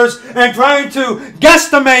wonders and trying to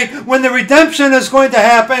guesstimate when the redemption is going to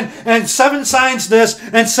happen and 7 signs this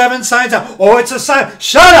and 7 signs that. Oh, it's a sign.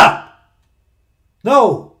 Shut up!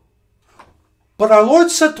 No. But our Lord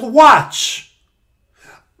said to watch.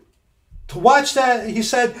 To watch that, he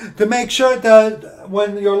said, to make sure that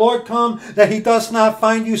when your Lord comes, that he does not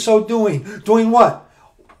find you so doing. Doing what?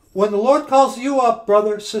 When the Lord calls you up,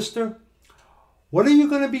 brother, sister, what are you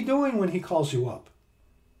going to be doing when he calls you up?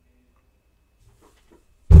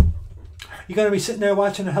 You going to be sitting there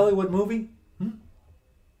watching a Hollywood movie?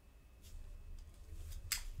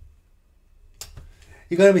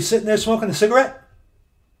 You going to be sitting there smoking a cigarette?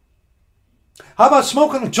 How about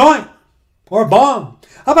smoking a joint or a bomb?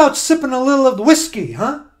 How about sipping a little of the whiskey,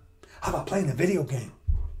 huh? How about playing a video game?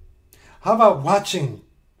 How about watching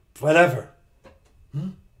whatever?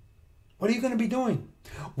 What are you going to be doing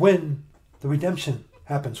when the redemption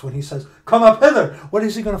happens? When he says, come up hither, what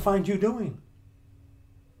is he going to find you doing?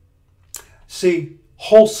 See,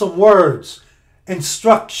 wholesome words,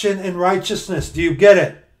 instruction in righteousness. Do you get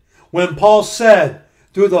it? When Paul said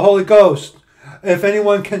through the Holy Ghost, if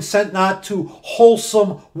anyone consent not to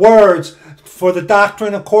wholesome words for the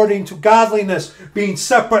doctrine according to godliness, being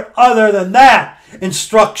separate other than that,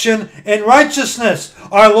 instruction in righteousness.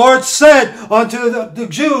 Our Lord said unto the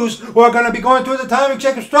Jews who are going to be going through the time of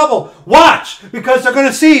Jacob's trouble, watch, because they're going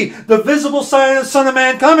to see the visible sign of the Son of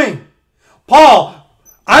Man coming. Paul,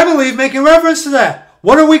 I believe, making reference to that.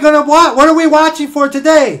 What are we going to watch? What are we watching for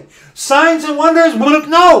today? Signs and wonders?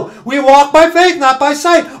 No. We walk by faith, not by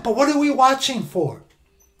sight. But what are we watching for?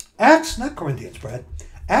 Acts, not Corinthians, Brad.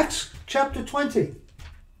 Acts chapter 20.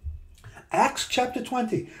 Acts chapter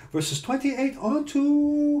 20, verses 28 on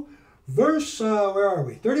to verse, where are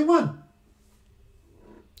we? 31.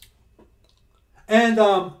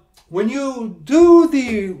 And when you do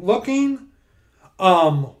the looking,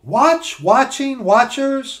 watching,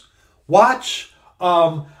 watchers, watch,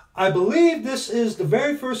 I believe this is the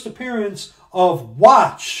very first appearance of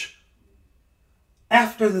watch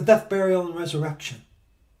after the death, burial, and resurrection.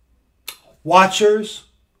 Watchers,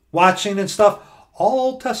 watching and stuff, all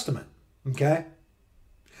Old Testament. Okay?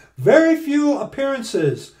 Very few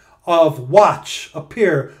appearances of watch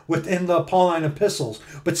appear within the Pauline epistles.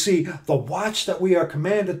 But see, the watch that we are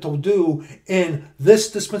commanded to do in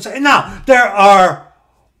this dispensation. Now, there are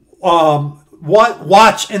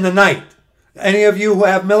watch in the night. Any of you who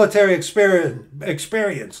have military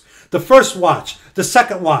experience, the first watch, the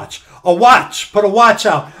second watch, a watch, put a watch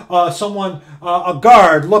out, someone, a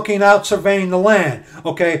guard looking out, surveying the land.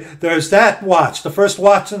 Okay, there's that watch, the first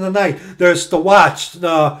watch in the night. There's the watch,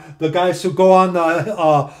 the guys who go on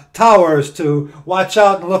the towers to watch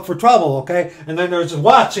out and look for trouble. Okay, and then there's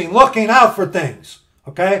watching, looking out for things.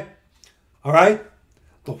 Okay, all right.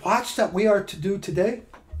 The watch that we are to do today,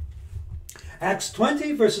 Acts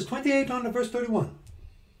 20, verses 28 on to verse 31.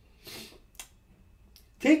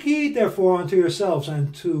 Take heed, therefore, unto yourselves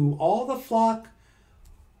and to all the flock,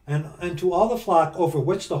 and to all the flock over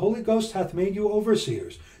which the Holy Ghost hath made you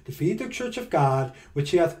overseers, to feed the church of God,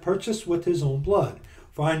 which he hath purchased with his own blood.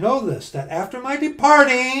 For I know this, that after my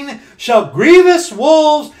departing shall grievous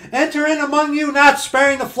wolves enter in among you, not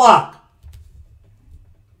sparing the flock.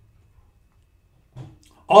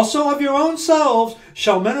 Also of your own selves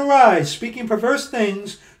shall men arise, speaking perverse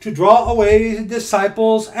things, to draw away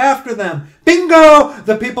disciples after them. Bingo!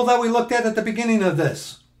 The people that we looked at the beginning of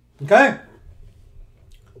this. Okay?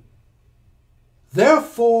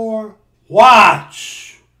 Therefore,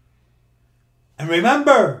 watch. And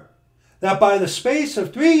remember that by the space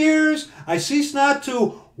of 3 years I cease not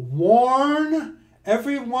to warn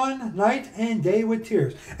everyone night and day with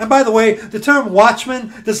tears. And by the way, the term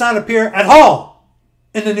watchman does not appear at all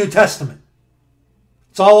in the New Testament.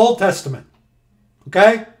 It's all Old Testament.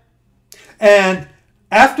 Okay? And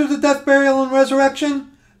after the death, burial, and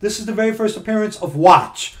resurrection, this is the very first appearance of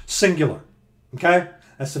watch, singular. Okay?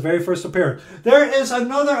 That's the very first appearance. There is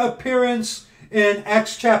another appearance in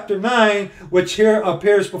Acts chapter 9, which here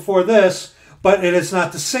appears before this, but it is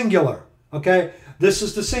not the singular. Okay? This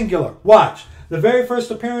is the singular. Watch. The very first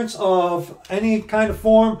appearance of any kind of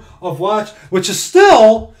form of watch, which is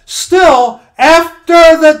still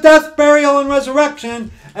after the death, burial, and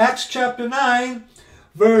resurrection, Acts chapter 9,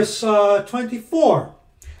 verse 24.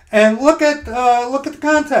 And look at the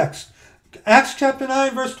context. Acts chapter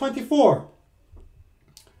 9, verse 24.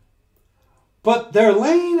 But their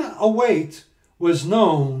laying await was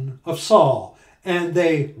known of Saul, and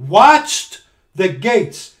they watched the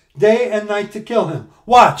gates day and night to kill him.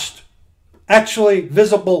 Watched. Actually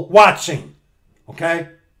visible watching. Okay?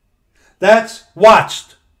 That's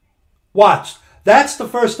watched. Watched. That's the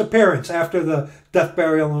first appearance after the death,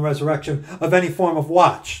 burial, and resurrection of any form of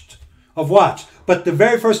watched. But the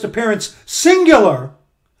very first appearance, singular,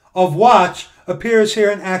 of watch appears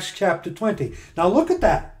here in Acts chapter 20. Now look at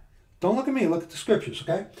that. Don't look at me. Look at the scriptures,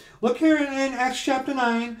 okay? Look here in Acts chapter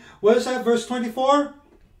 9. What is that, verse 24?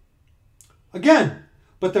 Again.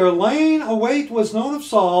 But their laying await was known of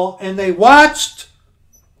Saul, and they watched,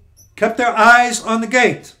 kept their eyes on the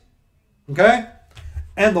gate. Okay?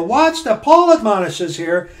 And the watch that Paul admonishes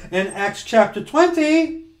here in Acts chapter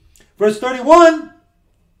 20, verse 31,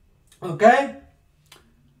 okay?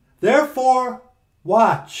 Therefore,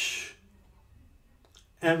 watch,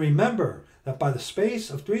 and remember that by the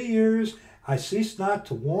space of 3 years I ceased not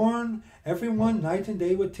to warn everyone night and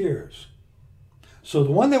day with tears. So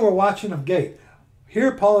the one they were watching of gate,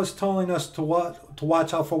 here Paul is telling us to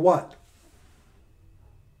watch out for what?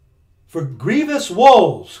 For grievous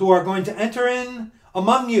wolves who are going to enter in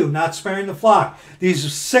among you, not sparing the flock.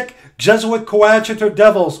 These sick Jesuit coadjutor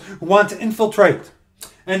devils who want to infiltrate.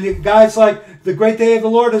 And the guys like the great day of the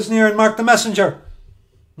Lord is near and Mark the messenger.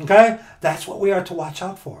 Okay? That's what we are to watch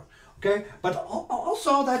out for. Okay? But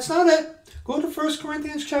also, that's not it. Go to 1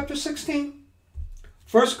 Corinthians chapter 16.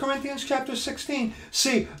 1 Corinthians chapter 16.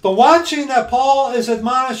 See, the watching that Paul is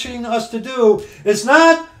admonishing us to do is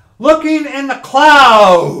not looking in the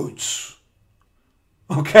clouds.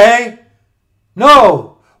 Okay?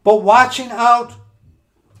 No, but watching out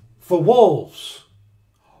for wolves.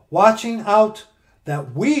 Watching out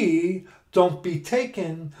that we don't be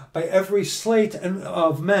taken by every sleight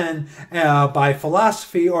of men, by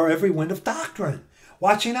philosophy or every wind of doctrine.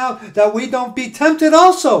 Watching out that we don't be tempted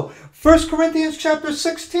also. 1 Corinthians chapter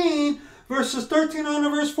 16, verses 13 on to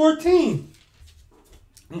verse 14.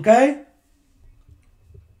 Okay?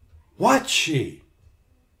 Watch ye.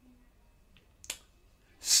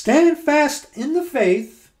 Stand fast in the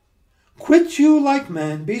faith. Quit you like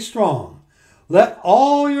men. Be strong. Let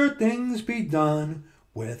all your things be done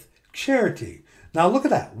with charity. Now look at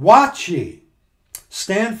that. Watch ye.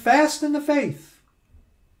 Stand fast in the faith.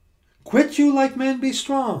 Quit you like men, be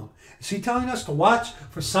strong. Is he telling us to watch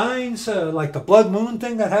for signs like the blood moon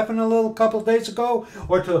thing that happened a little couple of days ago?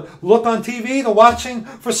 Or to look on TV, to watching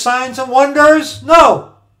for signs and wonders?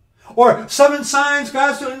 No. Or 7 signs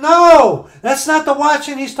God's doing? No. That's not the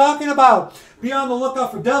watching he's talking about. Be on the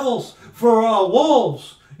lookout for devils, for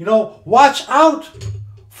wolves. You know, watch out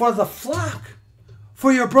for the flock,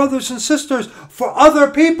 for your brothers and sisters, for other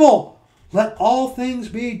people. Let all things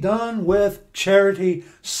be done with charity,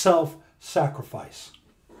 self-sacrifice.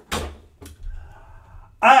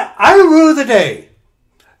 I rue the day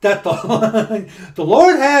that the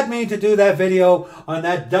Lord had me to do that video on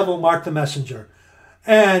that devil Mark the messenger.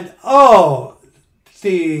 And,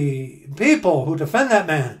 the people who defend that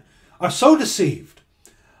man are so deceived.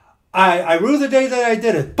 I rue the day that I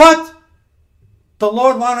did it. But the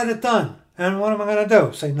Lord wanted it done. And what am I going to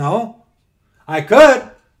do? Say no? I could.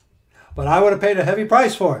 But I would have paid a heavy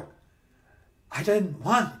price for it. I didn't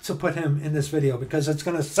want to put him in this video because it's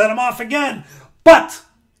going to set him off again. But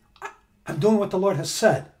I'm doing what the Lord has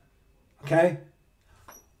said. Okay?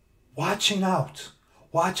 Watching out.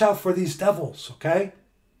 Watch out for these devils. Okay?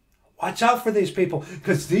 Watch out for these people.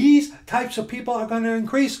 Because these types of people are going to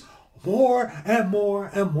increase more and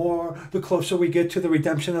more and more the closer we get to the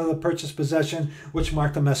redemption of the purchased possession, which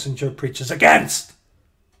Mark the messenger preaches against.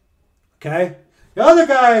 Okay? The other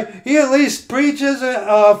guy, he at least preaches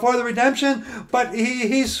for the redemption, but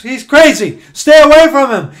he's crazy. Stay away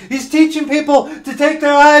from him. He's teaching people to take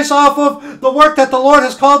their eyes off of the work that the Lord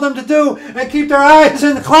has called them to do and keep their eyes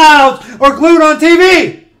in the clouds or glued on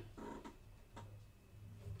TV.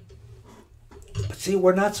 But see,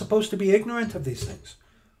 we're not supposed to be ignorant of these things,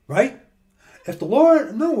 right? If the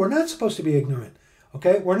Lord, no, we're not supposed to be ignorant.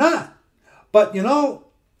 Okay, we're not. But you know,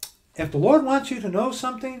 if the Lord wants you to know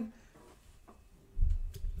something,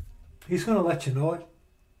 He's going to let you know it.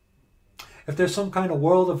 If there's some kind of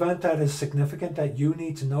world event that is significant that you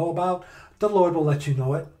need to know about, the Lord will let you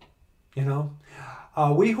know it. You know,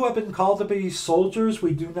 we who have been called to be soldiers,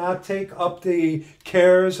 we do not take up the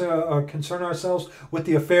cares or concern ourselves with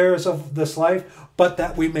the affairs of this life, but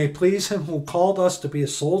that we may please Him who called us to be a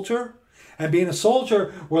soldier. And being a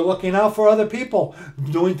soldier, we're looking out for other people,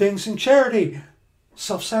 doing things in charity,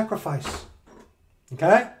 self-sacrifice.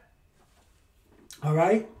 Okay? All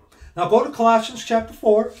right? Now go to Colossians chapter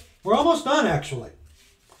 4. We're almost done, actually.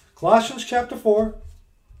 Colossians chapter 4.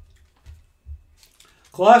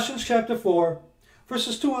 Colossians chapter 4,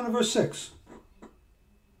 verses 2 and verse 6.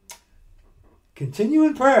 Continue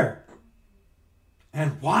in prayer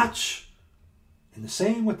and watch in the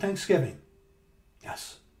same with thanksgiving.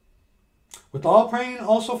 Yes. With all praying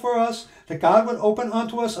also for us, that God would open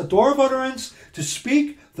unto us a door of utterance to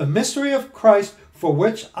speak the mystery of Christ, for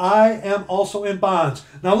which I am also in bonds.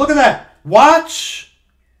 Now look at that. Watch,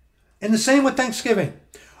 and the same with thanksgiving.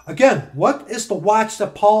 Again, what is the watch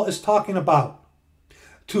that Paul is talking about?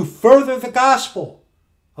 To further the gospel.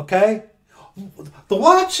 Okay? The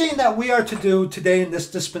watching that we are to do today in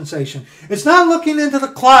this dispensation, it's not looking into the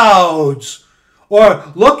clouds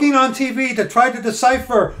or looking on TV to try to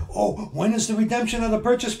decipher, oh, when is the redemption of the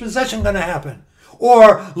purchased possession going to happen?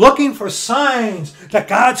 Or looking for signs that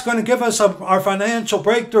God's going to give us our financial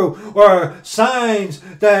breakthrough, or signs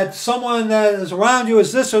that someone that is around you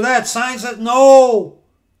is this or that, signs that, no.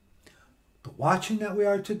 The watching that we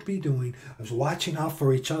are to be doing is watching out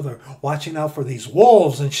for each other, watching out for these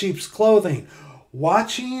wolves in sheep's clothing,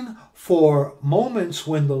 watching for moments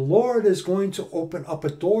when the Lord is going to open up a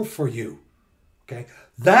door for you. Okay,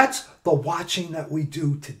 that's the watching that we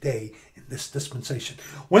do today in this dispensation.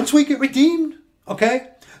 Once we get redeemed, okay,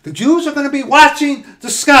 the Jews are going to be watching the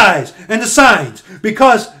skies and the signs,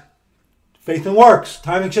 because faith and works,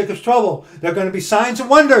 time and Jacob's trouble, there are going to be signs and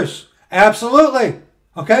wonders. Absolutely.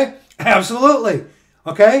 Okay? Absolutely.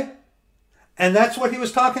 Okay? And that's what he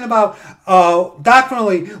was talking about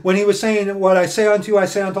doctrinally when he was saying, what I say unto you, I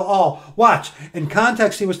say unto all. Watch. In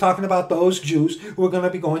context, he was talking about those Jews who were going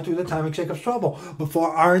to be going through the time of Jacob's trouble. But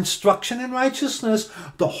for our instruction in righteousness,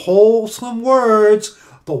 the wholesome words,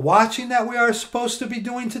 the watching that we are supposed to be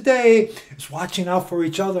doing today is watching out for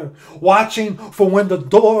each other. Watching for when the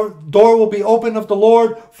door will be opened of the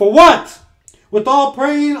Lord. For what? With all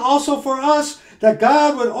praying also for us, that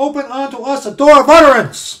God would open unto us a door of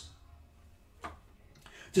utterance,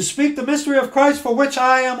 to speak the mystery of Christ, for which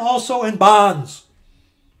I am also in bonds,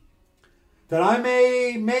 that I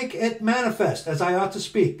may make it manifest as I ought to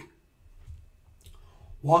speak.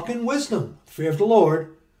 Walk in wisdom, fear of the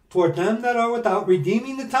Lord, toward them that are without,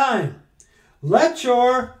 redeeming the time. Let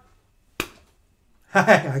your,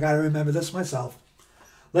 I got to remember this myself.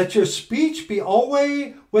 Let your speech be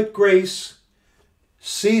always with grace,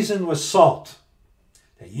 seasoned with salt,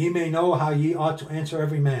 that ye may know how ye ought to answer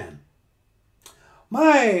every man.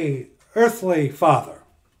 My earthly father,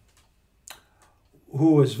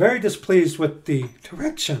 who was very displeased with the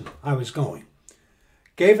direction I was going,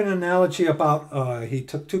 gave an analogy about he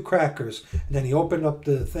took 2 crackers and then he opened up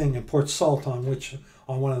the thing and poured salt on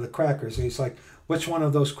one of the crackers. And he's like, which one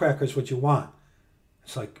of those crackers would you want?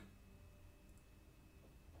 It's like,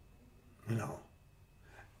 you know.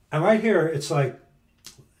 And right here, it's like,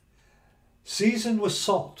 seasoned with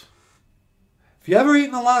salt. If you ever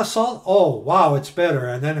eaten a lot of salt, oh, wow, it's bitter.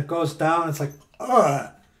 And then it goes down, it's like, ugh.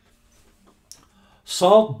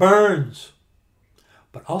 Salt burns.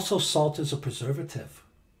 But also salt is a preservative.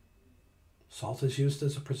 Salt is used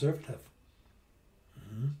as a preservative.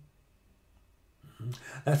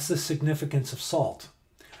 That's the significance of salt.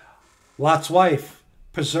 Lot's wife,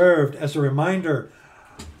 preserved as a reminder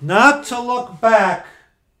not to look back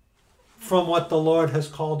from what the Lord has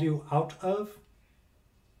called you out of.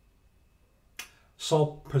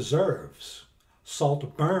 Salt preserves.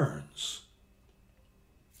 Salt burns.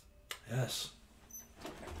 Yes.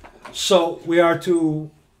 So we are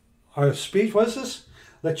to, our speech, what is this?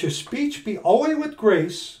 Let your speech be always with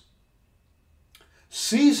grace,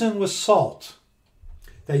 seasoned with salt,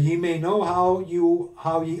 that ye may know how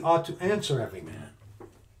ye ought to answer every man.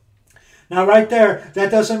 Now right there, that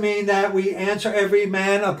doesn't mean that we answer every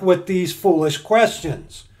man up with these foolish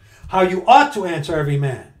questions. How you ought to answer every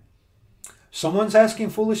man. Someone's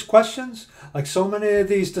asking foolish questions, like so many of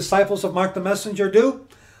these disciples of Mark the Messenger do.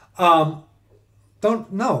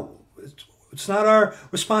 It's not our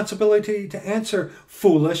responsibility to answer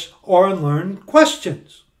foolish or unlearned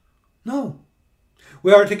questions. No.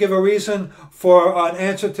 We are to give a reason for an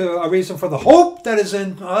answer to a reason for the hope that is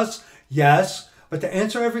in us. Yes. But to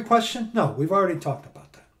answer every question? No. We've already talked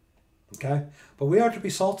about that. Okay? But we are to be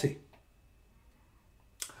salty.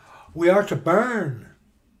 We are to burn,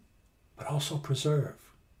 but also preserve.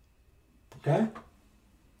 Okay?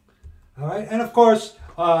 All right? And of course,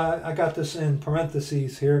 I got this in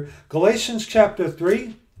parentheses here. Galatians chapter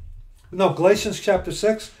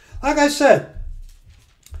 6. Like I said,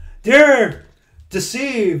 dear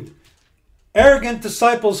deceived, arrogant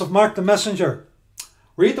disciples of Mark the Messenger,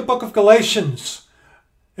 read the book of Galatians.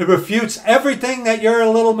 It refutes everything that your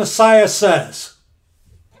little Messiah says.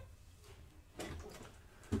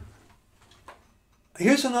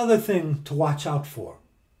 Here's another thing to watch out for.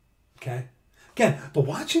 Okay? Again, the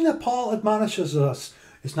watching that Paul admonishes us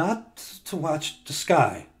is not to watch the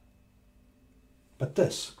sky, but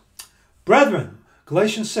this. Brethren,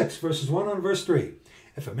 Galatians 6, verses 1 and verse 3.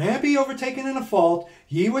 If a man be overtaken in a fault,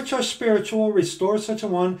 ye which are spiritual, restore such a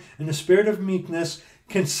one in the spirit of meekness,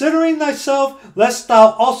 considering thyself, lest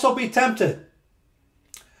thou also be tempted.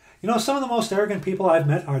 You know, some of the most arrogant people I've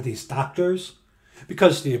met are these doctors,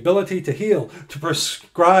 because the ability to heal, to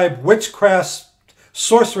prescribe witchcraft,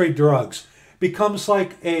 sorcery drugs, becomes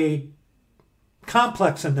like a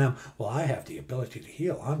complex in them. Well, I have the ability to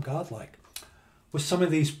heal. I'm godlike. With some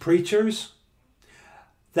of these preachers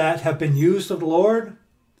that have been used of the Lord,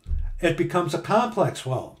 it becomes a complex.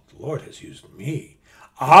 Well, the Lord has used me.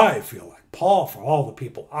 I feel like Paul for all the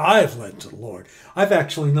people I've led to the Lord. I've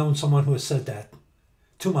actually known someone who has said that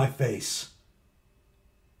to my face.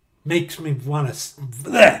 Makes me want to...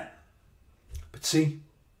 Bleh. But see,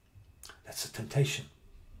 that's a temptation.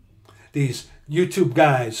 These YouTube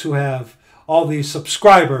guys who have all these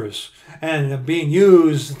subscribers and are being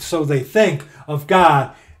used so they think of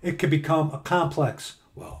God, it could become a complex.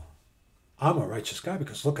 Well, I'm a righteous guy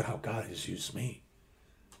because look at how God has used me.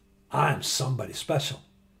 I'm somebody special.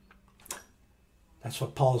 That's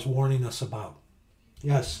what Paul is warning us about.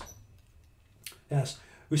 Yes. Yes.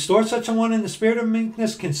 Restore such a one in the spirit of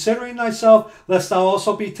meekness, considering thyself, lest thou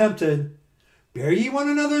also be tempted. Bear ye one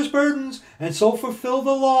another's burdens, and so fulfill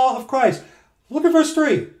the law of Christ. Look at verse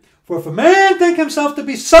 3. For if a man think himself to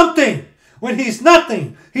be something, when he's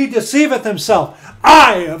nothing, he deceiveth himself.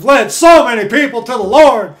 I have led so many people to the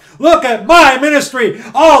Lord. Look at my ministry,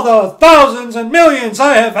 all the thousands and millions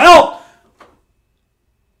I have helped.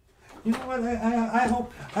 You know what? I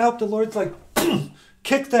hope the Lord's like,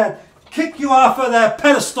 kick you off of that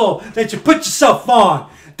pedestal that you put yourself on,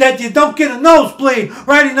 that you don't get a nosebleed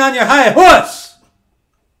riding on your high horse.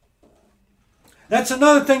 That's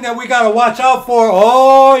another thing that we got to watch out for.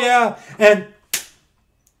 Oh, yeah. And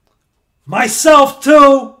myself,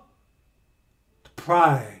 too.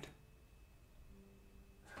 Pride.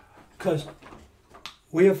 Because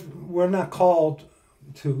we're not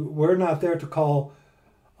there to call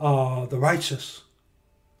the righteous,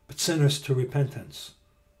 but sinners to repentance.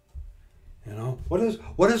 You know,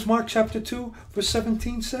 what does Mark chapter 2, verse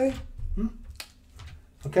 17 say?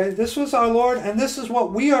 Okay, this was our Lord, and this is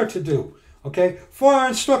what we are to do. Okay, for our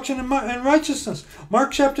instruction in righteousness.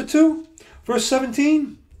 Mark chapter 2, verse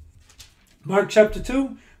 17. Mark chapter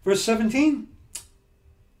 2, verse 17.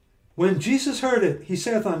 When Jesus heard it, he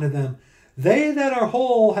saith unto them, they that are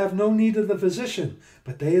whole have no need of the physician,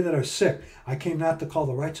 but they that are sick. I came not to call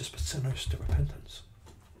the righteous, but sinners to repentance.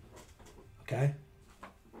 Okay?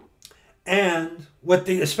 And what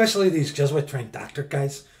especially these Jesuit-trained doctor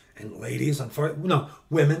guys and ladies,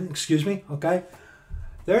 women, excuse me, okay?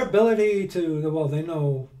 Their ability to, they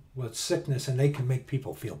know what's sickness and they can make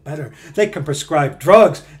people feel better. They can prescribe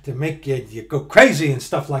drugs to make you go crazy and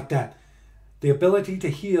stuff like that. The ability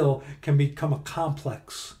to heal can become a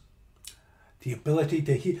complex. The ability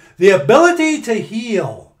to heal,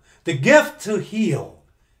 the gift to heal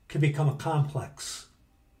can become a complex.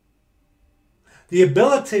 The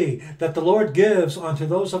ability that the Lord gives unto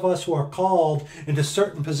those of us who are called into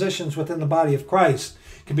certain positions within the body of Christ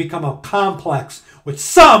can become a complex, which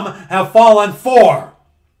some have fallen for,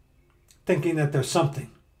 thinking that there's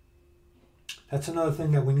something. That's another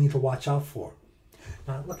thing that we need to watch out for.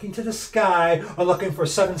 Not looking to the sky or looking for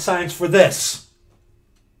 7 signs for this.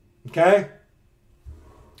 Okay?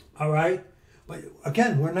 All right? But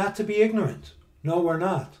again, we're not to be ignorant. No, we're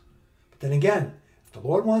not. But then again, The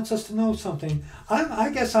Lord wants us to know something. I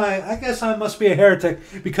guess I must be a heretic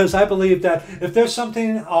because I believe that if there's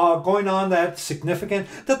something going on that's significant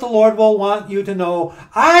that the Lord will want you to know,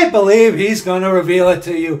 I believe He's going to reveal it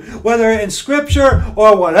to you, whether in Scripture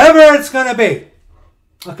or whatever it's going to be.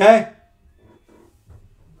 Okay?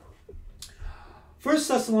 1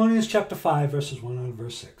 Thessalonians chapter 5, verses 1 and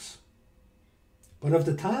verse 6. But of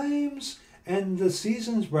the times and the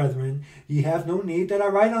seasons, brethren, ye have no need that I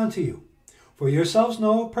write unto you. For yourselves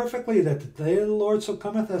know perfectly that the day of the Lord so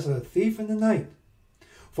cometh as a thief in the night.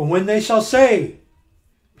 For when they shall say,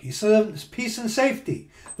 peace and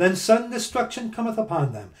safety, then sudden destruction cometh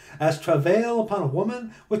upon them, as travail upon a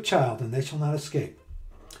woman with child, and they shall not escape.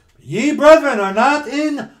 Ye, brethren, are not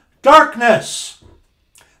in darkness,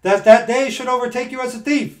 that day should overtake you as a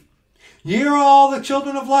thief. Ye are all the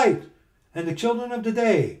children of light, and the children of the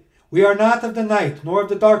day. We are not of the night, nor of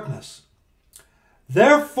the darkness.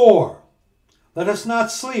 Therefore, let us not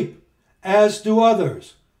sleep, as do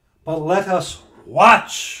others, but let us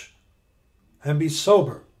watch and be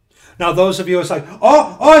sober. Now, those of you who are like,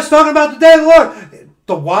 oh, it's talking about the day of the Lord.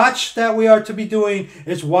 The watch that we are to be doing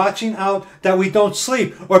is watching out that we don't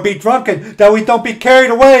sleep or be drunken, that we don't be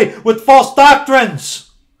carried away with false doctrines,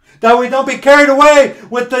 that we don't be carried away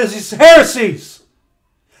with these heresies.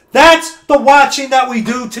 That's the watching that we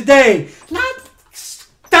do today. Not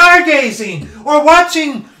stargazing or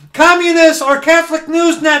watching Communist or Catholic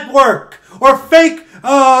News Network or fake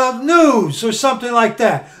news or something like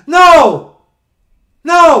that. No,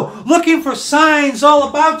 looking for signs all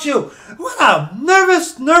about you. What a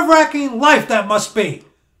nerve-wracking life that must be.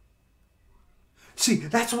 See,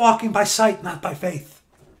 that's walking by sight, not by faith.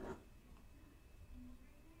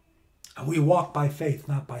 And we walk by faith,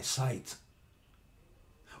 not by sight.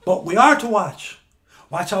 But we are to watch.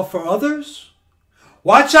 Watch out for others.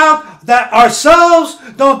 Watch out that ourselves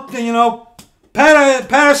don't,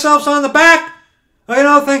 pat ourselves on the back,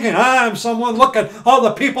 thinking, I'm someone, look at all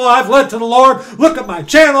the people I've led to the Lord, look at my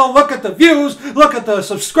channel, look at the views, look at the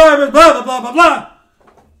subscribers, blah, blah, blah, blah, blah.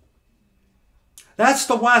 That's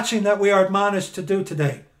the watching that we are admonished to do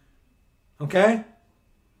today. Okay?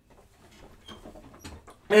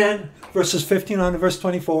 And verses 15 on to verse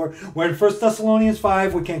 24, we're in 1 Thessalonians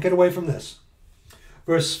 5, we can't get away from this.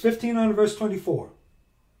 Verse 15 on to verse 24.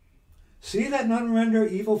 See that none render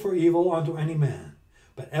evil for evil unto any man,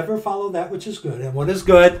 but ever follow that which is good. And what is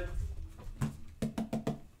good?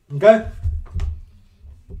 Okay?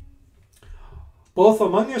 Both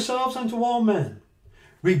among yourselves and to all men.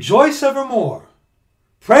 Rejoice evermore.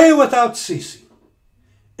 Pray without ceasing.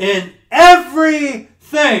 In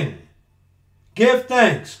everything give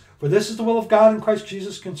thanks, for this is the will of God in Christ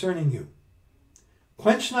Jesus concerning you.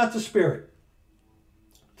 Quench not the spirit.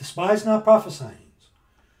 Despise not prophesying.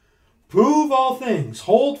 Prove all things.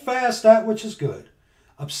 Hold fast that which is good.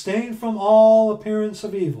 Abstain from all appearance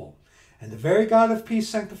of evil. And the very God of peace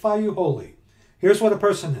sanctify you wholly. Here's what a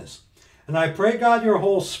person is. And I pray God your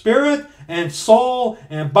whole spirit and soul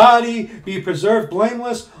and body be preserved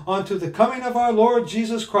blameless unto the coming of our Lord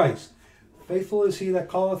Jesus Christ. Faithful is he that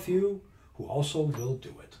calleth you, who also will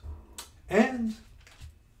do it. And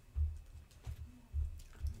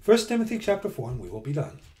 1 Timothy chapter 4, and we will be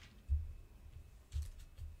done.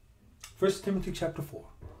 1 Timothy chapter 4,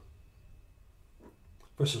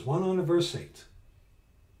 verses 1 on to verse 8.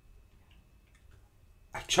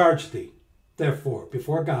 I charge thee, therefore,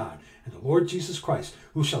 before God and the Lord Jesus Christ,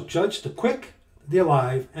 who shall judge the quick, the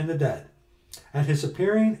alive, and the dead, at his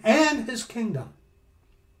appearing and his kingdom.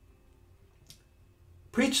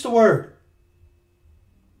 Preach the word.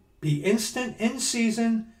 Be instant in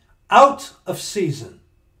season, out of season.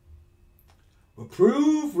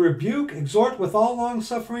 Reprove, rebuke, exhort with all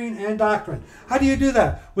long-suffering and doctrine. How do you do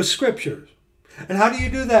that? With scriptures. And how do you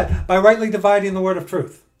do that? By rightly dividing the word of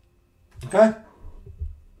truth. Okay?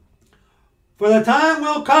 For the time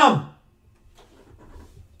will come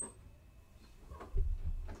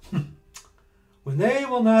when they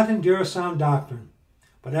will not endure sound doctrine,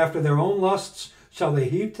 but after their own lusts shall they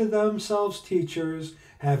heap to themselves teachers,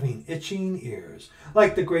 having itching ears.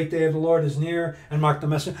 Like the great day of the Lord is near, and Mark the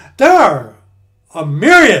messenger. There are a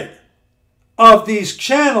myriad of these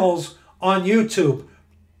channels on YouTube,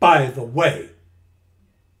 by the way.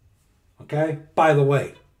 Okay? By the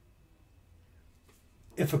way.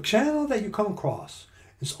 If a channel that you come across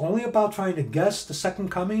is only about trying to guess the second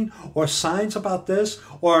coming, or signs about this,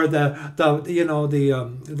 or they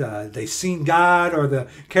seen God, or the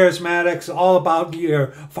charismatics, all about your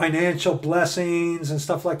financial blessings and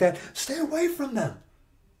stuff like that, stay away from them.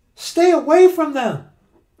 Stay away from them.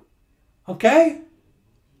 Okay?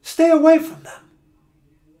 Stay away from them.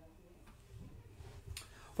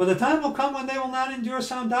 For the time will come when they will not endure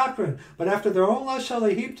sound doctrine, but after their own lust shall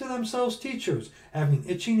they heap to themselves teachers, having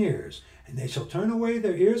itching ears. And they shall turn away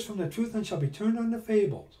their ears from the truth, and shall be turned unto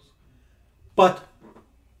fables. But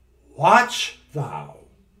watch thou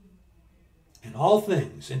in all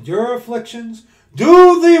things, endure afflictions,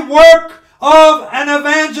 do the work of an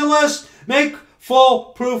evangelist, make full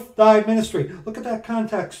proof thy ministry. Look at that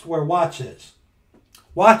context where watch is.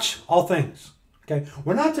 Watch all things. Okay?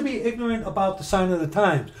 We're not to be ignorant about the sign of the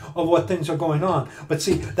times, of what things are going on. But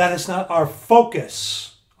see, that is not our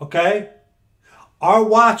focus. Okay? Our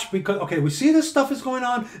watch, because, okay, we see this stuff is going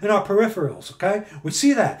on in our peripherals, okay? We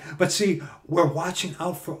see that. But see, we're watching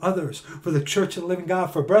out for others, for the church of the living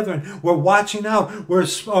God, for brethren. We're watching out.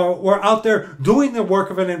 We're out there doing the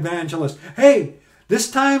work of an evangelist. Hey,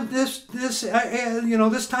 this time, this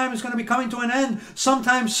time is going to be coming to an end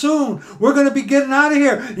sometime soon. We're going to be getting out of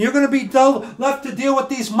here. You're going to be left to deal with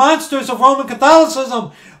these monsters of Roman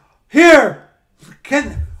Catholicism. Here,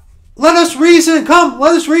 let us reason. Come,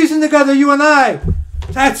 let us reason together, you and I.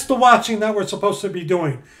 That's the watching that we're supposed to be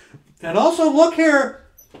doing. And also look here.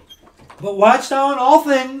 But watch thou in all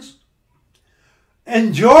things.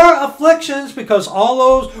 Endure afflictions, because all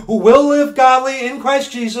those who will live godly in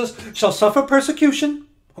Christ Jesus shall suffer persecution.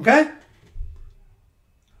 Okay?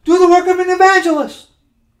 Do the work of an evangelist.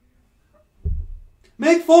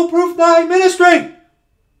 Make full proof thy ministry.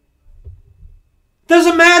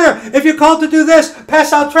 Doesn't matter if you're called to do this,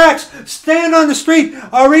 pass out tracts, stand on the street,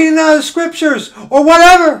 or reading out the scriptures, or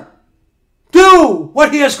whatever. Do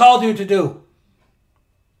what he has called you to do.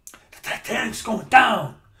 The Titanic's going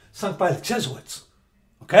down, sunk by the Jesuits.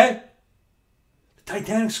 Okay? The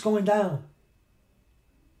Titanic's going down.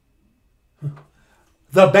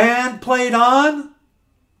 The band played on.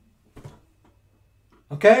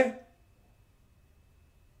 Okay?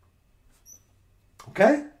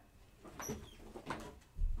 Okay?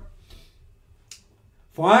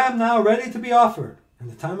 For I am now ready to be offered,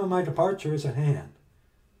 and the time of my departure is at hand.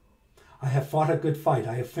 I have fought a good fight.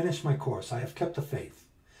 I have finished my course. I have kept the faith.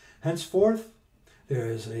 Henceforth, there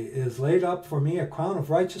is laid up for me a crown of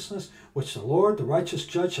righteousness, which the Lord, the righteous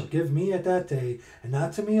judge, shall give me at that day, and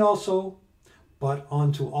not to me also, but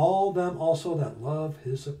unto all them also that love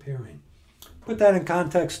his appearing. Put that in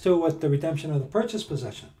context, too, with the redemption of the purchased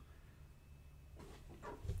possession.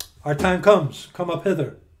 Our time comes. Come up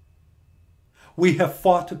hither. We have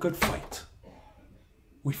fought a good fight.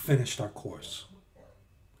 We finished our course.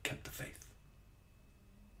 Kept the faith.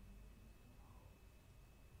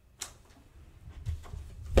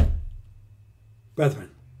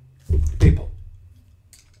 Brethren, people.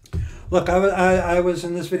 Look, I was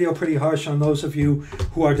in this video pretty harsh on those of you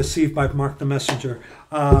who are deceived by Mark the Messenger.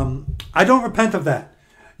 I don't repent of that.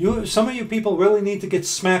 Some of you people really need to get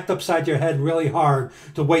smacked upside your head really hard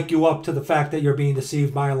to wake you up to the fact that you're being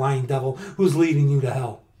deceived by a lying devil who's leading you to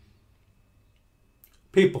hell.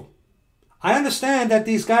 People, I understand that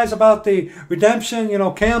these guys about the redemption,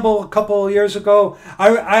 Campbell a couple of years ago,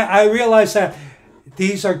 I realize that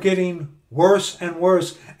these are getting worse and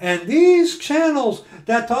worse. And these channels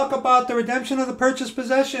that talk about the redemption of the purchased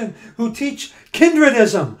possession, who teach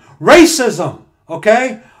kindredism, racism,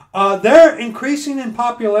 okay? They're increasing in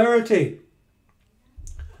popularity.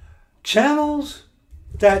 Channels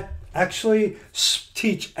that actually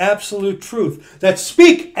teach absolute truth, that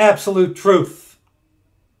speak absolute truth,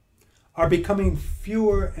 are becoming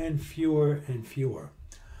fewer and fewer and fewer.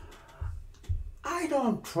 I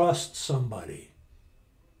don't trust somebody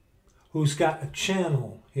who's got a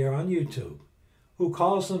channel here on YouTube who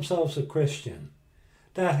calls themselves a Christian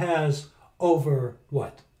that has over,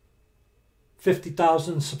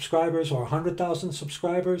 50,000 subscribers or 100,000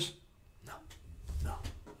 subscribers? No.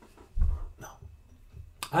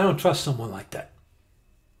 I don't trust someone like that.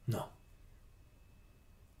 No.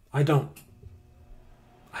 I don't.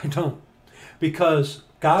 Because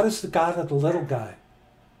God is the God of the little guy.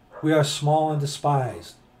 We are small and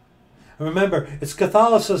despised. And remember, it's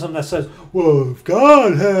Catholicism that says, well, if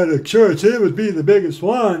God had a church, it would be the biggest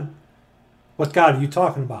one. What God are you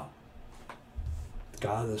talking about?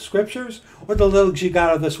 God of the Scriptures, or the little g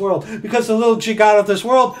God of this world? Because the little g God of this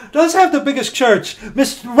world does have the biggest church.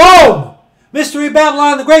 Rome! Mystery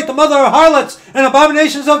Babylon the Great, the mother of harlots and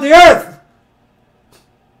abominations of the earth!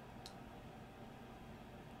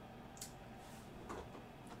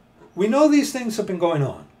 We know these things have been going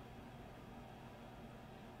on.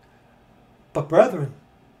 But brethren,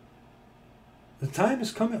 the time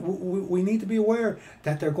is coming. We need to be aware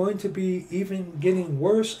that they're going to be even getting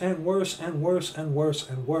worse and worse and worse and worse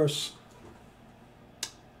and worse,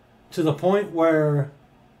 to the point where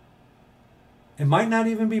it might not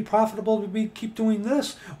even be profitable to keep doing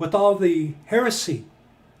this with all the heresy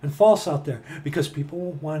and false out there, because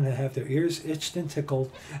people want to have their ears itched and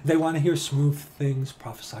tickled. They want to hear smooth things,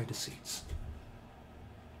 prophesy deceits.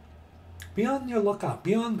 Be on your lookout.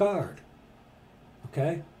 Be on guard.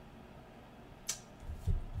 Okay?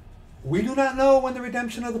 We do not know when the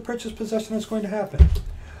redemption of the purchased possession is going to happen.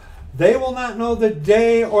 They will not know the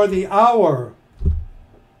day or the hour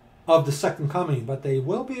of the second coming, but they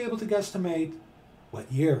will be able to guesstimate what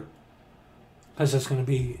year, because it's going to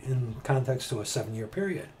be in context to a 7-year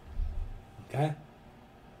period. Okay?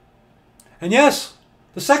 And yes,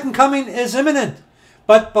 the second coming is imminent,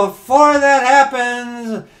 but before that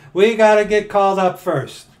happens, we got to get called up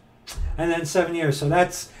first, and then 7 years. So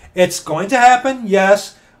it's going to happen,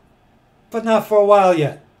 yes, but not for a while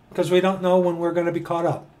yet, because we don't know when we're going to be caught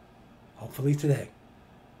up. Hopefully today.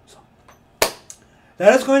 So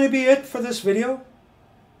that is going to be it for this video.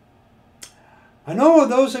 I know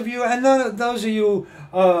those of you, and those of you,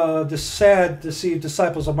 the sad, deceived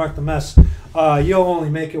disciples of Mark the Mess, you'll only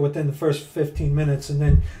make it within the first 15 minutes, and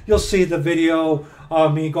then you'll see the video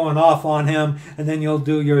of me going off on him, and then you'll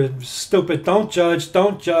do your stupid, don't judge,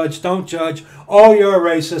 don't judge, don't judge, oh, you're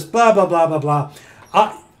a racist, blah, blah, blah, blah, blah.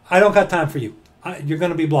 I don't got time for you. You're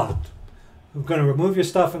going to be blocked. I'm going to remove your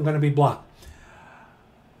stuff. I'm going to be blocked.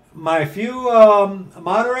 My few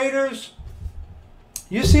moderators,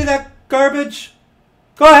 you see that garbage?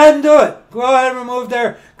 Go ahead and do it. Go ahead and remove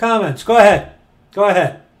their comments. Go ahead. Go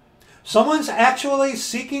ahead. Someone's actually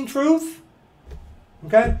seeking truth.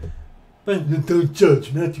 Okay? But don't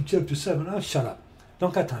judge. Matthew chapter 7. Oh, shut up.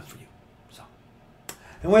 Don't got time for you. So,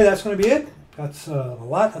 anyway, that's going to be it. Got a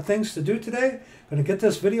lot of things to do today. Going to get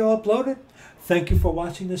this video uploaded. Thank you for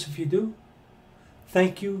watching this if you do.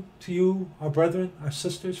 Thank you to you, our brethren, our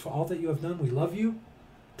sisters, for all that you have done. We love you.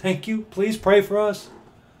 Thank you. Please pray for us.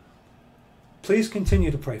 Please continue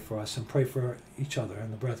to pray for us and pray for each other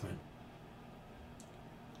and the brethren.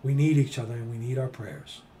 We need each other and we need our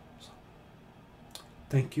prayers. So,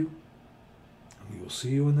 thank you. And we will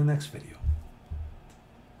see you in the next video.